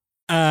you?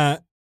 I'm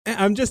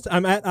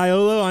at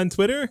Iolo on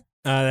Twitter.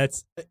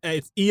 It's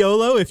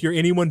Eolo if you're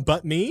anyone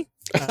but me.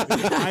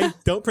 I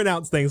don't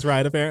pronounce things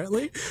right,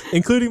 apparently,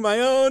 including my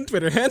own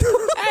Twitter handle.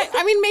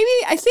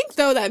 I think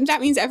though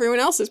that means everyone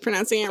else is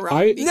pronouncing it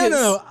wrong.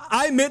 No.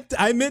 I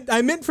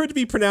meant for it to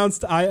be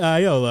pronounced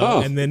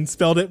Iolo and then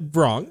spelled it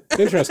wrong.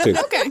 Interesting.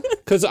 Okay.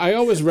 Because I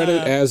always read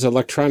it as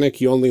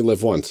electronic, you only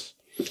live once.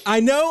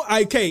 I know.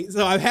 Okay,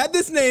 so I've had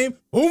this name.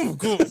 Oh my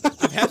God.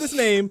 I've had this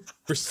name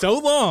for so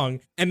long,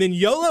 and then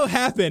YOLO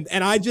happened,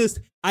 and I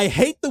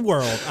hate the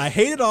world. I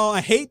hate it all. I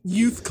hate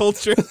youth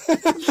culture.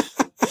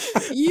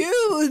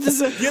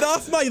 Youths. Get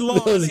off my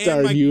lawn Those and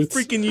darn my youths.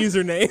 freaking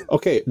username.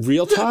 Okay,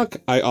 real talk,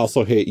 I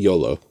also hate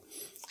YOLO.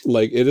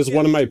 Like, it is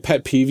one of my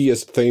pet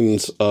peeviest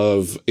things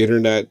of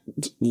internet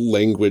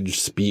language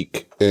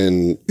speak,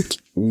 and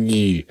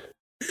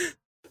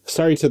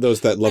sorry to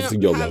those that love I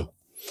don't YOLO. have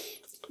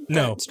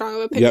No,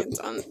 strong opinions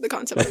on the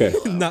concept. Okay. Of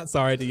YOLO. not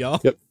sorry to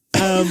y'all. Yep.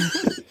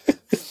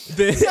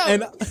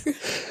 And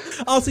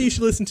also, you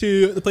should listen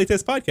to the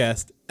Playtest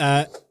podcast.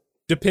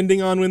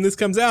 Depending on when this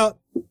comes out,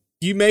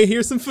 you may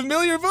hear some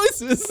familiar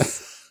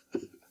voices.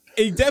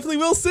 And you definitely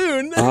will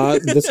soon.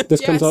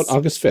 This comes out Yes.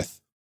 August 5th.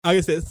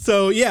 August 5th.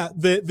 So yeah,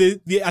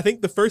 the I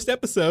think the first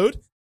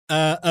episode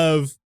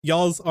of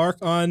y'all's arc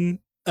on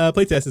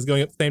Playtest is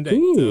going up the same day.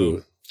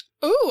 Ooh.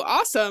 Ooh,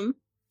 awesome.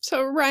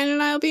 So Ryan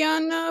and I will be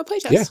on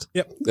playtest.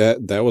 Yeah. Yep.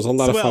 That was a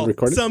lot of fun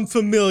recording. Some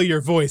familiar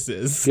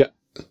voices. Yeah.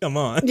 Come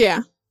on. Yeah.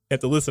 You have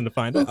to listen to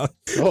find out.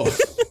 Oh.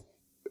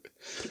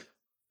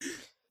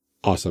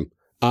 Awesome.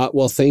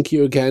 Well, thank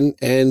you again,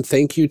 and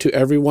thank you to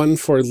everyone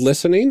for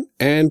listening,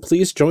 and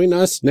please join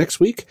us next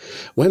week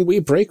when we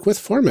break with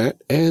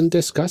format and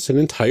discuss an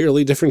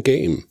entirely different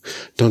game.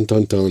 Dun,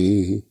 dun,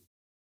 dun.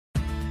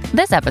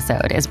 This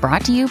episode is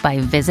brought to you by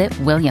Visit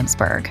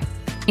Williamsburg.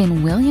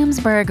 In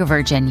Williamsburg,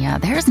 Virginia,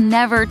 there's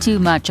never too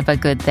much of a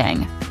good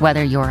thing.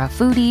 Whether you're a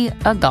foodie,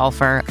 a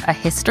golfer, a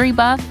history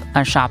buff, a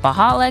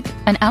shopaholic,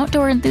 an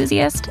outdoor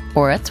enthusiast,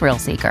 or a thrill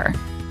seeker,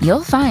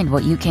 you'll find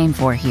what you came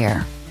for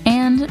here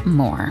and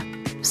more.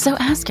 So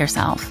ask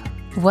yourself,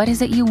 what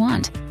is it you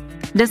want?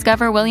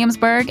 Discover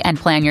Williamsburg and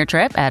plan your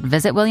trip at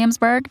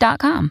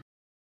visitwilliamsburg.com.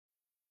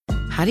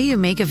 How do you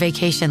make a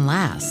vacation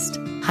last?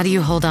 How do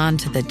you hold on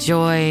to the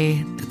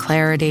joy, the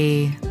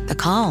clarity, the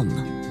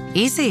calm?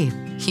 Easy.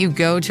 You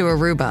go to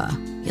Aruba.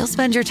 You'll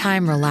spend your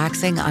time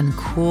relaxing on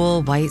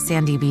cool, white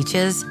sandy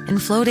beaches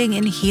and floating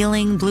in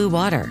healing blue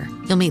water.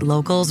 You'll meet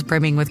locals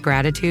brimming with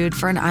gratitude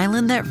for an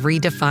island that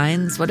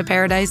redefines what a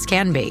paradise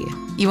can be.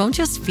 You won't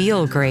just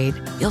feel great,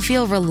 you'll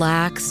feel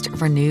relaxed,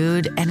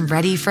 renewed, and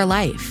ready for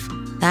life.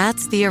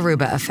 That's the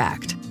Aruba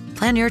effect.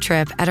 Plan your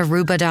trip at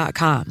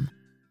Aruba.com.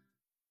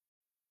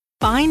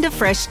 Find a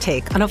fresh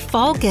take on a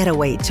fall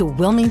getaway to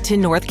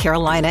Wilmington, North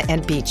Carolina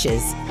and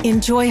beaches.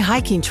 Enjoy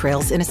hiking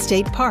trails in a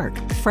state park,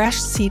 fresh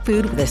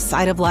seafood with a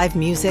side of live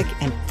music,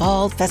 and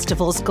fall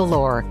festivals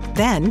galore.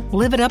 Then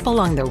live it up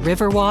along the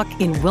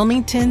Riverwalk in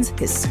Wilmington's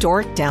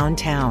historic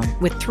downtown.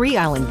 With 3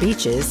 island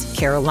beaches,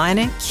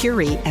 Carolina,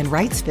 Curie, and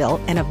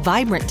Wrightsville, and a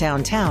vibrant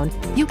downtown,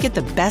 you get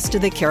the best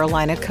of the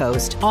Carolina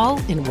coast all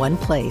in one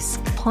place.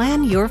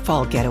 Plan your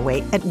fall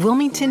getaway at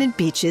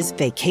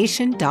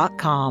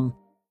WilmingtonandBeachesVacation.com.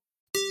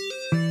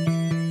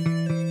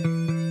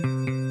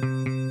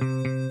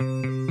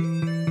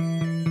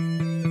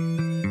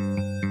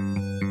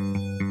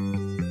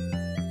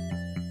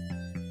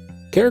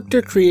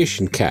 Character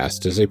Creation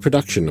Cast is a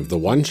production of the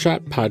One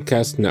Shot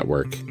Podcast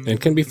Network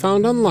and can be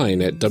found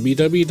online at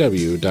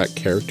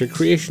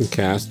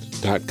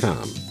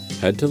www.charactercreationcast.com.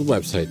 Head to the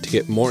website to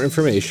get more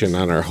information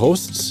on our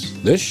hosts,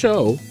 this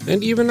show,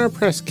 and even our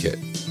press kit.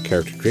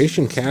 Character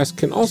Creation Cast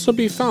can also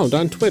be found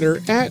on Twitter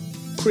at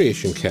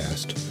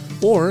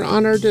CreationCast or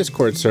on our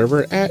Discord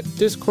server at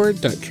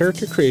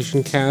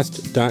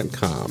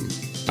discord.charactercreationcast.com.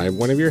 I'm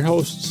one of your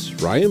hosts,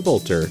 Ryan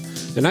Bolter,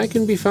 and I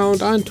can be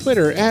found on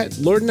Twitter at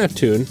Lord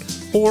Neptune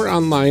or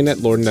online at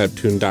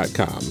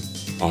lordneptune.com.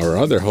 Our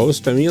other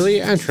host,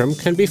 Amelia Antrim,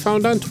 can be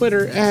found on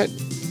Twitter at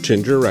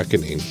Ginger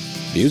Reckoning.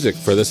 Music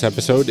for this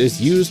episode is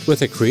used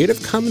with a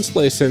Creative Commons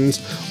license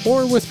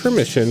or with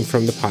permission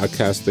from the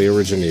podcast they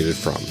originated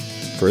from.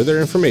 Further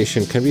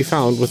information can be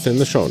found within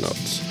the show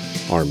notes.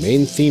 Our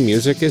main theme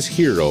music is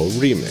Hero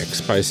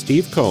Remix by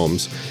Steve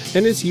Combs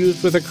and is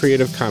used with a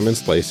Creative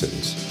Commons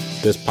license.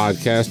 This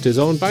podcast is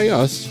owned by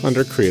us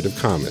under Creative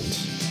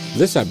Commons.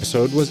 This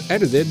episode was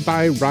edited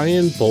by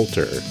Ryan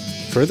Bolter.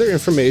 Further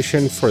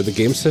information for the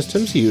game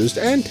systems used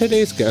and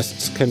today's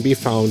guests can be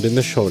found in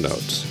the show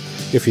notes.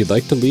 If you'd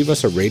like to leave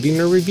us a rating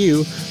or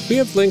review, we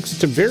have links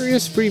to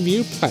various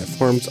review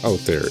platforms out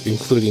there,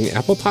 including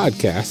Apple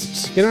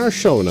Podcasts, in our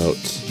show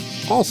notes.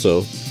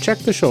 Also, check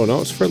the show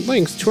notes for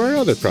links to our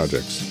other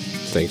projects.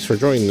 Thanks for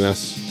joining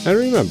us, and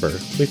remember,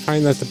 we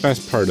find that the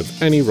best part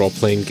of any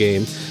role-playing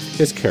game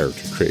is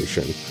character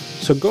creation.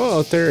 So go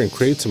out there and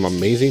create some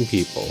amazing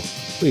people.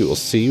 We will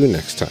see you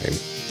next time.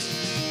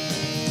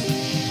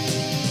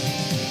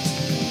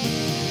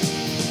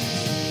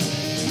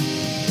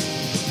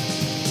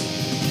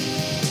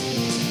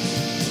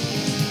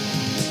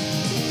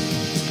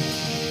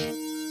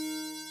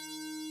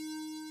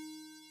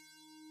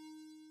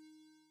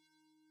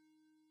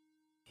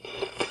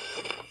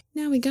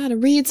 Now we gotta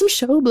read some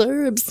show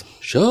blurbs.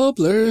 Show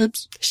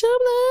blurbs. Show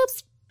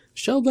blurbs.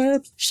 Show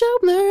blurbs. Show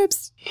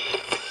blurbs.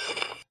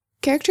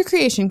 Character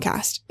Creation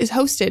Cast is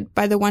hosted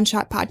by the One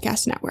Shot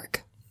Podcast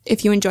Network.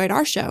 If you enjoyed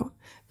our show,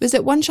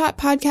 visit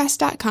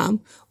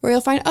oneshotpodcast.com where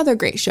you'll find other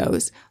great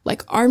shows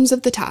like Arms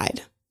of the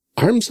Tide.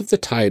 Arms of the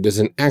Tide is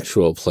an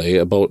actual play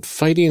about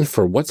fighting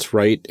for what's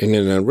right in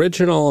an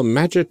original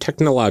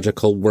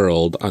magitechnological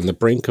world on the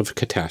brink of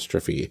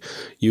catastrophe,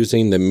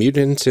 using the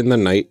Mutants in the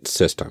Night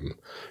system.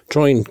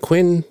 Join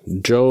Quinn,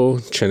 Joe,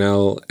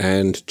 Chanel,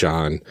 and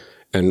John,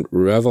 and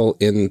revel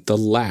in the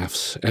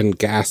laughs and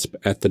gasp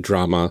at the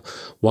drama,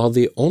 while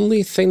the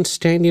only thing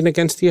standing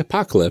against the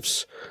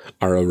apocalypse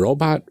are a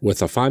robot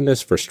with a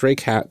fondness for stray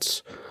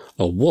cats,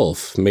 a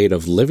wolf made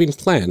of living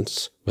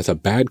plants with a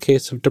bad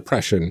case of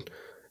depression,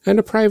 and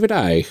a private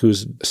eye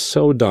who's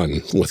so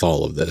done with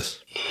all of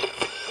this.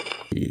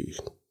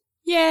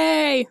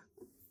 Yay!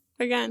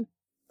 Again.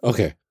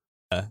 Okay.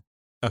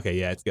 Okay,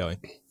 yeah, it's going.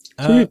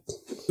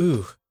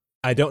 Ooh,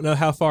 I don't know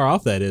how far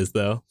off that is,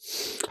 though.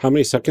 How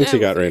many seconds you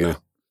got right now?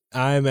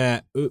 I'm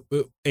at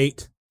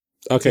 8.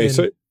 Okay, 10,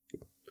 so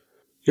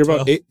you're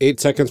about 8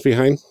 seconds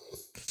behind.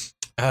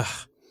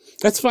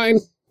 That's fine.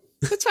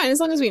 That's fine, as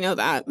long as we know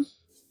that.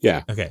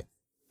 Yeah. Okay.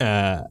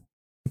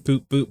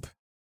 Boop, boop.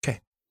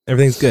 Okay.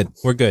 Everything's good.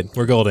 We're good.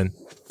 We're golden.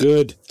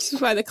 Good. This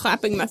is why the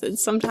clapping method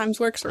sometimes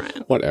works,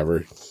 Ryan.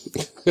 Whatever.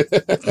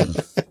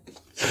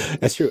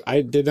 That's true.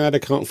 I did not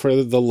account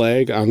for the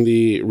lag on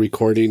the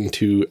recording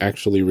to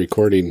actually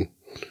recording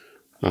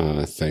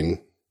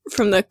thing.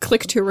 From the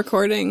click to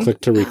recording. Click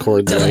to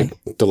record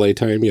delay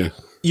time, yeah.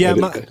 Yeah,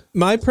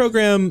 my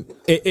program,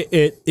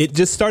 it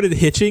just started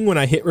hitching when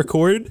I hit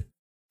record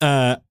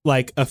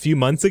like a few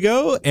months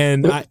ago,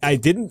 and I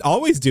didn't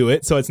always do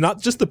it, so it's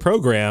not just the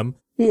program.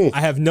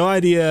 I have no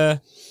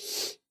idea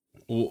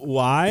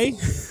why.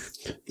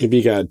 Maybe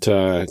you got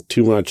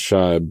too much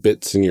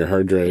bits in your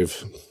hard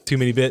drive. Too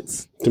many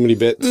bits. Too many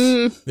bits.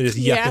 They're just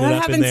yucking it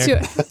up in there.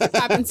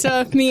 Happens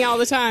to me all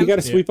the time. You got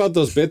to sweep out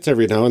those bits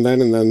every now and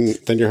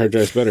then your hard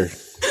drive's better.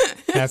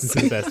 Happens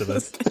to the best of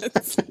us.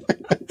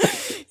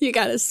 You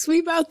got to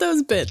sweep out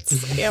those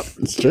bits. Yep.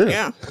 It's true.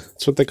 Yeah.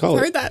 That's what they call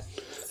it. Heard that.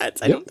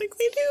 I don't think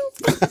they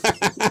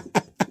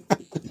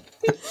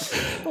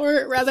do.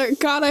 Or rather,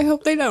 God, I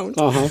hope they don't.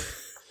 Uh-huh.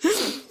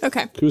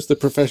 Okay. Who's the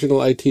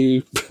professional IT?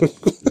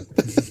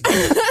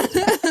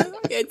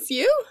 It's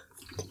you?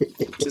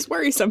 Just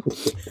worrisome.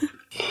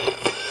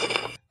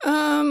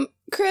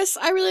 Chris,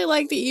 I really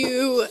like that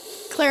you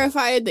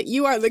clarified that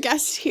you are the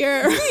guest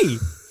here. Me.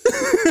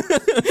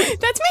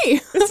 That's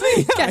me. It's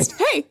me. Guest.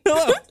 Hey.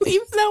 Hello.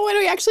 Even though when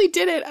we actually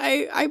did it,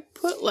 I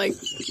put like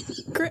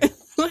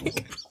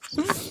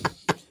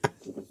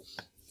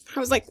I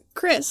was like,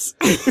 Chris.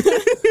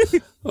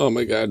 Oh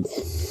my God.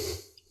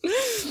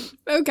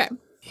 Okay.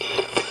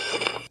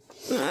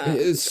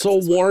 It's so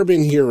warm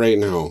in here right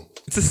now.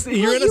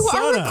 You're in a you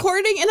sauna. are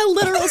recording in a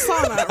literal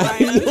sauna,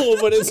 Ryan. No,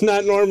 but it's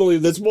not normally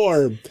this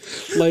warm.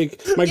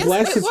 Like, my Yes,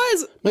 glasses... it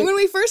was. When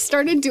we first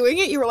started doing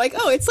it, you were like,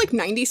 oh, it's like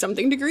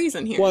 90-something degrees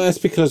in here. Well, that's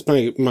because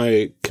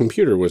my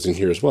computer was in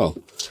here as well.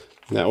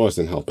 That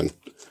wasn't helping.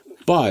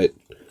 But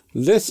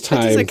this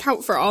time... That doesn't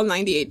count for all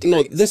 98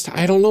 degrees. No, this time,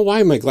 I don't know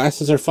why. My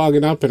glasses are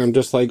fogging up and I'm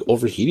just, like,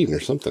 overheating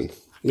or something.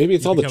 Maybe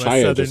it's all the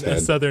chai I just had. A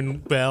southern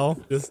belle.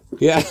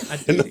 Yeah.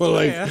 I know,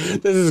 like,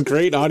 this is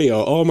great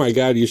audio. Oh, my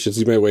God. You should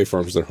see my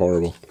waveforms. They're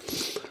horrible.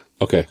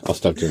 Okay, I'll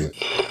stop doing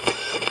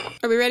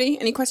it. Are we ready?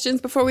 Any questions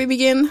before we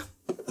begin?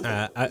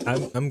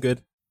 I'm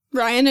good.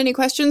 Ryan, any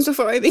questions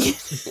before I begin?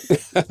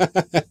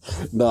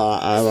 Nah,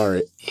 I'm all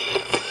right.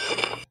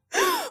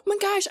 Oh my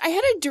gosh, I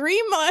had a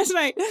dream last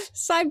night.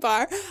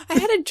 Sidebar. I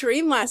had a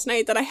dream last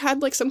night that I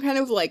had like some kind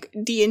of like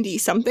D&D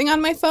something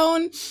on my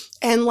phone,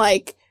 and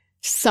like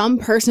some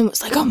person was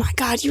like, oh my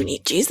God, you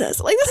need Jesus.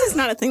 Like, this is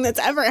not a thing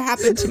that's ever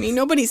happened to me.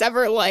 Nobody's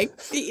ever like,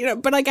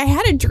 but like I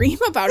had a dream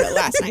about it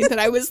last night that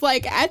I was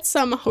like at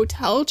some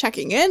hotel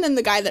checking in, and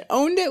the guy that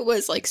owned it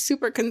was like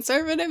super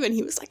conservative, and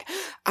he was like,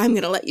 I'm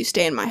going to let you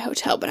stay in my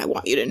hotel, but I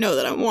want you to know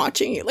that I'm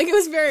watching you. Like, it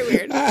was very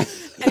weird. Anyway,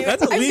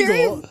 That's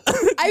illegal.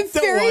 I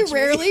very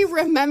rarely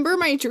remember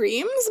my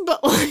dreams,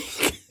 but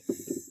like,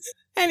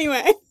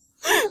 anyway,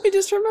 I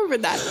just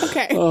remembered that.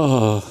 Okay.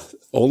 Oh,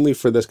 only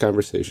for this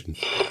conversation.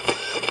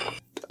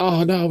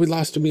 Oh no, we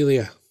lost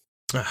Amelia.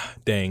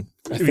 Dang.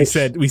 We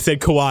said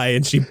Kauai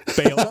and she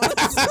bailed on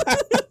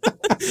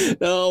us.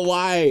 No,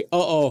 why?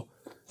 Uh-oh.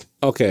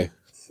 Okay.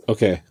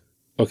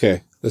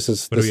 This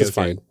is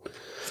fine.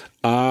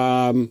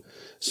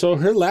 So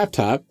her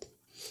laptop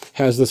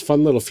has this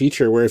fun little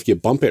feature where if you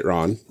bump it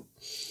wrong,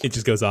 it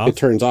just goes off. It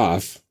turns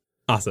off.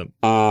 Awesome.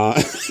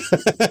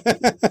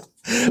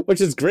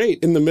 Which is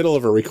great in the middle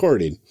of a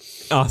recording.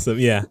 Awesome,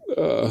 yeah.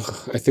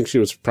 I think she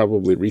was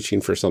probably reaching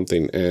for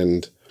something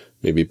and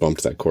maybe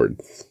bumped that cord.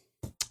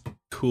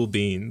 Cool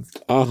beans.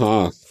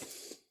 Uh-huh.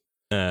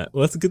 Well,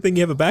 that's a good thing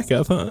you have a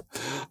backup, huh?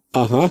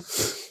 Uh-huh.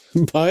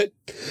 But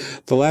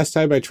the last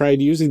time I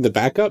tried using the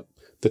backup,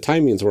 the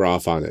timings were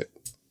off on it.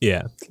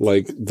 Yeah.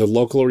 Like, the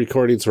local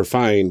recordings were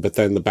fine, but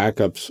then the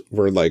backups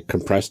were, like,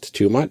 compressed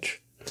too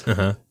much.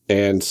 Uh-huh.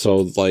 And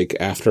so, like,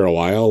 after a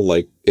while,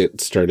 like,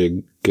 it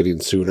started getting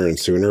sooner and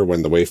sooner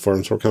when the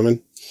waveforms were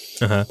coming.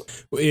 Uh-huh.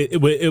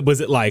 Was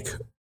it like...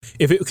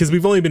 Because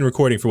we've only been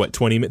recording for,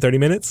 30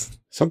 minutes?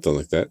 Something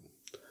like that.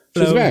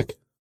 She's back.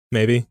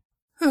 Maybe.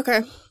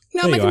 Okay.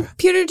 No, my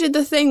computer did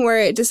the thing where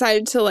it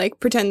decided to, like,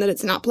 pretend that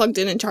it's not plugged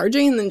in and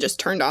charging and then just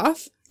turned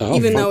off. Oh,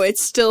 even though it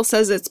still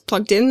says it's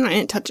plugged in and I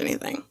didn't touch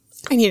anything.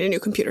 I need a new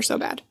computer so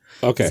bad.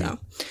 Okay. So,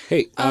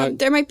 hey,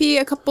 there might be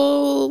a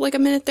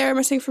minute there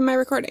missing from my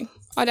recording.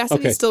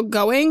 Audacity is still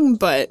going,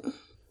 but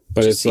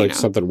it's like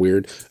something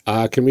weird.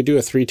 Can we do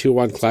a 3, 2,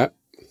 1 clap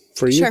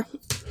for you? Sure.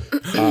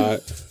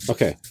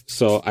 Okay,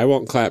 so I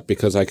won't clap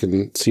because I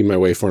can see my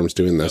waveforms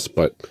doing this,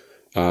 but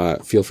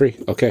feel free.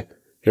 Okay,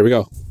 here we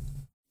go.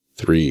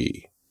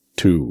 3,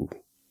 2,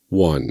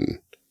 1,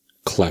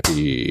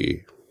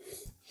 clappy.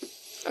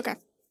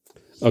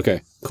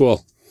 Okay,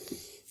 cool.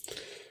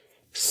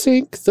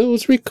 Sync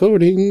those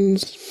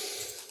recordings.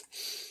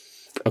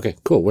 Okay,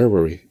 cool. Where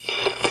were we?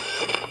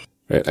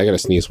 All right, I gotta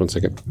sneeze 1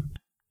 second.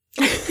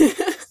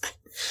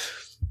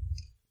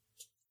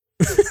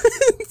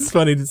 It's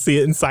funny to see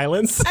it in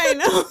silence. I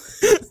know.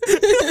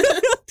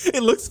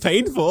 It looks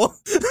painful.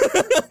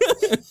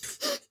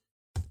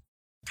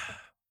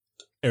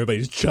 Everybody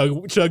just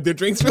chug their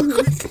drinks real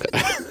quick.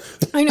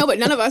 I know, but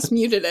none of us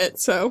muted it,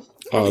 so.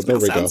 Oh, there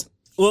we go.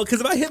 Well,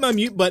 because if I hit my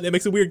mute button, it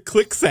makes a weird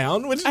click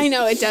sound. Which I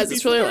know, it does.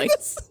 It's really like...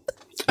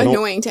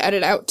 annoying to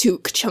edit out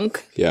too.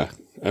 Chunk. Yeah.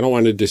 I don't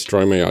want to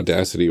destroy my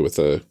audacity with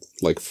a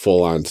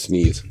full-on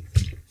sneeze.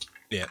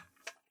 Yeah.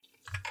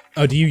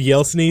 Oh, do you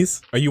yell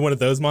sneeze? Are you one of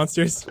those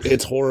monsters?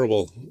 It's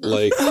horrible.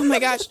 Oh my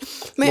gosh.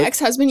 My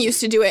ex-husband used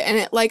to do it, and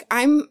it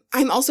I'm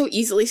also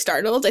easily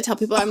startled. I tell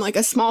people I'm like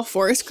a small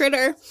forest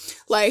critter.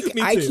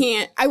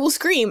 I will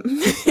scream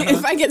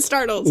if I get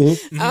startled.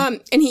 Mm-hmm.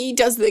 And he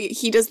does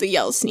the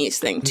yell sneeze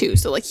thing too.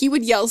 So he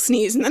would yell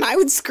sneeze and then I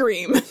would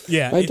scream.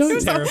 Yeah,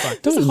 it's terrifying.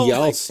 Don't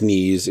yell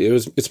sneeze.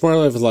 It's more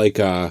of like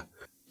a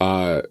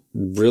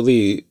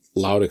really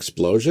loud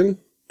explosion.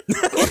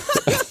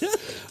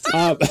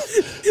 I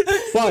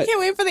can't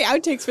wait for the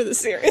outtakes for the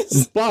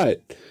series.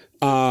 But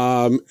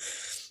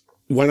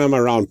when I'm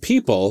around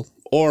people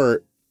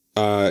or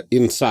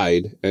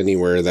inside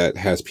anywhere that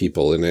has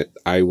people in it,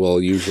 I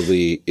will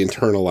usually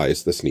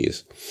internalize the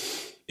sneeze.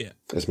 Yeah,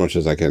 as much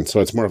as I can. So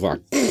it's more of a.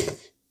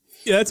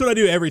 Yeah, that's what I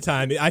do every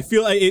time. I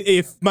feel like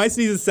if my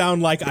sneezes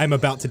sound like I'm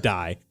about to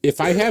die.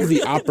 If I have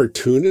the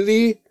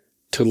opportunity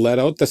to let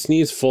out the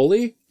sneeze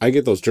fully, I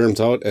get those germs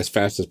out as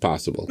fast as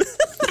possible.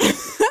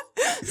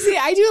 See,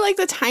 I do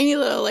the tiny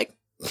little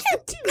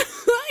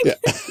yeah.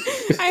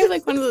 I have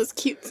one of those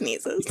cute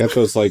sneezes. You got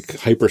those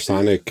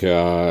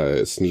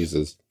hypersonic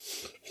sneezes.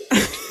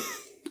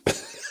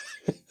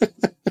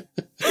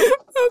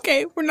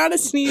 Okay, we're not a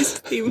sneeze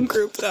theme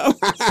group though.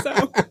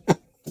 So.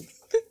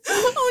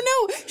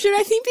 Oh no! Should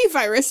I think be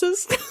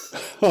viruses?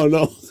 Oh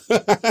no!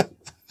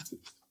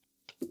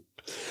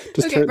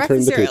 Just okay,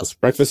 turn the tables.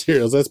 Breakfast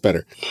cereals. That's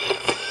better.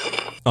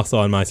 Also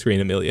on my screen,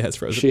 Amelia has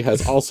frozen. She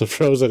has also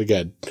frozen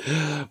again.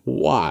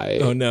 Why?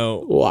 Oh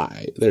no!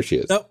 Why? There she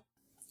is. Oh.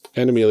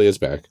 And Amelia's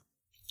back.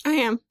 I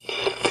am.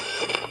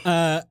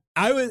 I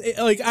was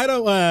I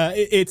don't.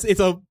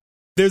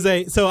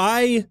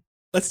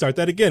 Let's start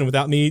that again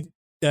without me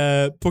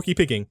porky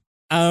picking.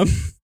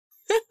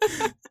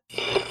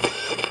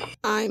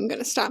 I'm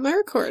gonna stop my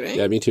recording.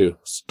 Yeah, me too.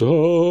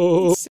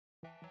 Stop.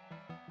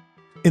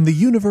 In the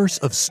universe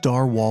of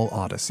Star Wall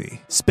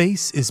Odyssey,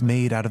 space is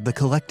made out of the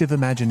collective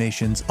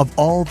imaginations of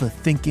all the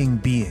thinking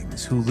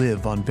beings who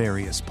live on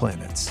various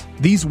planets.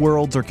 These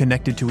worlds are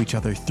connected to each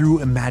other through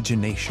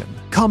imagination.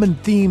 Common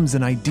themes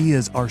and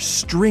ideas are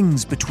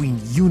strings between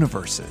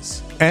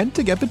universes. And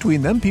to get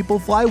between them, people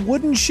fly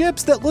wooden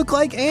ships that look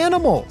like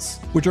animals,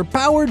 which are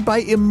powered by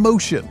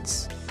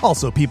emotions.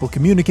 Also, people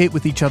communicate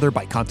with each other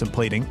by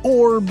contemplating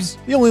orbs.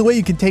 The only way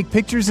you can take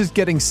pictures is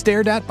getting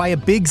stared at by a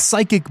big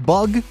psychic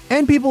bug.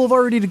 And people have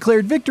already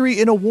declared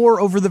victory in a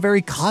war over the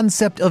very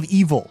concept of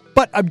evil.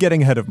 But I'm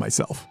getting ahead of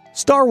myself.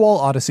 Star Wall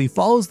Odyssey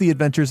follows the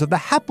adventures of the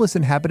hapless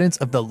inhabitants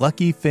of the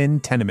Lucky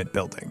Finn tenement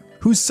building,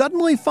 who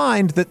suddenly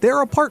find that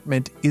their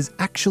apartment is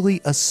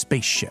actually a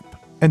spaceship,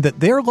 and that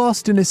they're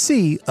lost in a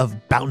sea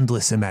of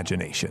boundless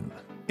imagination.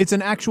 It's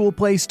an actual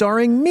play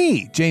starring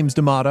me, James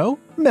D'Amato,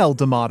 Mel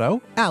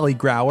D'Amato, Ali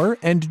Grauer,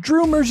 and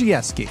Drew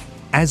Merzieski,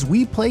 as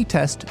we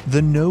playtest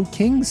the No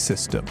Kings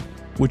system,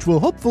 which will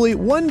hopefully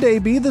one day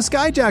be the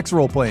Skyjacks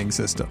role-playing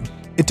system.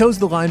 It toes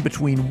the line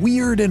between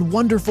weird and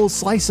wonderful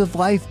slice of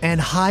life and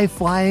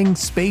high-flying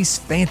space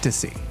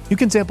fantasy. You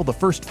can sample the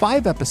first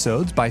 5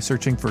 episodes by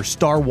searching for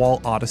Star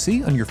Wall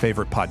Odyssey on your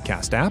favorite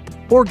podcast app,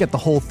 or get the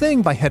whole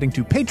thing by heading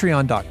to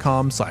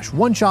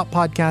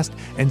patreon.com/oneshotpodcast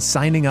and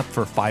signing up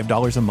for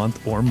 $5 a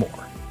month or more.